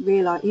didn't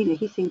realise, you know,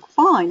 he seemed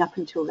fine up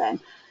until then,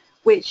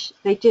 which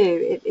they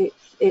do.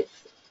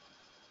 It's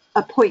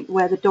a point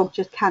where the dog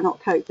just cannot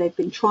cope. They've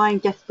been trying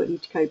desperately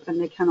to cope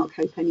and they cannot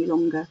cope any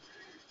longer.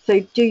 So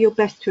do your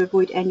best to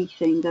avoid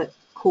anything that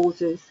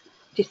causes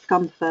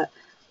discomfort.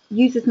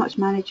 Use as much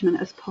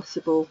management as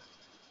possible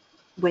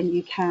when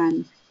you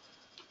can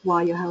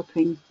while you're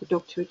helping the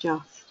dog to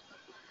adjust.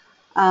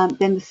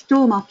 Then the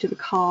storm after the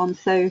calm.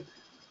 So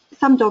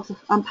some dogs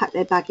unpack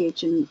their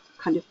baggage and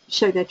kind of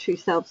show their true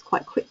selves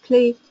quite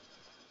quickly.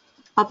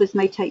 Others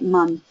may take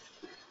months.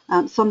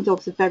 Some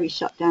dogs are very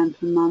shut down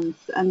for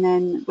months, and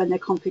then when their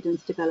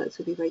confidence develops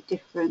will be very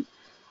different.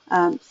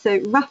 So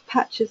rough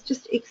patches,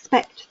 just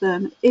expect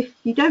them. If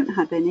you don't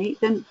have any,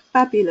 then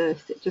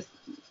fabulous. Just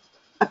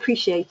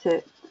appreciate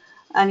it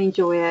and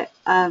enjoy it.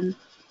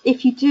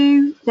 If you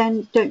do,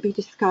 then don't be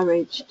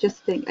discouraged. Just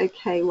think,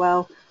 okay,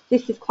 well,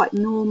 this is quite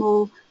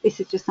normal. This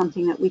is just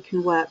something that we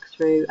can work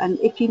through. And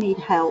if you need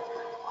help,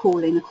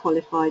 call in a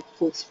qualified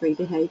force-free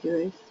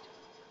behaviourist.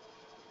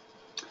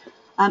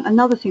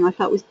 Another thing I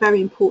felt was very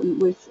important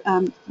was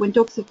when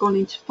dogs have gone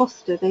into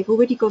foster, they've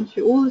already gone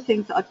through all the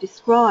things that I've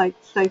described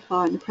so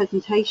far in the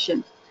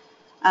presentation.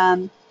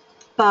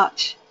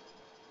 But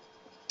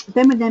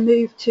then when they're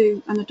moved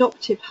to an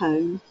adoptive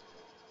home,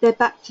 they're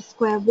back to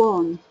square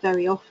one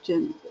very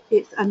often.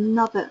 It's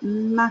another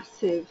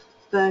massive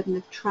burden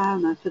of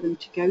trauma for them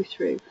to go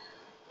through.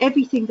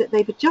 Everything that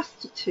they've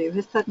adjusted to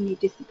has suddenly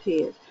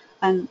disappeared,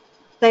 and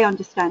they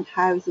understand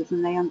houses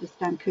and they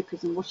understand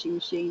cookers and washing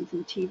machines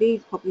and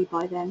TVs probably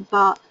by then,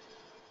 but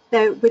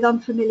they're with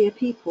unfamiliar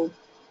people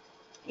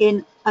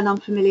in an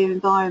unfamiliar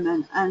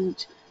environment,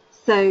 and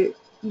so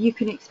you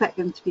can expect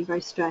them to be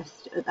very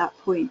stressed at that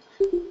point.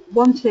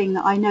 One thing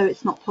that I know,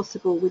 it's not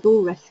possible with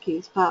all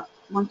rescues, but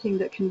one thing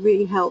that can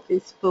really help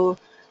is for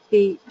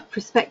the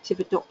prospective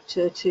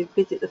adopter to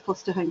visit the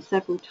foster home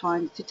several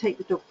times, to take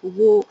the dog for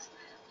walks,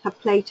 to have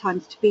play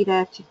times, to be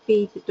there to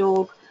feed the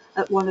dog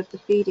at one of the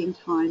feeding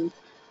times,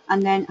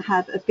 and then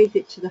have a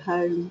visit to the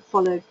home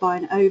followed by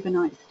an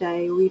overnight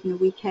stay or even a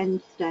weekend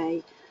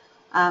stay,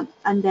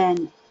 and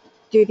then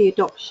do the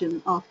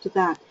adoption after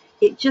that.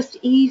 It just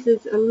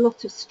eases a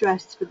lot of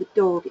stress for the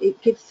dog.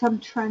 It gives some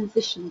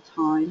transition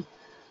time,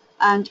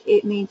 and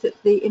it means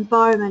that the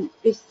environment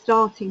is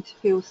starting to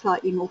feel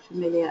slightly more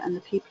familiar and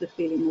the people are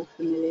feeling more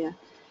familiar.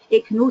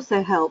 It can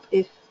also help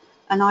if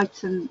an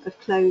item of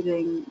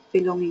clothing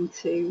belonging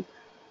to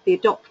the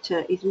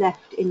adopter is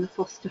left in the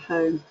foster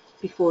home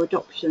before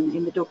adoption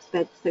in the dog's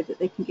bed, so that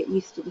they can get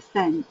used to the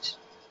scent.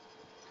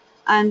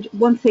 And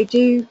once they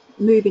do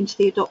move into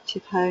the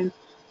adoptive home,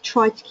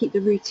 try to keep the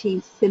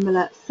routine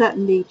similar,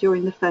 certainly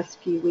during the first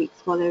few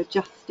weeks while they're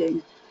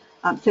adjusting,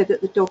 so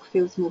that the dog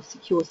feels more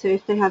secure. So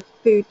if they have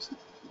food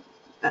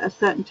at a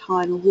certain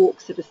time or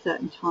walks at a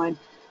certain time,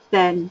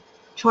 then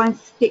try and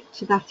stick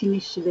to that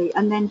initially,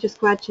 and then just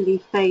gradually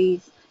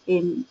phase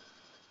in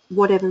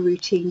whatever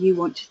routine you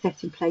want to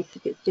set in place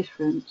if it's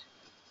different.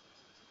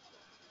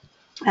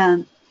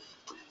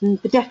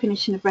 The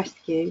definition of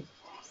rescue.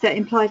 So it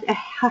implies a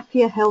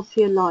happier,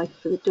 healthier life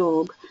for the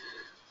dog.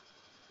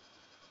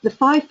 The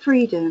 5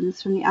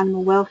 freedoms from the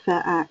Animal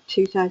Welfare Act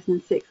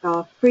 2006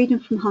 are freedom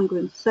from hunger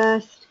and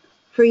thirst,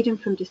 freedom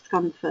from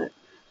discomfort,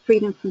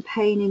 freedom from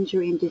pain,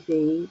 injury and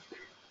disease,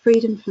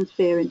 freedom from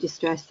fear and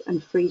distress,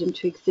 and freedom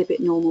to exhibit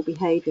normal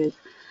behaviours.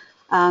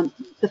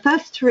 The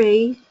first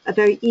 3 are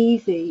very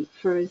easy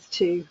for us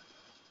to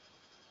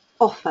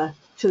offer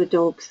to the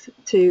dogs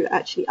to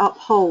actually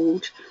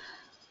uphold.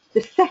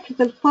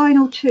 The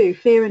final 2,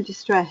 fear and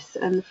distress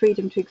and the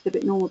freedom to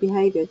exhibit normal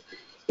behaviours,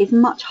 is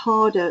much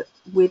harder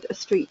with a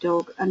street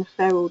dog and a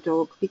feral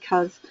dog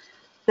because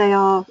they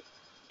are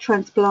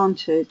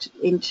transplanted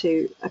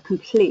into a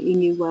completely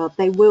new world.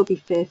 They will be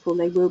fearful,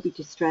 they will be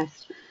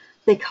distressed.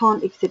 They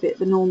can't exhibit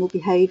the normal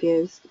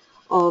behaviours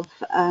of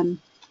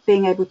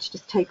being able to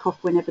just take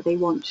off whenever they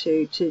want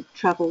to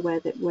travel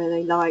where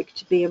they like,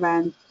 to be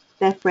around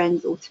their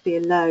friends or to be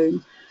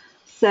alone.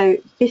 So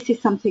this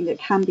is something that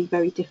can be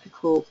very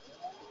difficult.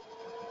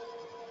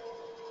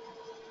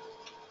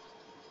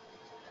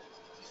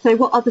 So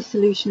what other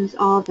solutions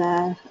are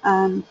there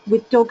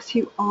with dogs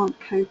who aren't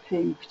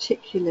coping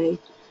particularly?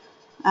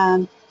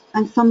 And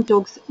some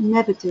dogs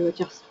never do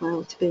adjust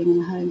well to being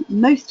in a home.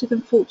 Most of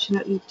them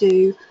fortunately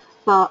do,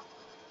 but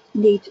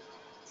need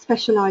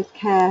specialised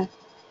care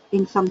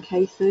in some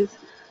cases.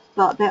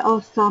 But there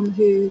are some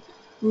who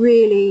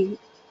really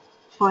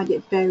find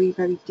it very,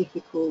 very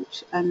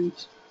difficult. And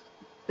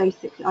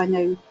basically I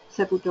know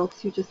several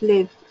dogs who just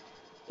live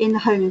in the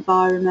home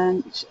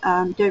environment,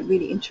 don't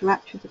really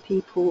interact with the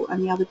people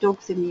and the other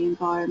dogs in the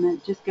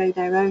environment, just go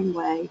their own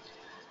way,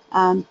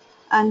 and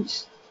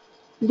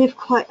live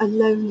quite a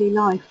lonely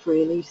life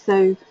really.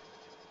 So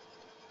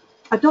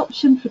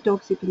adoption for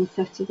dogs who've been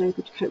assessed as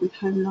able to cope with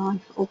home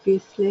life,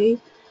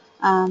 obviously.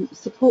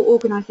 Support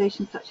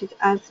organisations such as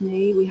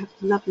ASNI. We have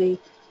the lovely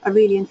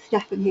Aurelian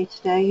Stefan here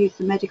today, who's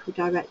the medical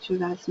director of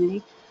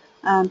ASNI.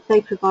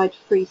 They provide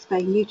free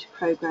spay neuter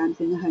programs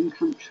in the home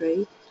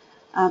country.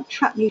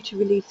 Trap neuter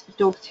release for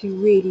dogs who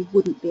really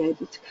wouldn't be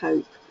able to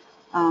cope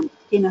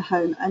in a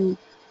home, and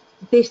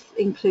this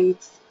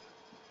includes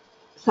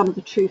some of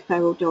the true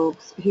feral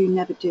dogs who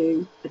never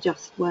do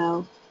adjust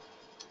well.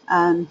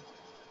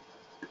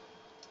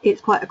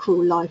 It's quite a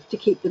cruel life to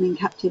keep them in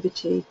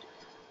captivity.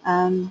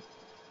 I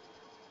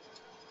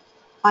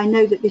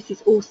know that this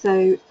is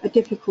also a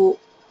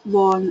difficult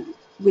one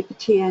with the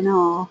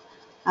TNR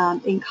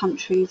in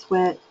countries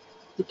where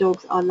the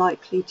dogs are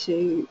likely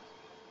to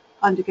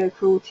undergo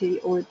cruelty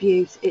or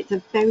abuse. It's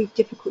a very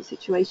difficult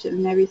situation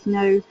and there is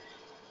no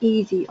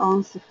easy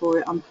answer for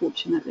it,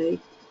 unfortunately.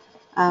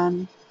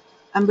 And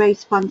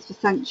raise funds for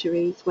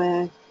sanctuaries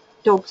where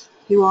dogs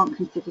who aren't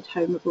considered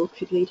homeable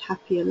could lead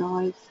happier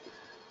lives.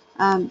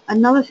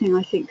 Another thing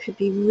I think could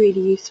be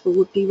really useful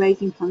would be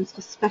raising funds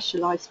for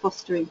specialised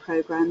fostering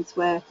programs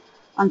where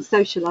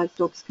unsocialised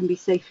dogs can be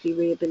safely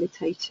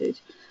rehabilitated.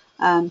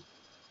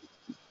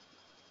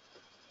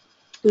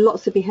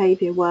 Lots of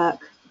behaviour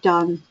work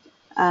done,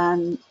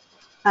 and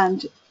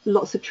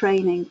lots of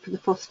training for the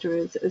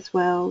fosterers as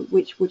well,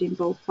 which would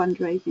involve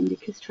fundraising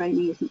because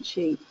training isn't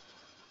cheap.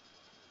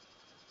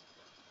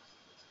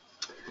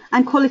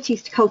 And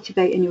qualities to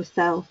cultivate in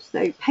yourself.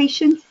 So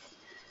patience,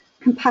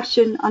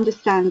 compassion,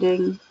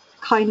 understanding,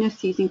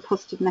 kindness using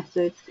positive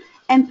methods,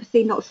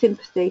 empathy, not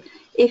sympathy.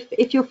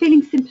 If you're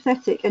feeling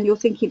sympathetic and you're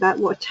thinking about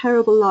what a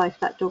terrible life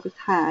that dog has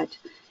had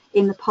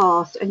in the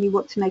past and you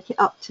want to make it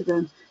up to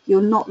them,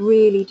 you're not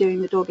really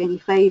doing the dog any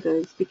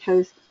favours,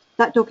 because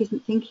that dog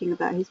isn't thinking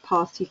about his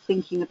past, he's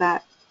thinking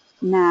about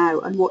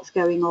now and what's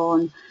going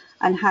on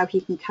and how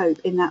he can cope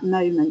in that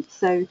moment.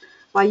 So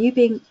by you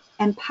being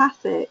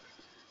empathic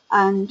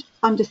and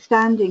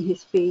understanding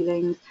his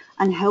feelings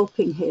and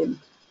helping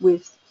him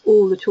with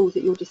all the tools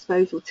at your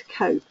disposal to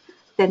cope,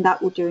 then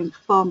that will do him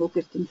far more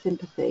good than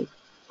sympathy.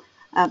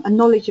 A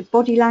knowledge of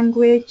body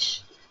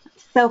language,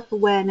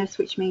 self-awareness,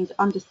 which means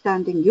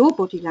understanding your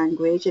body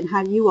language and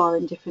how you are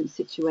in different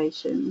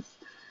situations,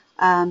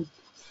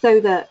 so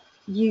that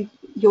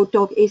your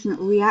dog isn't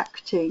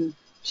reacting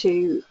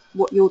to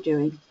what you're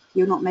doing.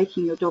 You're not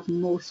making your dog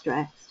more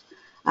stressed.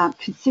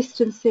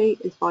 Consistency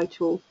is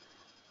vital.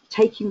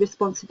 Taking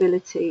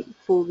responsibility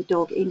for the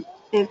dog in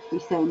every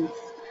sense,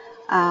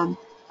 and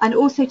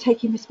also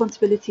taking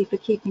responsibility for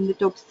keeping the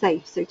dog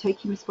safe. So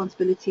taking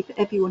responsibility for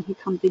everyone who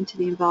comes into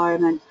the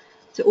environment,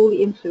 to all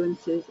the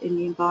influences in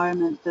the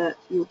environment that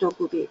your dog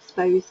will be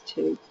exposed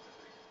to,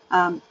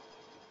 and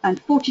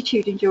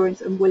fortitude, endurance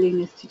and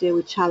willingness to deal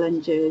with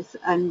challenges,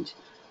 and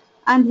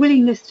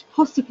willingness to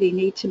possibly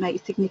need to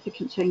make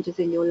significant changes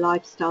in your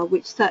lifestyle,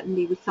 which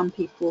certainly with some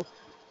people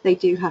they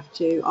do have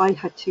to. I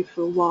had to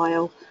for a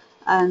while,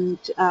 and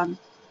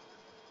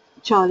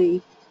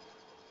Charlie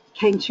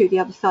came through the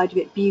other side of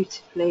it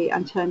beautifully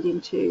and turned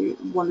into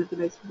one of the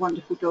most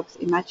wonderful dogs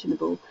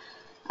imaginable.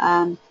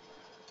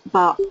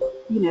 but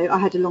you know, I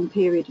had a long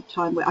period of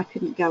time where I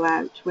couldn't go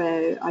out,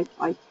 where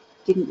I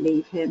didn't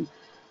leave him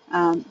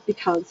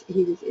because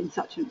he was in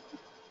such an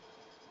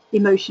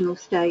emotional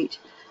state,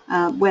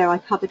 where I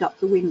covered up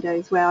the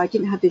windows, where I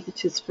didn't have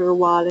visitors for a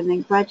while, and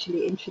then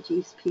gradually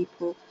introduced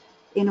people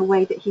in a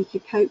way that he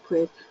could cope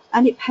with.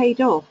 And it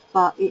paid off,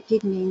 but it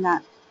did mean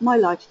that my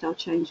lifestyle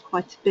changed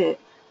quite a bit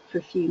for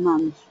a few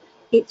months.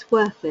 It's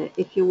worth it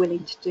if you're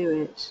willing to do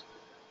it,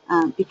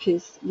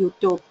 because your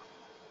dog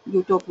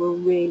will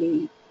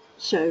really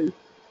show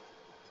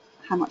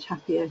how much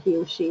happier he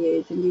or she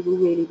is, and you will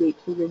really reap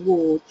the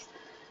rewards.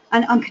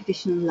 And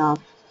unconditional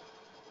love,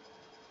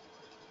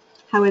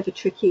 however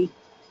tricky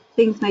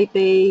things may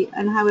be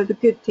and however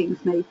good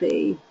things may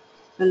be,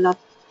 the love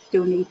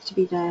still needs to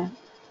be there.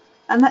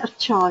 And that's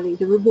Charlie,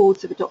 the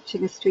rewards of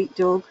adopting a street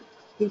dog.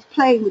 He's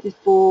playing with his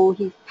ball,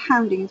 he's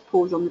pounding his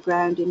paws on the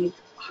ground in his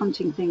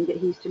hunting thing that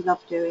he used to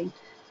love doing.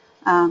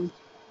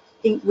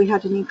 We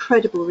had an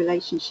incredible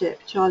relationship.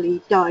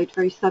 Charlie died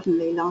very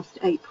suddenly last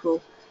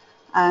April,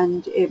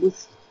 and it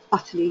was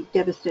utterly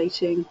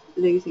devastating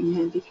losing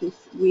him, because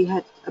we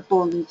had a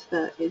bond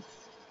that is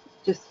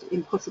just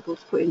impossible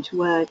to put into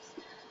words.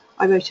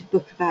 I wrote a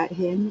book about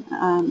him,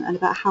 and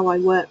about how I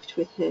worked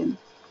with him,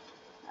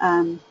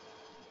 the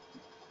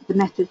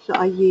methods that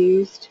I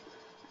used,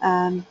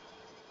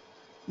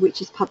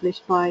 which is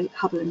published by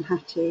Hubble and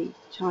Hattie,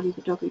 Charlie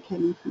the Dog Who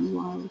Came In From the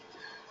Wild.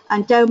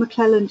 And Dale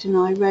McClelland and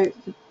I wrote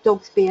the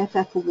Dogs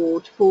BFF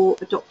Award for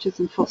adopters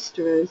and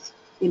fosterers.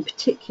 In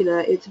particular,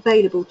 it's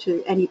available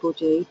to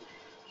anybody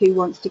who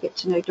wants to get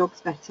to know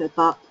dogs better,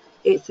 but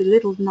it's a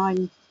little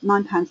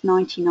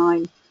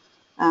 £9.99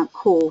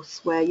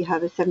 course where you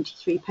have a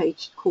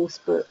 73-page course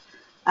book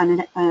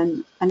and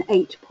an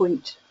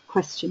 8-point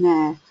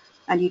questionnaire,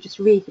 and you just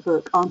read the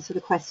book, answer the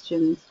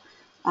questions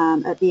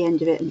at the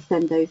end of it, and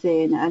send those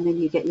in, and then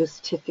you get your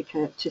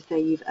certificate to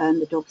say you've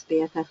earned the Dogs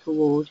BFF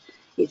Award.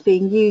 It's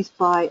being used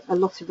by a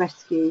lot of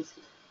rescues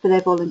for their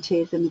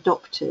volunteers and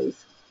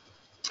adopters.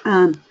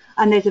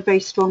 And there's a very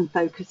strong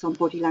focus on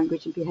body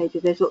language and behaviour.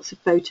 There's lots of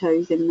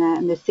photos in there,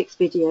 and there's 6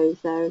 videos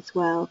there as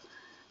well,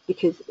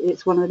 because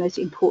it's one of the most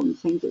important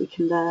things that we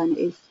can learn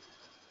is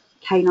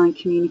canine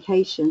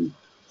communication.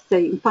 So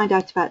you can find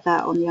out about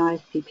that on the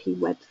ISCP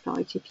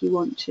website if you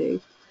want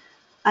to.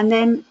 And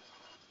then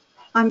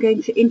I'm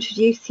going to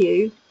introduce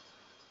you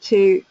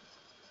to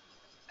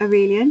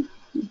Aurelian.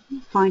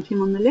 Find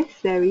him on the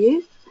list. There he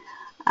is.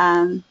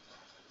 I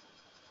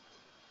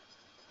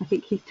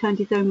think he's turned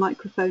his own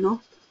microphone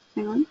off.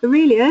 Hang on.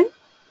 Aurelian,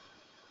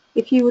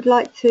 if you would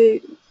like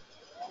to...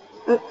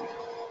 Oh,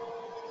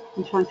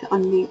 I'm trying to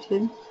unmute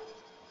him.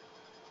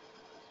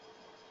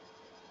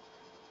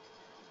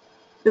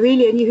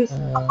 Aurelian, you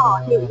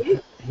have... here he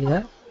is.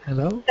 Yeah,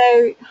 hello.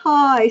 So,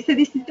 hi. So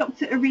this is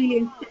Dr.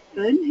 Aurelian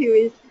Stefan, who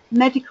is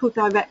Medical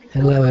Director.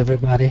 Hello,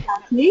 everybody.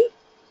 ASNI.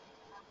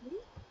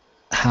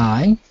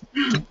 Hi.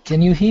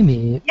 Can you hear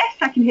me? Yes,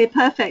 I can hear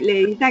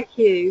perfectly. Thank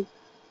you.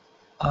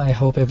 I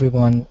hope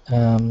everyone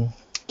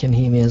can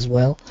hear me as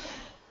well.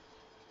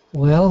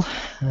 Well,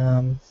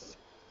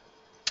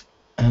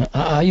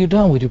 are you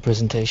done with your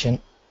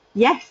presentation?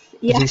 Yes,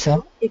 yes.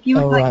 Lisa? If you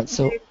would like right, to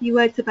say a few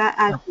words about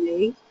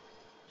ASNI.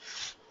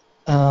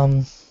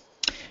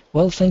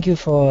 Well, thank you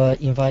for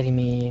inviting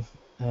me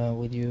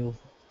with you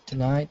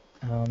tonight.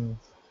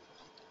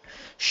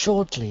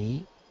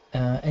 Shortly,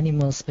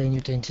 Animal Spay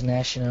Neuter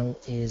International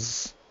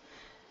is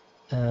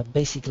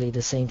basically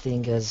the same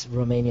thing as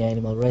Romania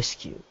Animal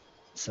Rescue.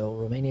 So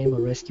Romania Animal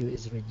Rescue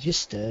is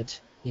registered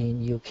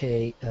in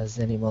UK as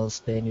Animal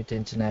Spay Neuter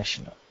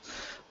International.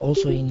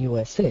 Also in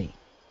USA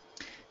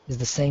is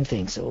the same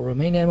thing. So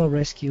Romania Animal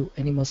Rescue,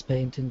 Animal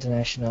Spay Neuter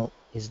International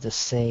is the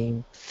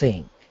same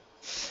thing.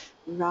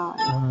 Right.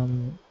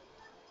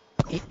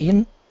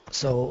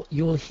 So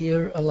you will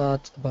hear a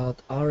lot about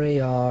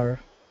RAR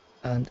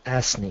and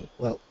ASNI.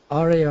 Well,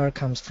 RAR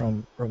comes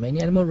from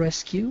Romania Animal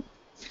Rescue,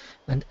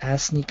 and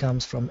ASNI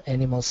comes from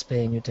Animal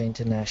Spay Neuter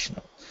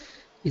International.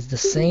 It's the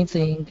same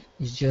thing.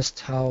 It's just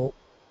how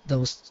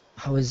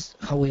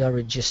we are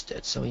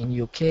registered. So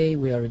in UK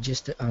we are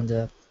registered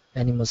under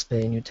Animal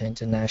Spay Neuter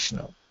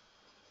International,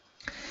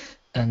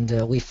 and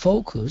we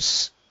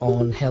focus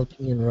on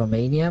helping in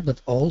Romania, but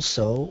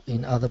also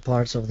in other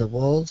parts of the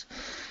world.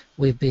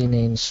 We've been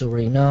in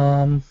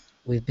Suriname,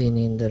 we've been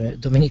in the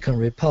Dominican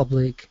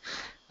Republic.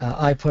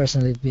 I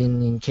personally have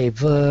been in Cape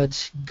Verde,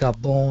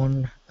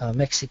 Gabon,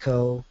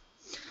 Mexico,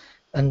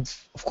 and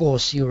of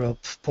course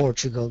Europe,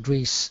 Portugal,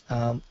 Greece,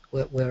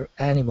 where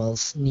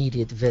animals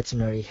needed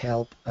veterinary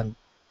help and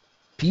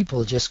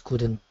people just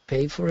couldn't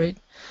pay for it,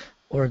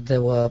 or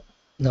there were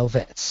no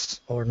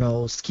vets or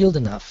no skilled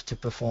enough to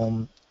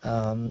perform,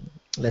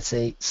 let's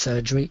say,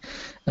 surgery.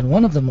 And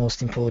one of the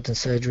most important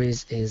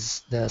surgeries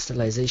is the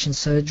sterilization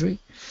surgery,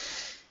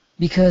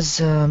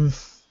 because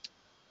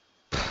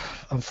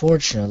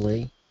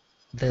unfortunately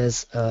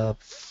there's a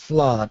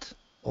flood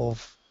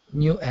of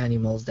new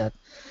animals that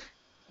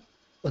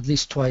at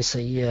least twice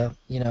a year,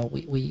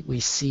 we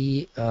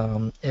see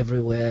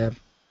everywhere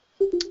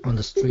on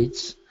the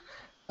streets,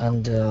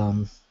 and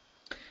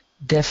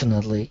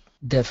definitely,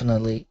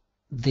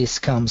 this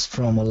comes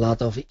from a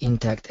lot of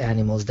intact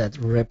animals that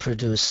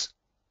reproduce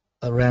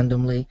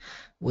randomly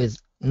with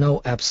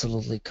no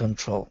absolute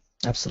control.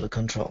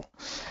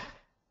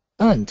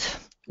 And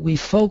we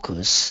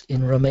focus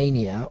in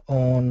Romania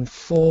on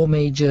 4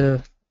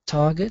 major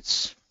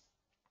targets.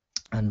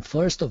 And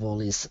first of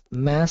all is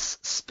mass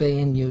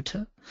spay and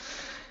neuter.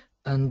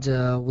 And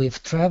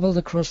we've traveled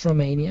across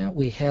Romania.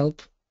 We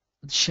help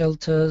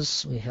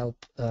shelters, we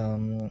help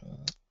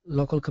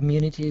local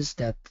communities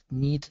that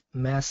need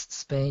mass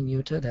spay and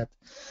neuter, that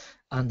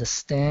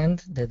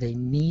understand that they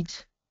need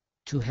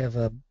to have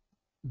a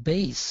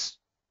base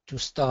to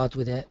start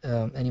with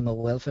animal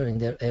welfare in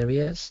their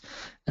areas,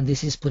 and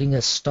this is putting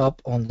a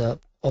stop on the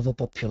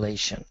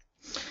overpopulation.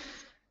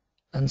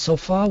 And so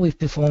far we've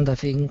performed, I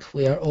think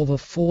we are over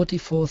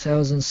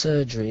 44,000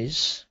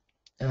 surgeries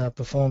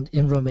performed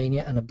in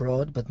Romania and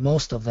abroad, but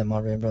most of them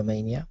are in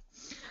Romania.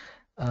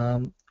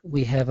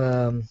 We have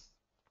a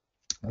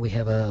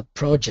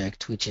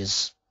project which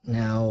is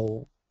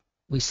now,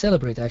 we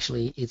celebrate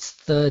actually its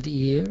 3rd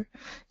year.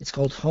 It's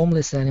called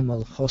Homeless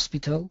Animal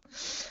Hospital.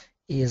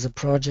 It is a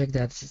project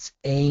that is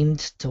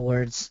aimed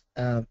towards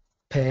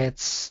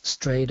pets,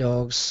 stray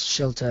dogs,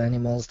 shelter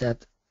animals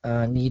that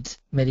need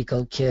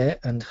medical care,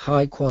 and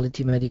high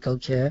quality medical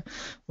care.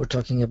 We're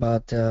talking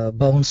about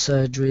bone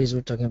surgeries,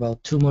 we're talking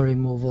about tumor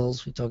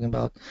removals, we're talking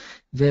about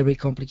very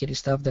complicated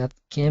stuff that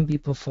can be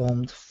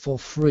performed for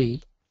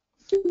free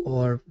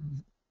or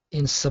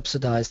in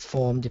subsidized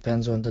form,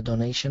 depends on the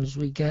donations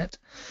we get.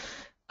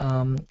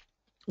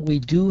 We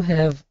do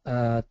have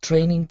a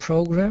training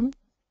program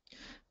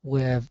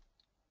where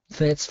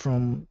vets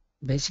from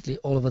basically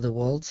all over the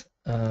world,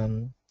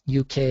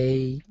 UK,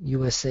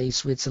 USA,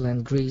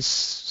 Switzerland, Greece,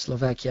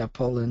 Slovakia,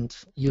 Poland,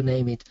 you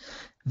name it,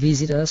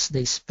 visit us.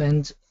 They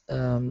spend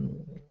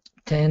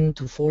 10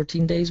 to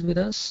 14 days with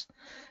us,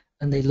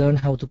 and they learn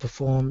how to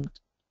perform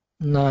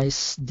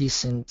nice,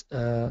 decent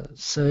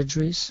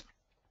surgeries.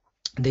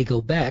 They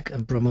go back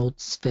and promote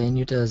spay and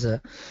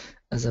neuter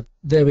as a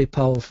very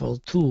powerful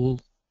tool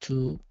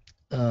to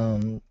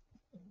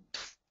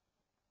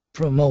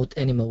promote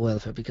animal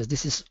welfare, because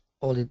this is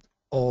all it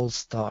all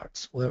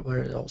starts,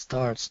 where it all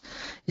starts.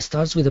 It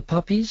starts with the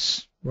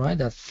puppies, right,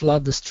 that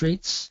flood the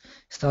streets.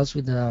 It starts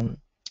with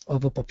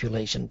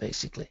overpopulation,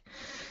 basically.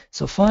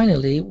 So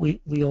finally,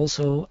 we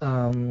also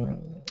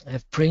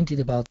have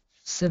printed about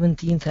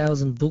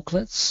 17,000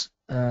 booklets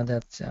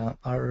that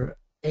are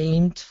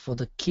aimed for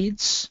the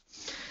kids.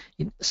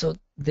 So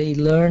they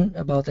learn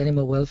about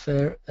animal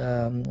welfare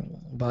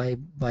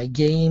by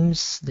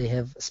games. They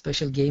have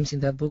special games in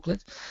that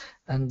booklet,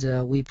 and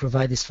we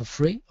provide this for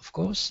free, of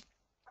course.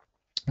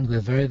 And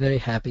we're very, very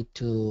happy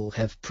to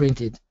have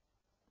printed,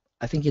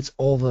 I think it's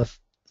over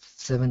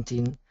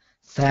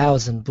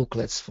 17,000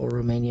 booklets for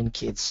Romanian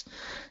kids.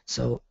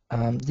 So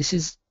this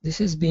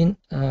has been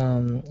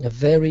a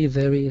very,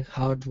 very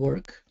hard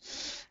work.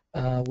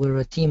 We're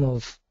a team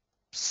of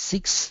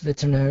 6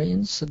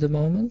 veterinarians at the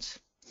moment,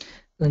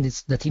 and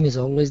the team is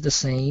always the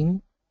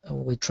same.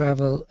 We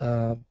travel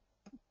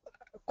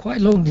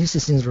quite long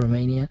distance in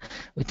Romania.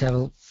 We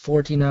travel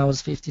 14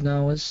 hours, 15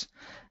 hours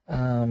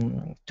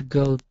to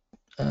go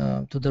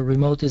to the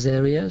remotest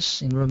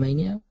areas in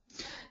Romania.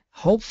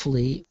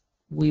 Hopefully,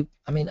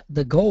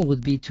 the goal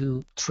would be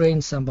to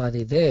train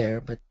somebody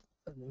there, but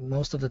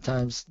most of the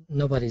times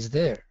nobody's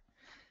there.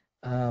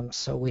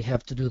 So we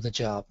have to do the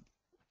job.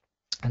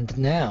 And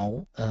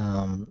now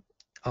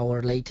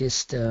our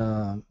latest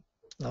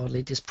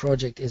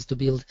project is to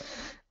build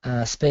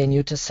a spay and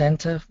neuter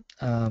center.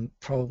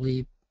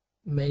 Probably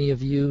many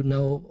of you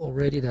know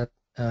already that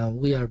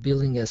we are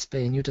building a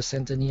spay and neuter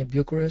center near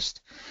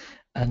Bucharest,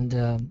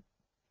 and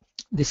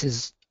this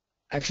is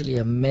actually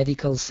a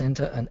medical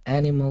center, an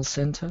animal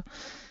center,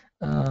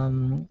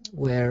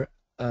 where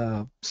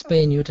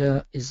spay and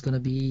neuter is going to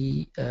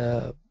be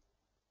the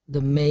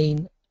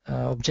main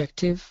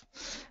objective.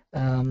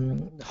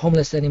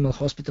 Homeless Animal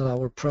Hospital,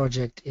 our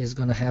project, is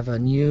going to have a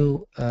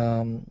new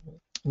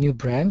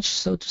branch,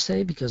 so to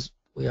say, because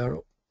we are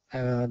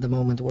at the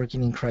moment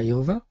working in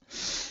Craiova,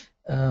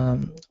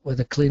 where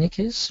the clinic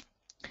is.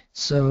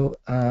 So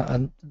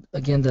and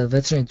again, the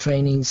veterinary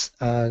trainings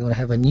are going to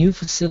have a new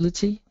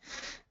facility,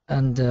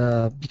 and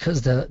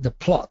because the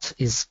plot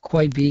is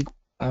quite big,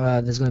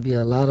 there's going to be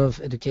a lot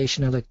of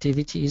educational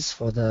activities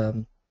for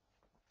the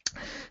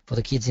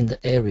kids in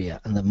the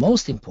area. And the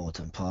most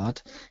important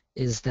part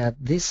is that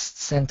this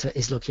center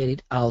is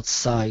located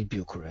outside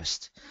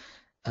Bucharest.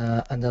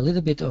 And a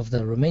little bit of the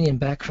Romanian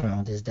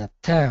background is that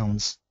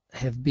towns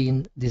have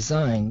been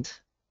designed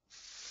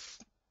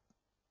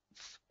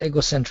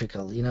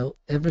egocentrical.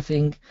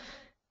 Everything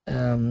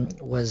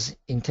was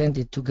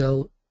intended to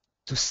go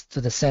to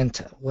the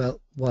center.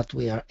 Well, what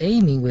we are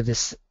aiming with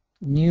this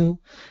new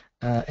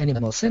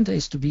animal center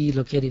is to be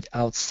located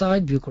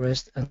outside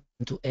Bucharest and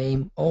to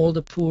aim all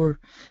the poor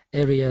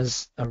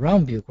areas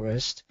around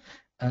Bucharest.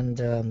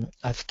 And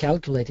I've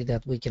calculated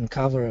that we can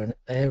cover an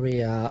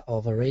area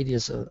of a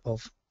radius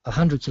of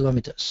 100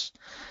 kilometers.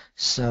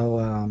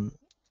 So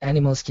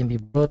animals can be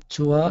brought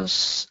to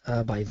us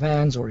by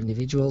vans, or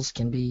individuals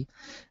can be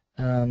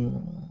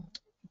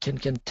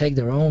can take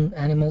their own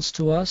animals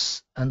to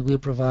us, and we'll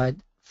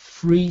provide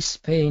free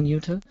spay and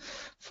neuter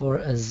for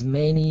as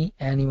many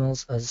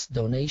animals as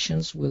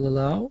donations will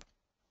allow,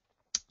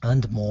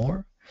 and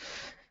more.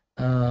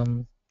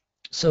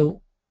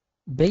 So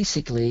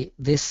basically,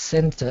 this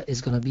center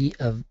is going to be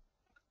an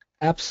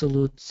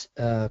absolute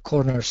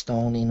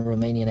cornerstone in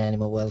Romanian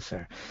animal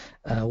welfare.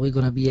 We're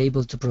going to be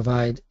able to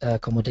provide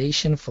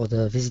accommodation for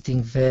the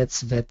visiting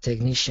vets, vet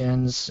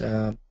technicians,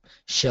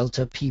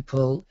 shelter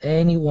people,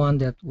 anyone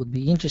that would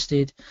be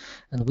interested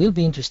and will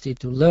be interested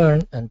to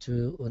learn and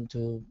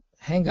to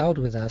hang out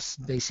with us,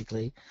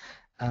 basically.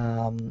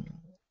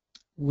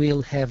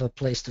 Will have a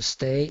place to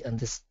stay, and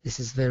this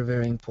is very,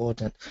 very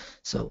important.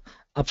 So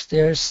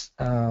upstairs,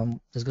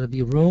 there's going to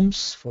be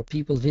rooms for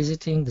people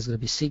visiting. There's going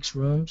to be 6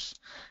 rooms,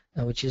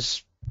 which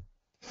is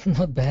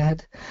not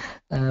bad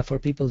for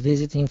people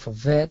visiting, for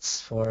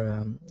vets,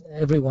 for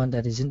everyone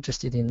that is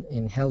interested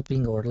in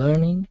helping or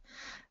learning.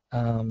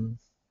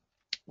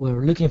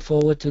 We're looking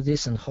forward to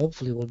this, and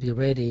hopefully we'll be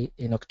ready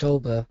in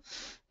October,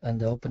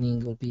 and the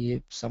opening will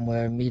be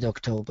somewhere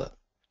mid-October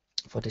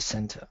for the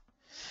center.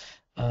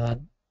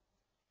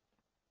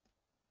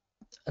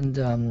 And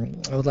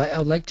I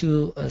would like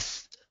to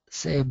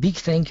say a big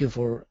thank you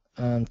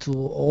to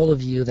all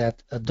of you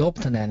that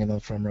adopt an animal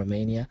from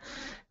Romania.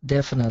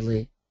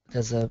 Definitely,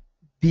 there's a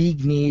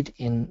big need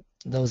in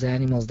those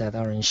animals that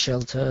are in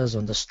shelters,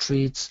 on the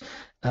streets.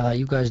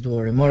 You guys do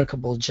a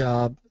remarkable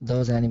job.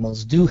 Those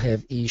animals do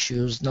have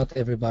issues. Not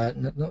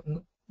everybody,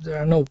 there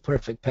are no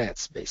perfect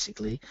pets,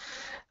 basically.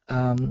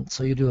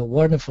 So you do a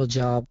wonderful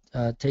job,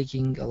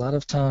 taking a lot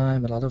of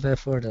time, a lot of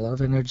effort, a lot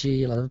of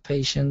energy, a lot of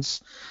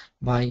patience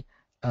by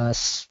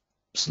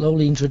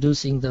slowly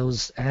introducing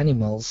those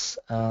animals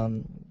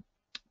to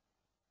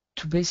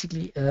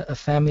basically a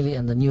family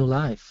and a new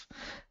life.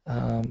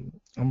 I'm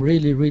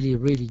really, really,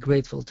 really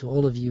grateful to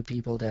all of you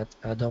people that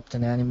adopt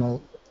an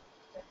animal.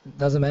 It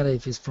doesn't matter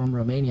if it's from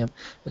Romania,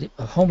 but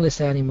a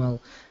homeless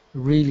animal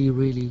really,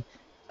 really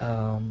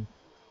can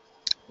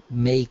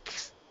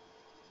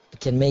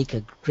make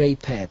a great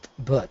pet,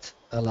 but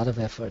a lot of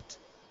effort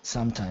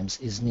sometimes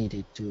is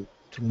needed to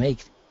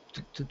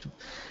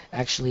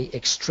actually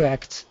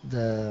extract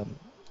the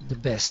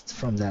best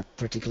from that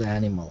particular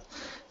animal.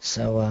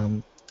 So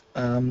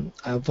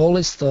I've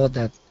always thought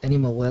that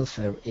animal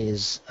welfare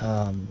is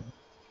a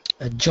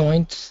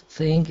joint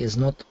thing, is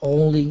not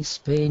only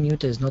spay and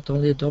neuter, is not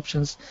only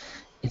adoptions,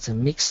 it's a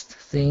mixed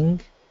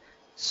thing.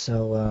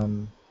 So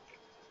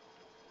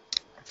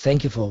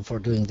thank you for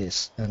doing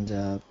this, and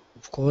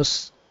of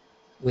course,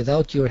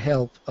 without your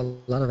help, a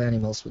lot of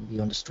animals would be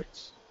on the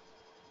streets.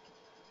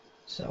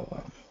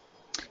 So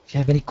if you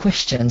have any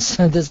questions,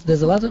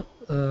 there's a lot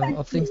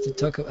of things to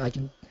talk about. I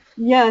can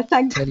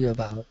tell you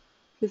about.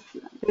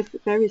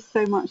 There is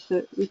so much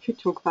that we could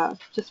talk about.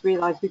 I've just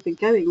realised we've been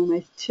going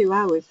almost 2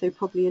 hours, so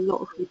probably a lot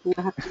of people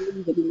will have to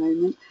leave in a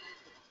moment.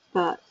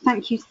 But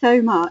thank you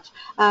so much.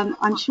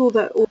 I'm sure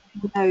that all of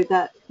you know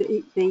that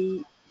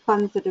the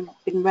funds that have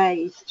been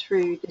raised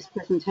through this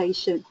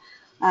presentation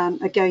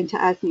are going to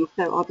ASNI,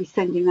 so I'll be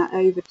sending that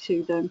over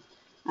to them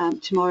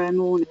tomorrow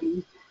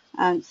morning.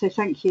 So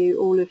thank you,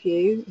 all of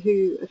you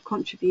who have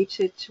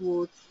contributed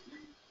towards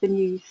the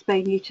new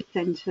Spay Neuter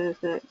Centre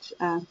that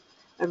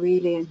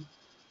Aurelian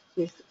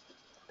is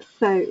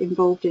so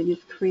involved in,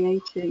 is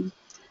creating.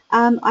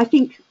 I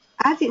think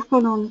as it's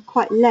gone on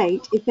quite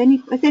late, has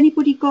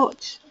anybody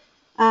got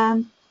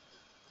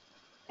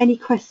any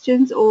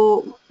questions,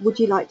 or would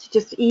you like to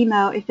just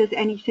email if there's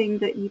anything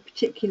that you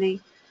particularly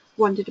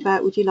wondered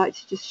about? Would you like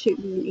to just shoot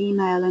me an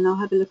email and I'll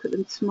have a look at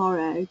them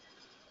tomorrow?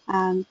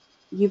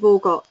 You've all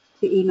got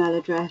the email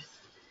address,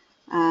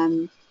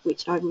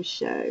 which I will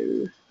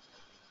show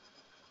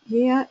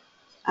here,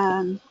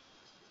 so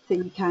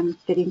you can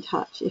get in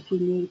touch if you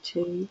need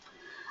to.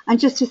 And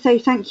just to say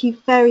thank you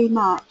very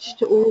much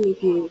to all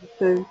of you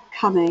for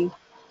coming.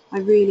 I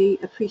really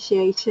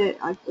appreciate it.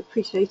 I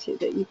appreciate it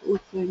that you've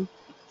also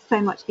so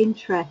much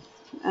interest,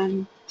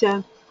 and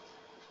I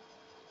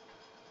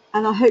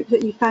hope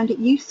that you found it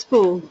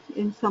useful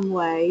in some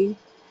way.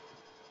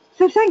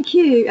 So thank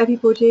you,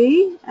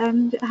 everybody,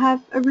 and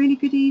have a really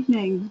good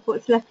evening,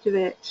 what's left of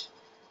it.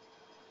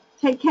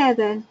 Take care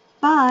then.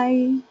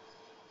 Bye.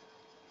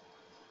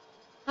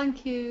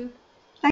 Thank you.